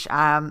finish.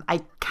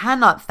 I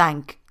cannot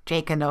thank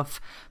Jake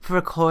enough for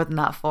recording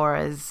that for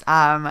us.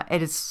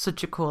 It is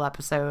such a cool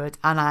episode,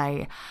 and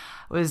I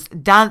was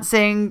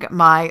dancing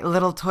my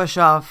little tush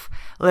off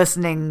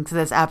listening to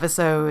this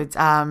episode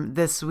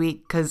this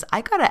week because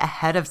I got it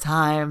ahead of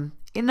time.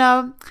 You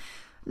know,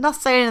 not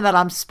saying that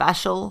I'm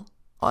special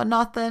or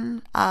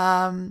nothing.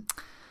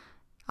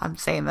 I'm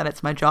saying that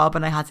it's my job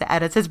and I had to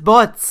edit it,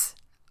 but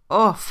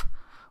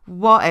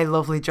what a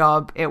lovely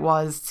job it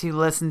was to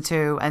listen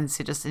to and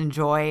to just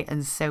enjoy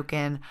and soak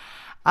in.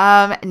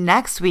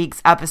 Next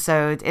week's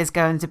episode is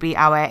going to be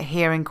our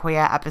Hearing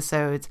Queer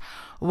episode,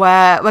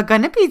 where we're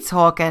going to be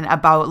talking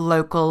about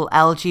local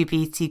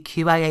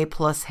LGBTQIA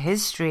plus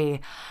history,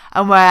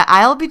 and where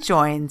I'll be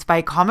joined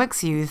by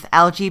Comics Youth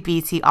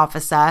LGBT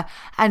officer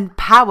and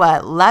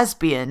power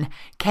lesbian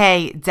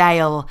Kay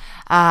Dale,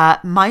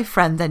 my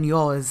friend and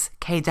yours,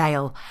 Kay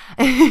Dale,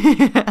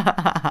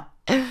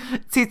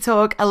 to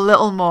talk a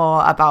little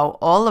more about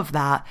all of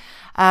that,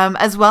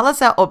 as well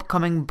as our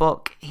upcoming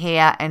book,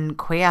 Here in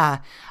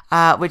Queer,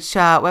 which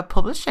we're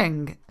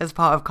publishing as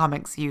part of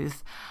Comics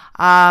Youth.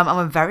 And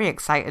we're very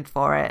excited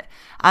for it.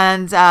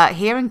 And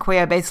Here in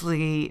Queer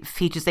basically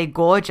features a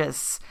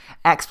gorgeous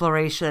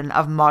exploration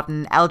of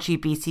modern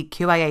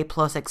LGBTQIA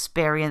plus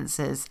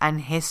experiences and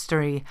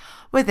history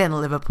within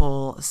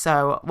Liverpool.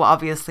 So we're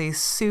obviously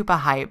super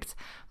hyped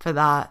for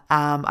that.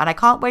 And I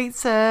can't wait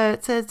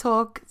to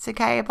talk to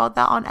Kay about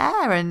that on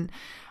air. And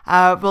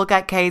we'll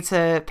get Kay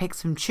to pick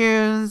some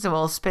tunes and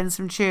we'll spin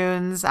some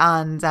tunes.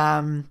 And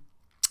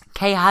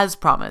Kay has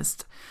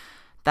promised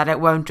that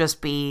it won't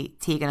just be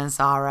Tegan and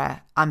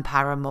Sara and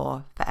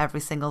Paramore for every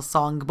single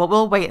song, but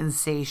we'll wait and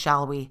see,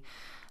 shall we?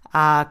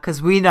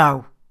 Because we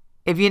know,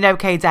 if you know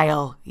Kay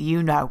Dale,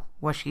 you know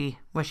what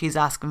she's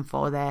asking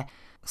for there.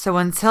 So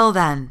until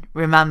then,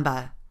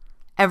 remember,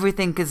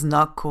 everything is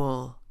not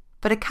cool,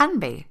 but it can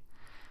be.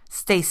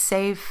 Stay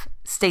safe,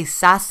 stay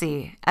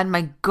sassy, and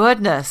my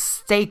goodness,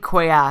 stay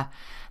queer.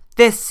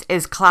 This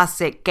is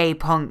classic Gay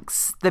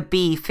Punks, the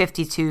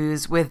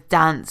B-52s with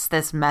Dance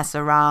This Mess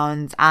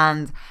Around,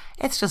 and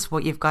it's just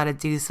what you've got to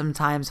do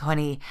sometimes,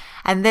 honey.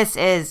 And this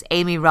is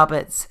Amy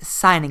Roberts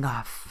signing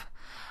off.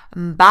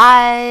 Bye!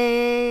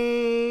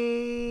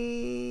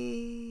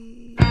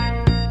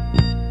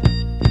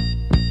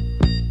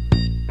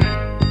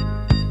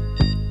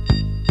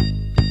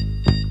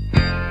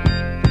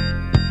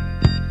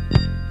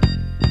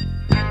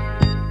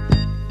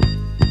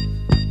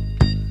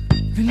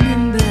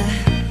 Remember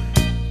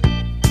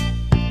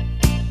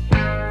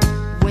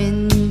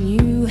when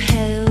you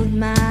held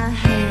my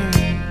hand?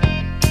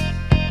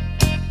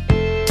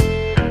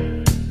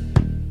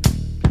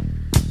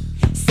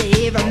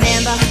 Say,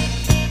 remember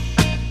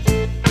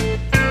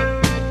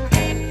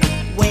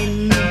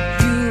when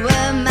you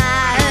were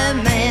my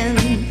man?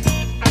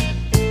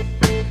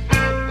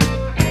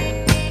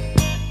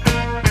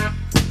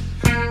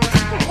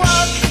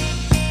 Walk,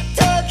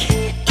 talk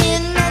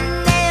in the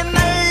name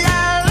of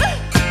love.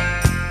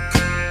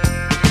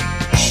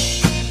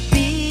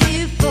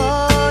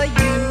 Before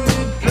you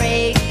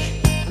break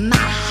my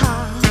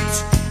heart,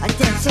 I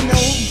dance on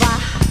over.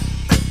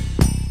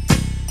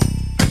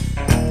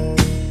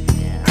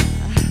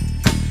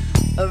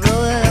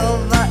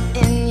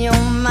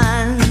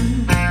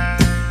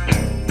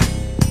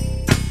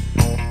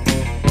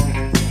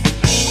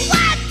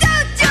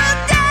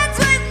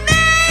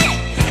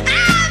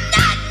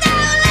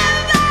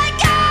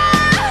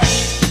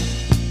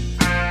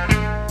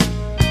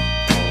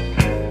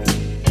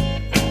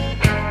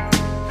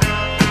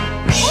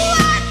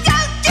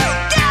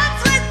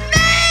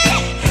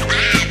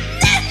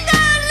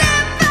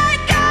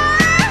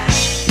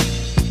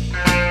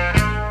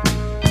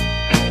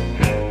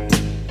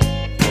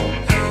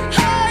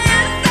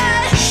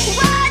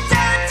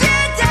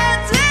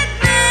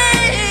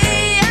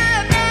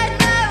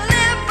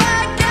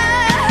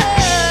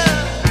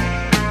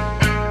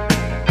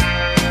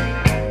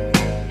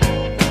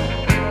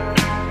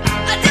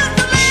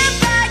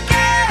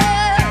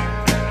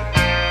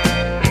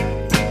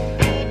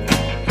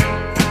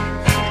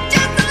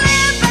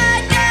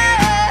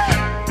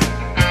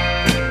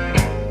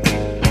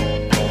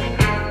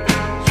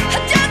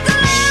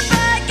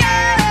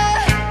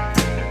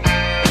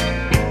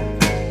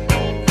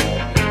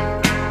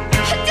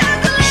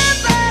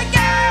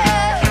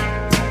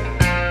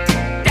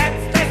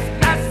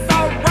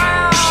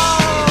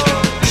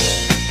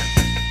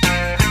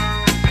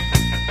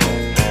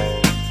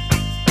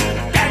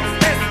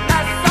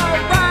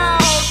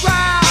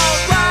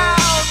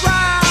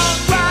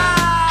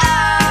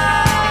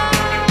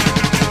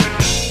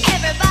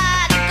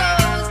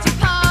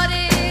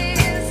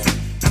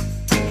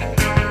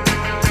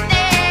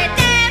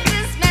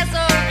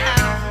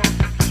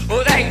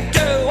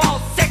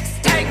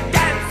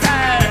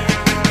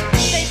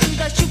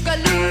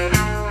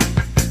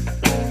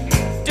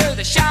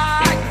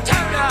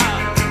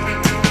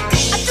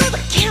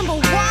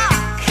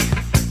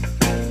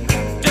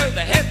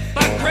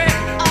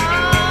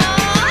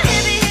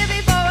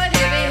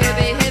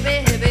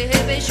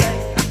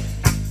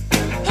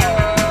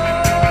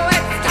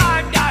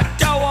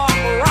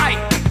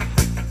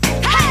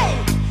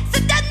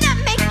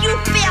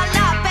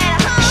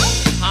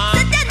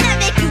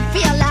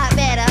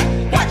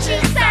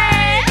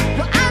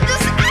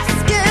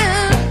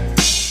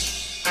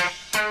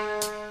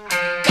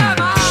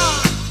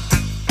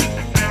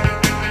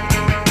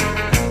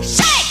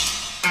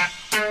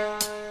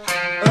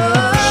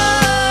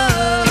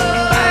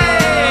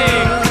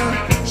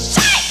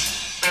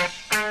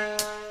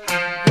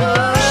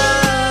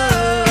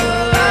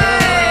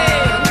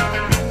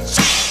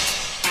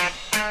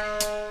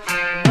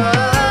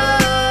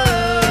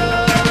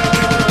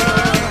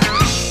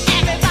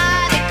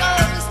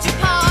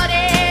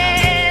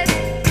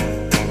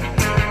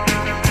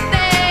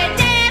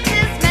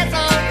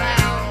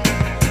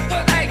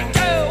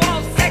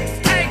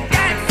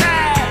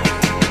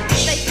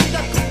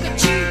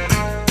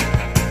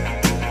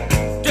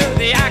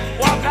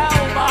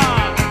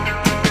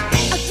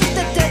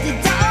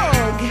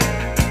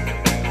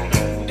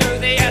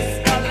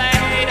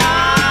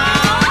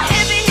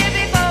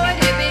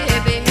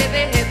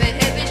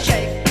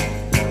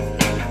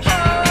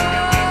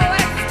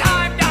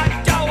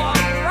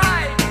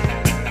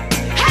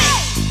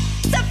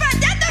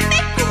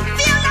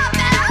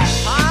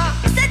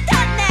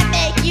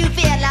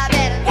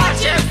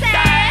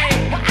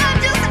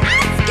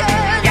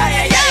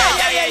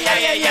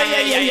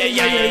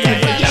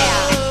 yeah.